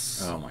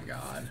this. Oh my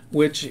god.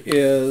 Which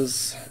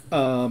is,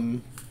 why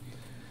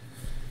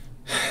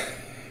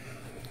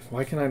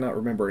can I not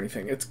remember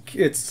anything? It's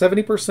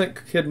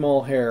 70% kid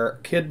mohair,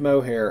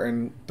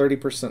 and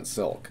 30%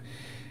 silk.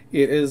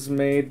 It is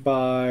made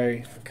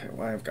by, okay,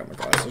 well, I've got my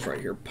glasses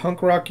right here.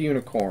 Punk Rock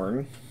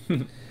Unicorn.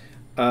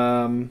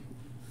 And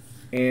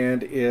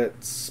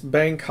it's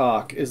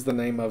Bangkok is the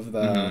name of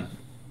the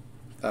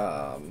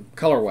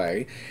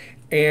colorway,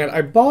 and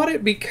I bought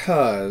it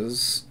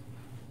because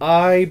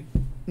I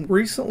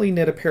recently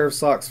knit a pair of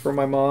socks for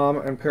my mom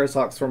and a pair of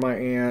socks for my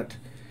aunt,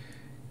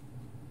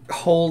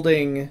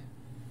 holding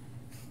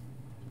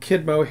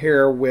kid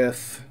mohair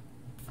with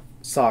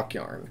sock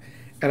yarn,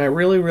 and I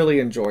really, really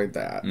enjoyed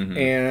that.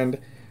 And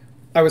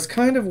I was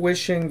kind of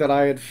wishing that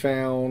I had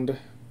found.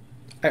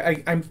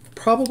 I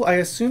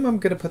assume I'm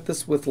gonna put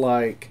this with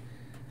like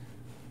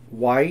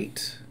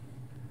white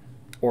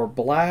or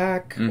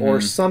black or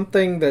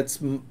something that's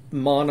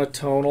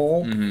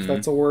monotonal, if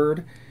that's a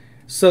word,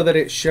 so that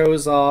it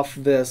shows off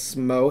this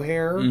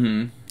mohair.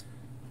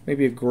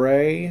 Maybe a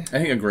gray. I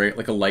think a gray,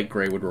 like a light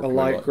gray would work. A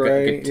light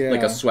gray,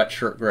 like a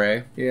sweatshirt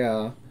gray.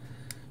 Yeah.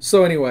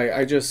 So anyway,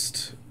 I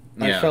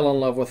fell in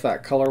love with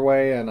that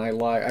colorway, and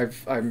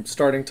I'm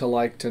starting to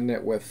like to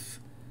knit with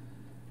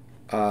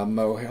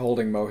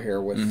holding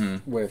mohair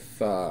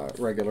with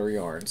regular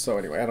yarn. So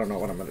anyway, I don't know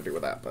what I'm going to do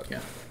with that, but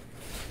yeah.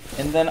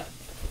 And then,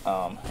 hang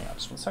on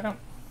just 1 second.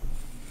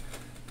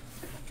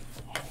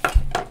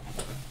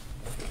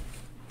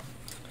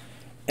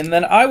 And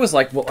then I was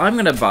like, well, I'm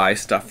going to buy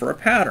stuff for a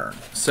pattern.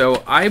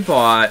 So I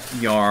bought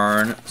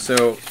yarn.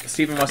 So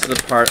Stephen West has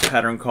a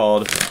pattern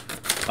called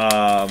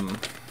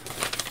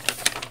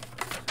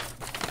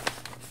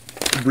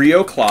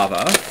Brio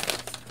Clava,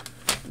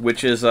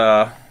 which is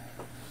a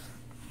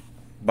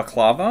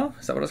baklava.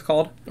 Is that what it's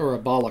called? Or a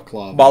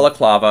balaclava.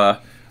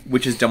 Balaclava,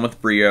 which is done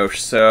with brioche.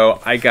 So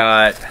I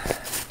got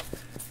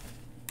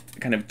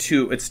kind of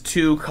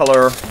two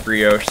color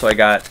brioche. So I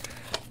got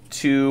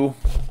two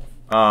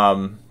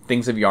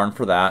things of yarn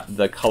for that.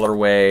 The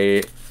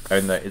colorway,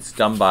 and it's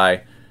done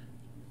by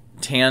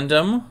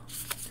Tandem,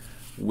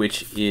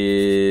 which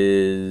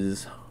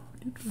is,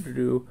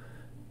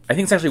 I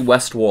think it's actually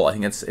West Wool. I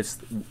think it's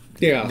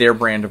their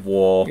brand of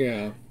wool.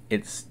 Yeah.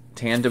 It's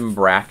Tandem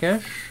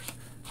Brackish,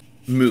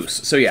 Moose.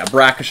 So yeah,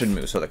 Brackish and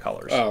Moose are the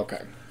colors. Oh,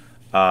 okay.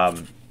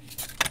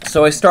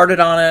 So I started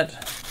on it,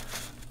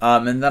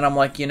 and then I'm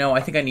like, I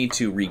think I need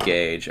to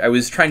re-gauge. I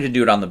was trying to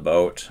do it on the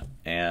boat,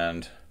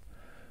 and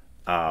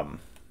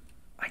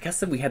I guess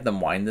that we had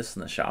them wind this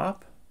in the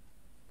shop.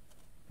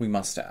 We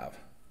must have.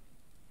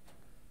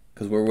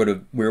 Because where would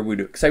it?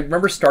 Because I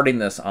remember starting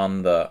this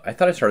on the. I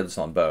thought I started this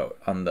on the boat.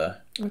 I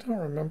don't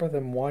remember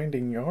them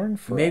winding yarn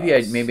for maybe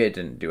us. Maybe I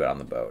didn't do it on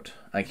the boat.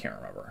 I can't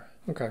remember.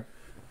 Okay.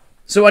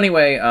 So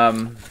anyway,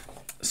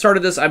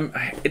 started this.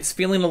 It's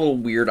feeling a little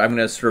weird. I'm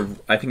gonna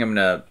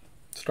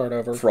start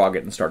over. Frog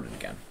it and start it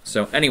again.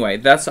 So anyway,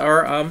 that's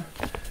our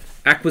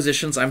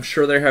acquisitions, I'm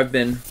sure there have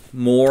been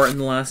more in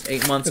the last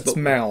 8 months. It's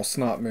mouse,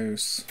 not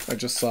moose. I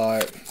just saw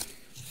it.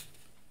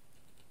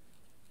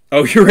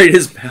 Oh, you're right, it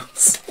is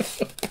mouse.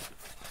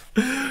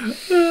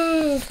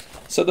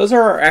 So those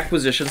are our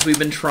acquisitions. We've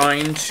been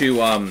trying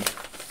to...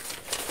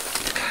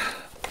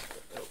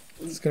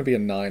 This is going to be a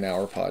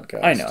 9-hour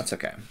podcast. I know, it's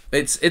okay.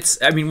 It's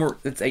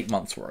 8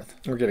 months worth.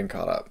 We're getting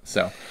caught up.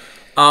 So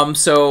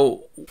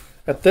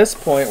at this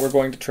point, we're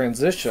going to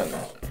transition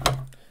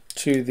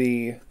to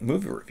the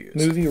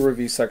movie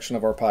review section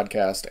of our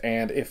podcast.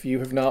 And if you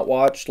have not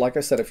watched, like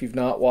I said, if you've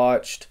not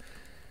watched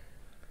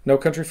No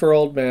Country for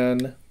Old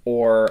Men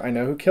or I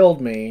Know Who Killed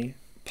Me,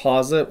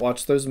 pause it,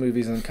 watch those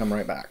movies, and come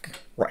right back.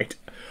 Right.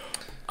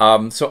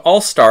 So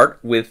I'll start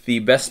with the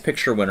Best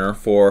Picture winner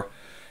for,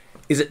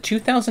 is it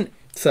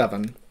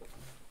 2007?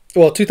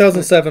 Well,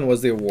 2007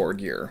 was the award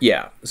year.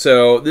 Yeah.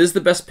 So this is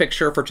the Best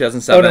Picture for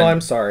 2007. Oh, no,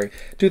 I'm sorry.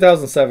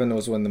 2007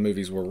 was when the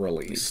movies were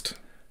released.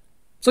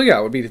 So yeah,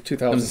 it would be the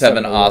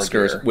 2007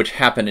 Oscars, year. Which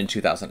happened in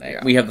 2008.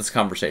 Yeah. We have this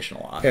conversation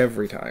a lot.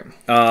 Every time.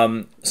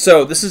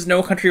 So this is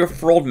No Country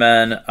for Old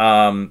Men.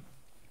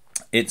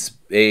 It's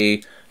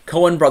a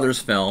Coen brothers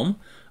film.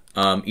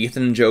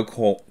 Ethan and Joe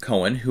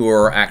Coen, who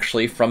are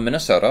actually from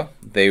Minnesota.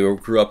 They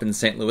grew up in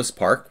St. Louis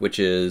Park, which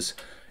is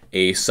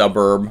a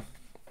suburb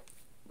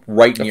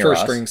right near us.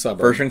 First-string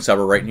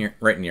suburb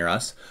right near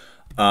us.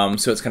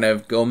 So it's kind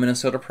of go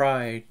Minnesota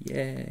pride,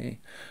 yay!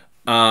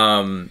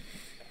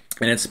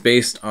 And it's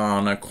based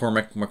on a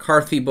Cormac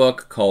McCarthy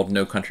book called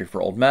No Country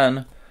for Old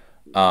Men,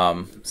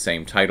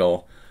 same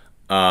title,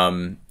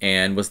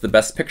 and was the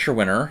Best Picture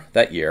winner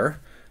that year.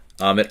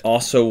 It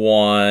also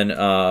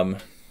won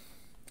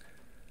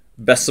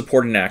Best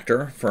Supporting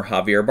Actor for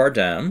Javier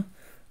Bardem,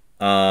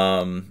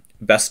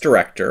 Best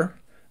Director,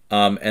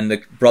 and the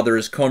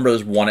Coen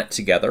brothers won it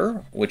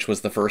together, which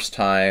was the first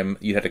time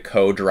you had a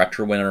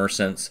co-director winner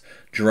since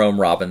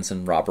Jerome Robbins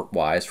and Robert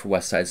Wise for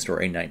West Side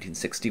Story in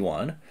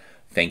 1961.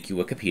 Thank you,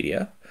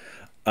 Wikipedia.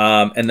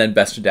 And then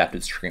Best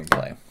Adapted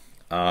Screenplay.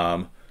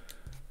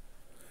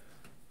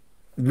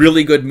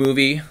 Really good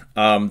movie.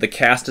 The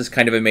cast is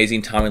kind of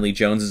amazing. Tommy Lee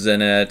Jones is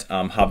in it.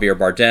 Javier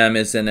Bardem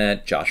is in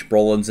it. Josh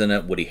Brolin's in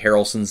it. Woody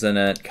Harrelson's in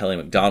it. Kelly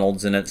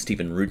MacDonald's in it.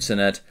 Stephen Root's in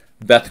it.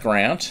 Beth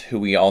Grant, who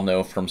we all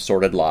know from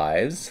Sordid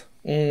Lives,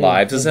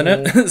 is in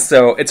it.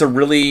 So it's a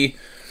really,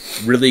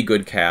 really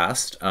good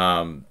cast.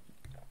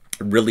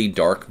 Really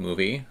dark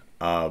movie.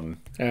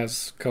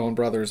 As Coen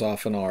brothers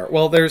often are.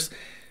 Well, there's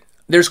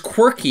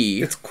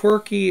quirky. It's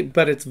quirky,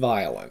 but it's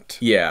violent.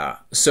 Yeah.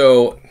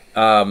 So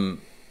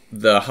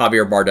the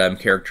Javier Bardem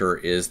character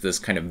is this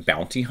kind of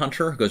bounty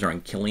hunter who goes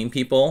around killing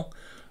people.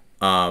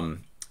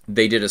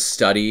 They did a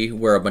study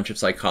where a bunch of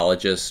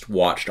psychologists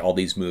watched all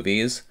these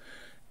movies,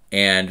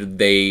 and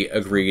they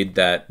agreed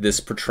that this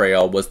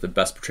portrayal was the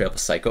best portrayal of a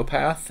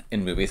psychopath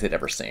in movies they'd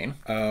ever seen.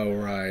 Oh,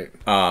 right.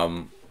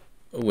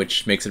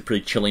 Which makes it a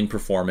pretty chilling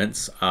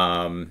performance.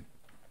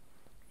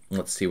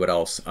 Let's see what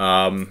else.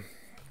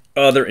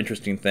 Other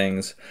interesting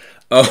things.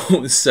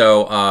 Oh,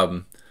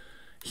 so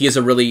he has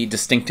a really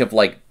distinctive,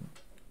 like,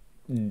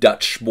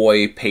 Dutch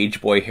boy,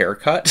 page boy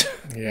haircut.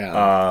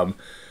 Yeah.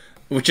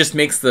 Which just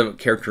makes the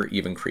character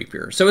even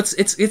creepier. So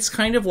it's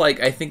kind of like,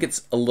 I think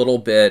it's a little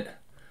bit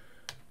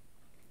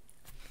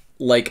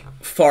like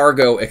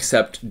Fargo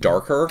except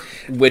darker,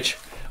 which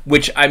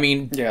I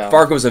mean, yeah.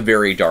 Fargo is a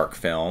very dark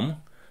film.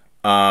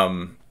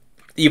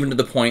 Even to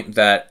the point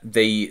that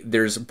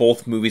there's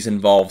both movies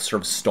involve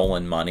sort of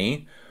stolen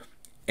money,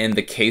 and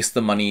the case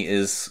the money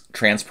is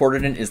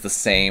transported in is the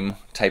same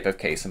type of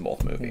case in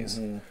both movies.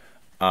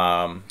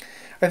 Mm-hmm.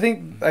 I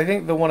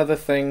think the one of the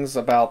things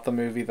about the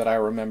movie that I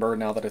remember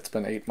now that it's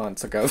been 8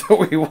 months ago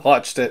that we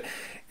watched it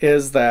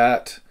is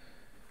that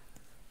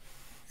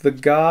the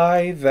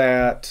guy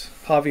that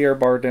Javier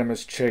Bardem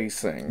is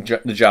chasing,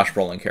 the Josh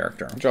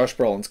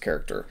Brolin's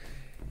character,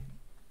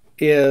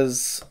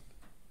 is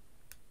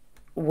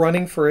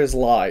running for his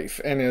life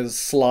and is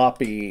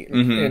sloppy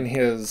in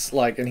his,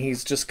 like, and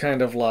he's just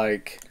kind of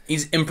like,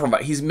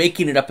 he's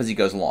making it up as he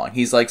goes along.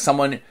 He's like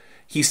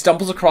he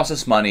stumbles across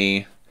this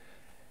money,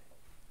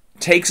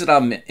 takes it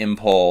on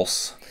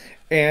impulse,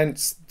 and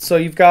so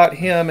you've got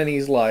him and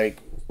he's like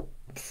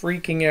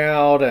freaking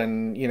out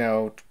and, you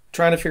know,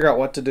 trying to figure out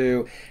what to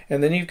do,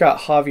 and then you've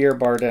got Javier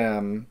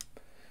Bardem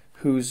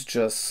who's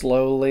just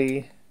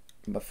slowly,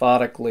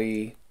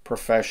 methodically,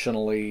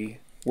 professionally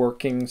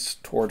working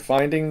toward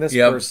finding this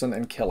person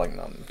and killing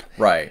them.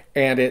 Right.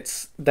 And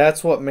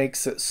that's what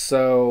makes it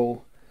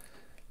so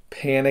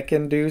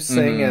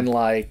panic-inducing and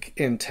like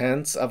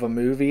intense of a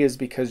movie, is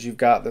because you've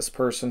got this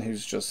person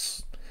who's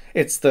just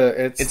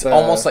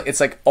almost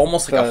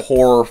like a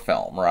horror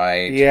film,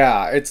 right?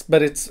 Yeah, it's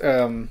not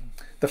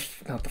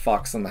the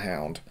Fox and the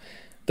Hound,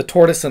 the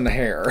Tortoise and the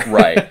Hare,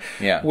 right?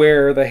 Yeah,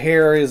 where the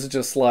hare is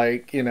just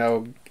like, you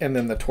know, and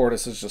then the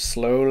tortoise is just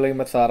slowly,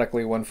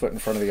 methodically, one foot in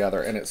front of the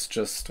other, and it's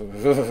just.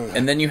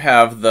 And then you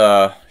have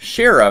the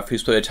sheriff,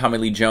 who's played by Tommy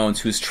Lee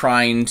Jones, who's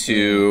trying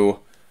to.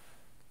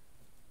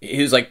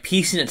 He's like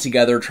piecing it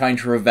together, trying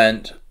to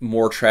prevent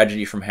more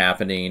tragedy from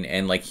happening,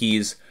 and like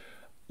he's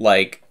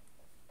like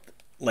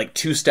like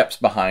 2 steps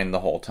behind the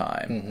whole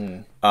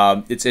time.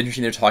 It's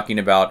interesting they're talking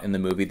about in the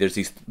movie, there's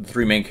these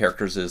 3 main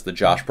characters, is the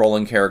Josh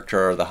Brolin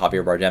character, the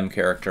Javier Bardem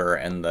character,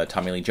 and the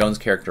Tommy Lee Jones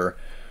character,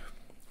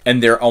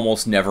 and they're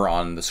almost never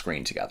on the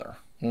screen together.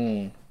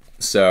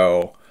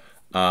 So,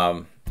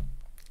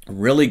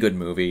 really good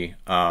movie.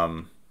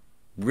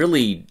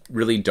 Really,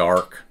 really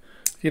dark.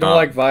 If you don't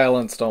like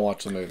violence, don't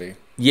watch the movie.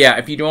 Yeah,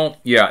 if you don't...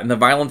 Yeah, and the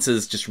violence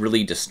is just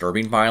really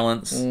disturbing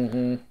violence.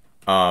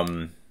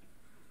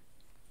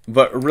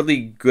 But a really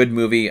good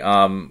movie.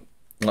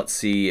 Let's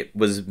see, it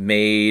was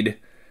made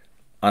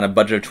on a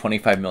budget of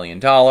 $25 million,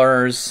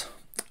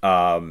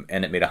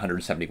 and it made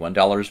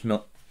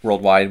 $171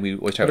 worldwide.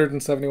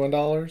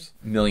 $171?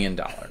 Million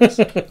dollars.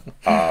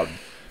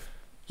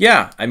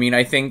 Yeah, I mean,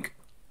 I think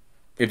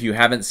if you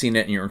haven't seen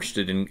it and you're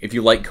interested in... If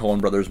you like Coen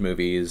Brothers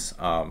movies,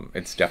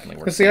 it's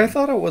definitely worth seeing. I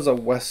thought it was a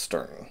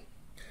Western.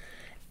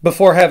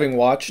 Before having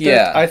watched it,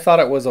 I thought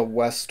it was a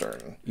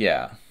Western.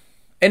 Yeah.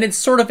 And it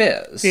sort of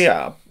is.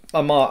 Yeah.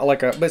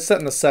 But it's set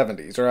in the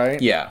 70s,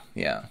 right? Yeah,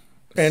 yeah.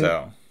 And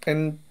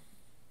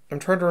I'm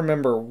trying to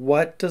remember,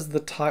 where does the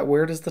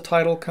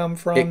title come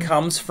from? It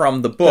comes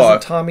from the book.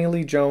 Doesn't Tommy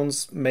Lee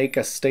Jones make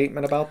a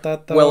statement about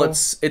that, though? Well,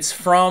 it's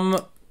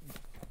from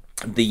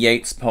the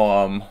Yeats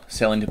poem,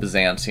 Sailing to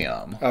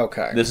Byzantium.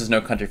 Okay. This is no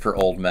country for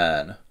old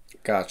men.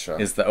 Gotcha.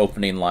 Is the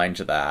opening line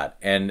to that.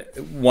 And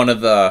one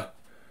of the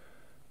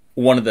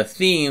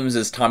themes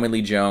is Tommy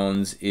Lee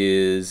Jones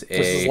is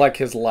This is like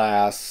his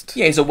last...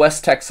 Yeah, he's a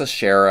West Texas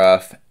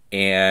sheriff,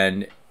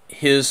 and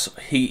he's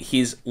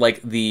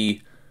like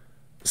the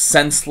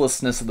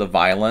senselessness of the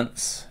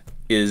violence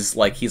is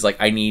like, he's like,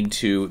 I need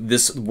to...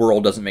 This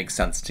world doesn't make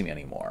sense to me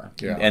anymore.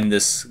 Yeah. And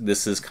this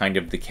is kind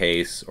of the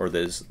case, or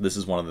this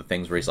is one of the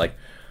things where he's like,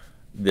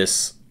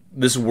 this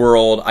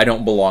world, I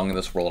don't belong in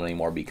this world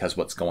anymore because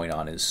what's going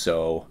on is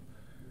so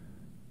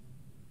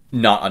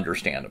not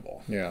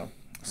understandable. Yeah.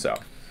 So...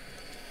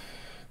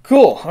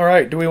 Cool. All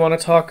right. Do we want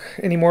to talk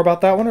any more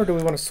about that one, or do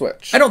we want to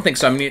switch? I don't think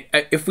so. I mean,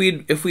 if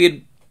we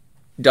had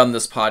done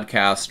this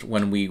podcast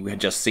when we had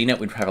just seen it,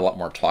 we'd have a lot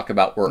more to talk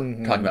about. We're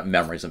talking about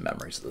memories and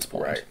memories at this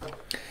point. Right.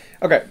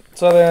 Okay.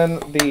 So then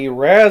the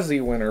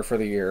Razzie winner for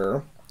the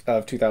year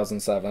of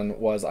 2007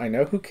 was I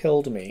Know Who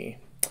Killed Me,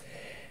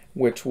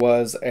 which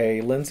was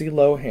a Lindsay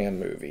Lohan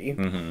movie.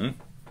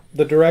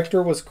 The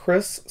director was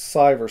Chris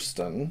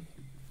Syvertson.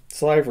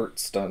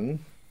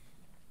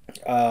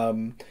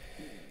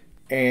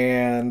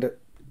 And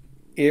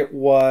it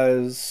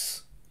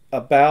was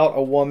about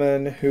a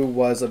woman who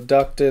was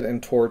abducted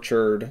and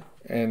tortured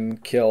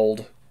and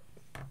killed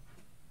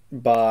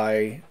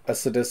by a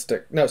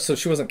sadistic... No, so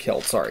she wasn't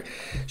killed, sorry.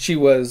 She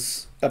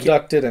was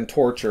abducted and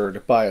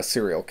tortured by a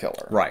serial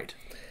killer. Right.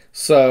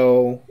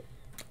 So...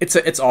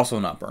 It's also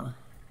an upper.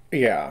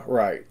 Yeah,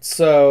 right.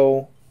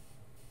 So...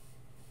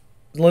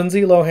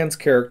 Lindsay Lohan's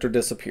character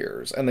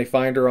disappears, and they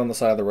find her on the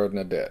side of the road in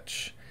a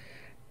ditch.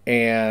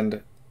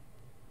 And...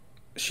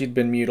 she'd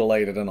been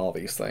mutilated and all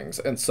these things.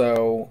 And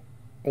so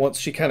once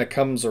she kind of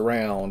comes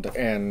around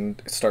and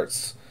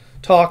starts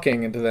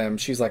talking to them,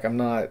 she's like, I'm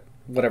not,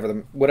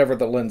 whatever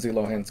the Lindsay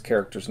Lohan's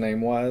character's name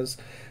was,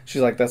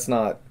 she's like,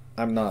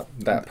 I'm not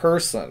that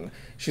person.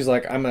 She's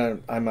like, I'm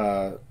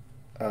a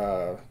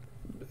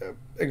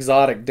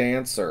exotic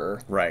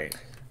dancer. Right.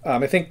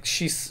 I think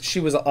she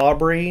was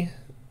Aubrey.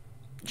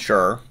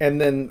 Sure.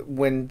 And then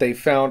when they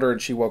found her and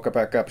she woke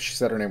back up, she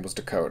said her name was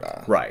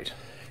Dakota. Right.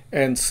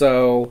 And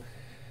so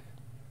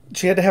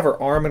she had to have her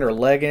arm and her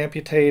leg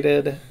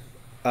amputated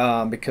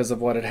because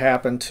of what had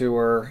happened to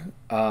her.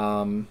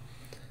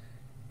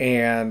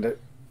 And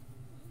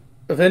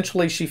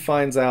eventually she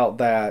finds out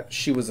that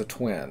she was a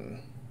twin.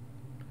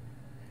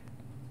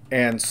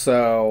 And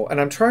so... And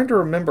I'm trying to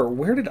remember,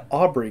 where did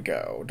Aubrey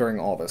go during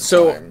all this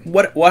time? So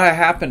what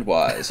happened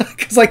was...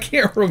 Because I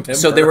can't remember.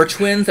 So they were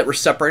twins that were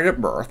separated at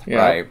birth,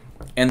 right?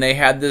 And they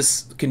had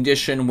this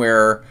condition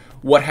where...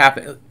 What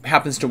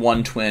happens to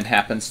one twin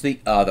happens to the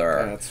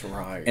other. That's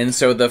right. And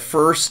so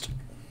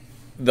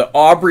the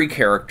Aubrey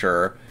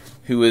character,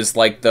 who is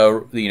like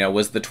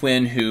was the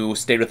twin who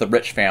stayed with the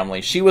rich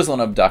family, she was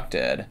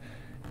abducted.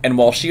 And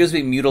while she was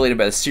being mutilated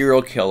by a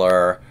serial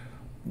killer,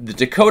 the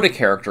Dakota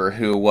character,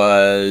 who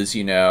was,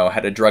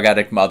 had a drug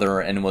addict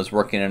mother and was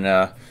working in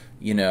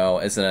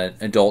as an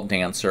adult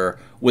dancer,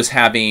 was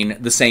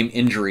having the same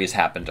injuries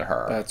happen to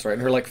her. That's right.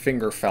 And her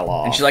finger fell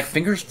off. And she's like,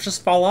 fingers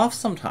just fall off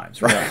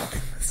sometimes, right? Yeah.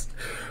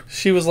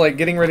 She was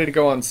getting ready to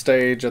go on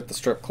stage at the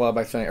strip club,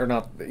 I think, or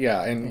not.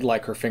 Yeah, and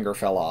her finger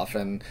fell off,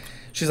 and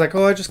she's like,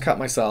 "Oh, I just cut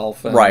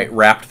myself." And, right,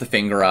 wrapped the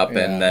finger up,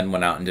 and then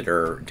went out and did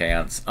her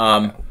dance.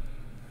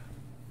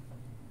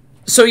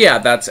 So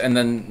yeah, and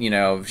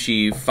then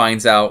she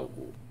finds out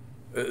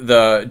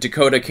the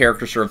Dakota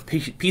character sort of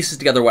pieces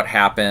together what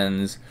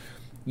happens,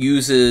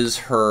 uses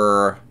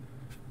her.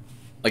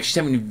 She's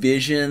having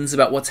visions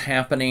about what's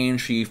happening.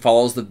 She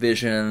follows the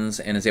visions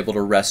and is able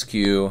to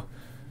rescue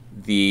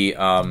the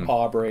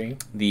Aubrey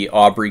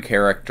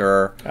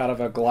character out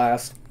of a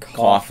glass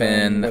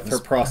coffin with her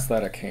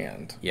prosthetic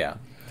hand. Yeah.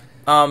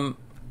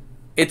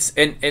 it's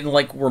and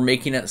like we're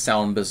making it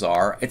sound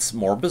bizarre. It's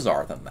more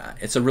bizarre than that.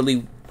 It's a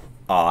really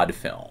odd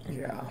film.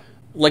 Yeah.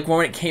 Like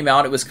when it came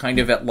out, it was kind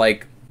of at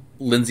like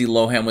Lindsay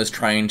Lohan was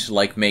trying to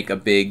like make a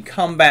big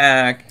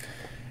comeback.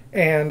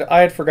 And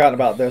I had forgotten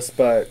about this,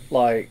 but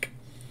like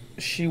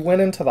she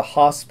went into the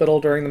hospital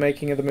during the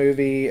making of the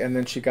movie, and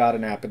then she got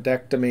an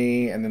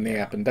appendectomy, and then the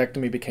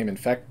appendectomy became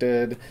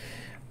infected.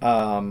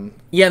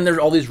 Yeah, and there's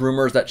all these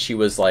rumors that she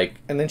was like...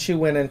 And then she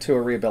went into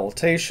a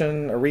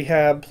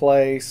rehab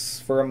place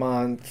for a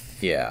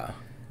month. Yeah.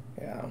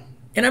 Yeah.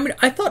 And I mean,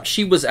 I thought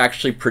she was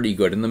actually pretty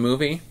good in the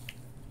movie.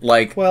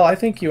 Like... Well, I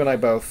think you and I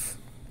both,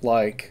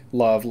 like,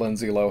 love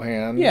Lindsay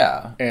Lohan.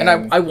 Yeah. And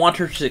I want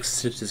her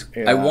to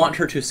I want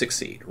her to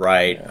succeed,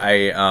 right?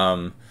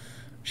 Yeah.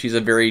 She's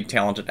a very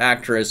talented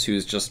actress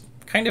who's just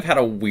kind of had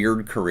a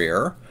weird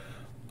career.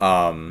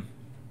 And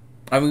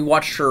we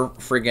watched her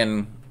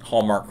friggin'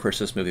 Hallmark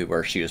Christmas movie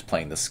where she was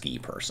playing the ski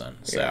person.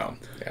 So,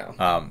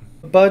 yeah.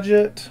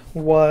 Budget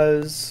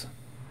was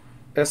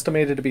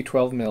estimated to be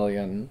 $12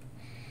 million.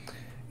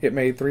 It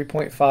made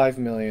 $3.5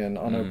 million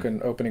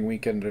on opening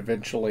weekend.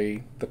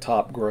 Eventually, the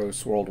top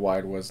gross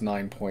worldwide was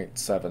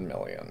 $9.7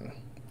 million.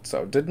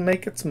 So, it didn't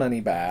make its money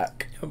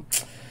back.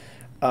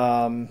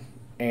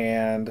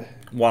 And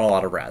won a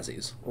lot of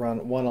Razzies.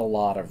 Won a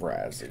lot of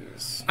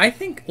Razzies. I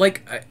think,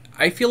 like,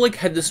 I feel like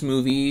had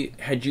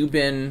you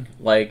been,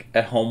 like,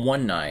 at home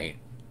one night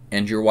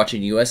and you're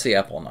watching USA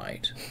Up all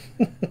night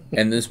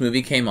and this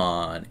movie came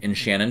on and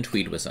Shannon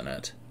Tweed was in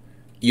it,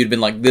 you'd been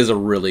like, this is a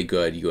really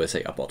good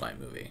USA Up all night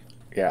movie.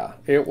 Yeah,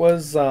 it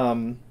was,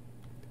 and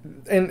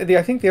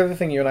I think the other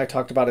thing you and I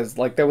talked about is,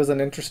 like, there was an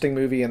interesting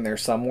movie in there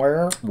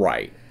somewhere.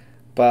 Right.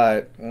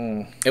 But...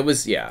 It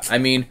was, yeah, I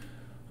mean,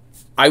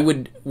 I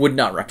would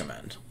not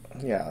recommend.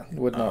 Yeah,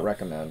 would not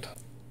recommend.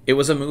 It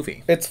was a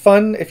movie. It's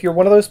fun if you're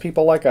one of those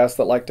people like us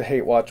that like to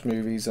hate watch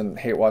movies and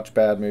hate watch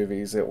bad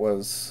movies. It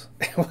was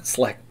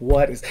like,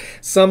 what is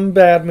some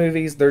bad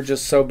movies? They're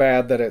just so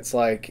bad that it's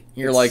like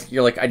you're like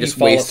I just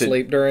fall wasted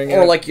asleep during it.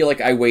 Or like you're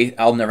like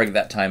I'll never get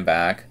that time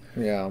back.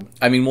 Yeah.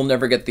 I mean, we'll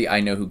never get the I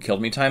Know Who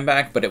Killed Me time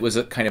back, but it was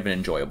a kind of an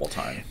enjoyable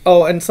time.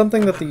 Oh, and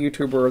something that the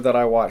YouTuber that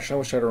I watched, I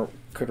wish I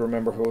could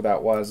remember who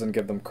that was and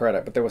give them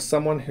credit, but there was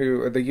someone the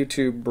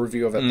YouTube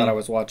review of it that I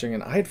was watching,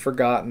 and I had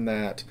forgotten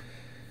that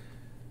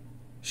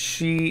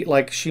she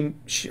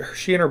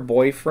and her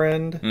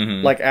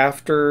boyfriend, like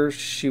after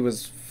she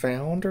was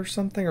found or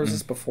something, or was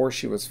this before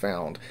she was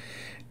found?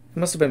 It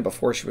must have been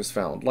before she was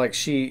found. Like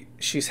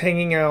she's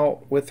hanging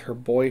out with her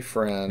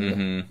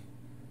boyfriend.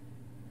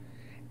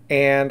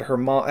 And her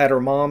mom at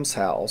her mom's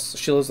house.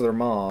 She lives with her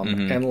mom,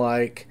 and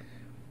like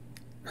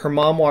her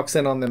mom walks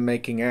in on them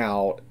making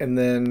out, and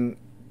then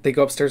they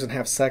go upstairs and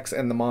have sex,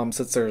 and the mom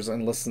sits there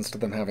and listens to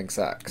them having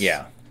sex.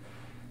 Yeah,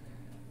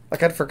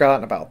 like I'd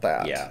forgotten about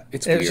that. Yeah,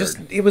 it's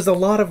weird. It was a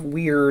lot of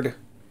weird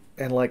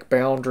and like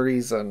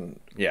boundaries and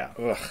yeah.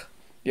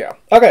 Yeah.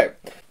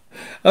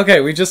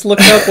 Okay, we just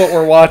looked up what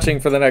we're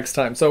watching for the next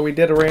time. So we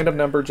did a random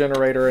number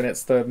generator, and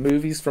it's the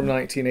movies from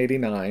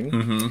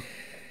 1989.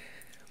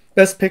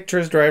 Best Picture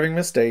is Driving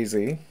Miss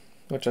Daisy,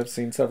 which I've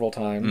seen several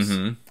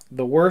times.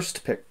 The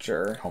Worst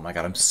Picture. Oh my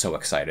god, I'm so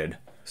excited.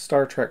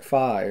 Star Trek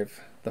V,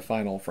 The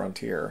Final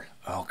Frontier.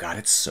 Oh god,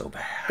 it's so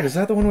bad. Is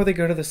that the one where they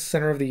go to the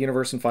center of the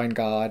universe and find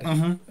God?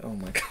 Oh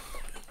my god.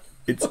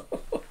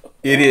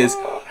 It is.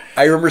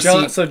 I remember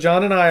seeing... So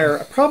John and I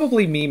are...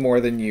 Probably me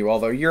more than you,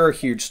 although you're a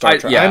huge Star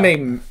Trek. Yeah.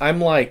 I'm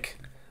like...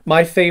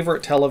 My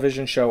favorite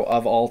television show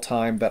of all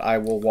time that I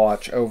will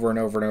watch over and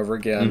over and over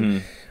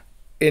again...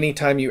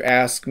 Anytime you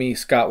ask me,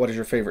 Scott, what is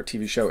your favorite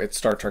TV show? It's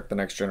Star Trek: The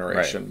Next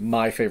Generation. Right.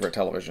 My favorite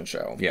television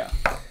show. Yeah.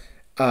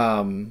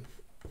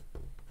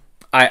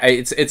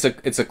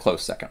 It's a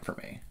close second for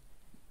me.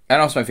 I don't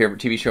know if it's my favorite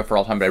TV show for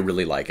all time, but I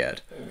really like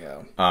it.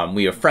 Yeah.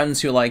 We have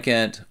friends who like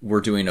it.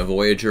 We're doing a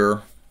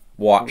Voyager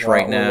watch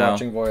right now. We're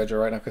watching Voyager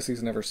right now because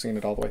he's never seen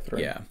it all the way through.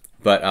 Yeah.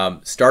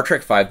 But Star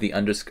Trek V,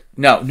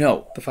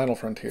 The Final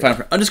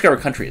Frontier. Undiscovered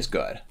Country is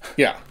good.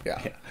 Yeah.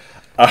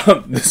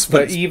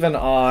 But even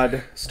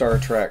odd Star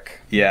Trek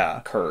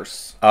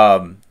curse.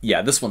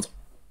 This one's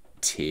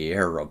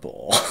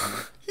terrible.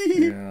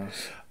 Yeah.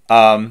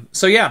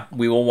 So yeah,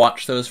 we will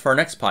watch those for our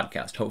next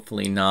podcast.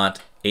 Hopefully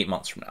not 8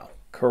 months from now.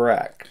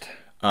 Correct.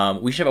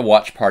 We should have a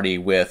watch party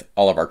with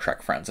all of our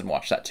Trek friends and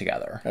watch that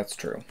together. That's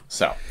true.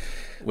 So,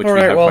 which we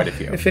have quite a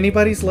few. If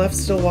anybody's left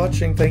still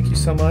watching, thank you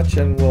so much,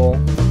 and we'll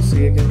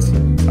see you again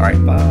soon. All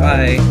right.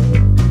 Bye.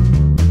 Bye.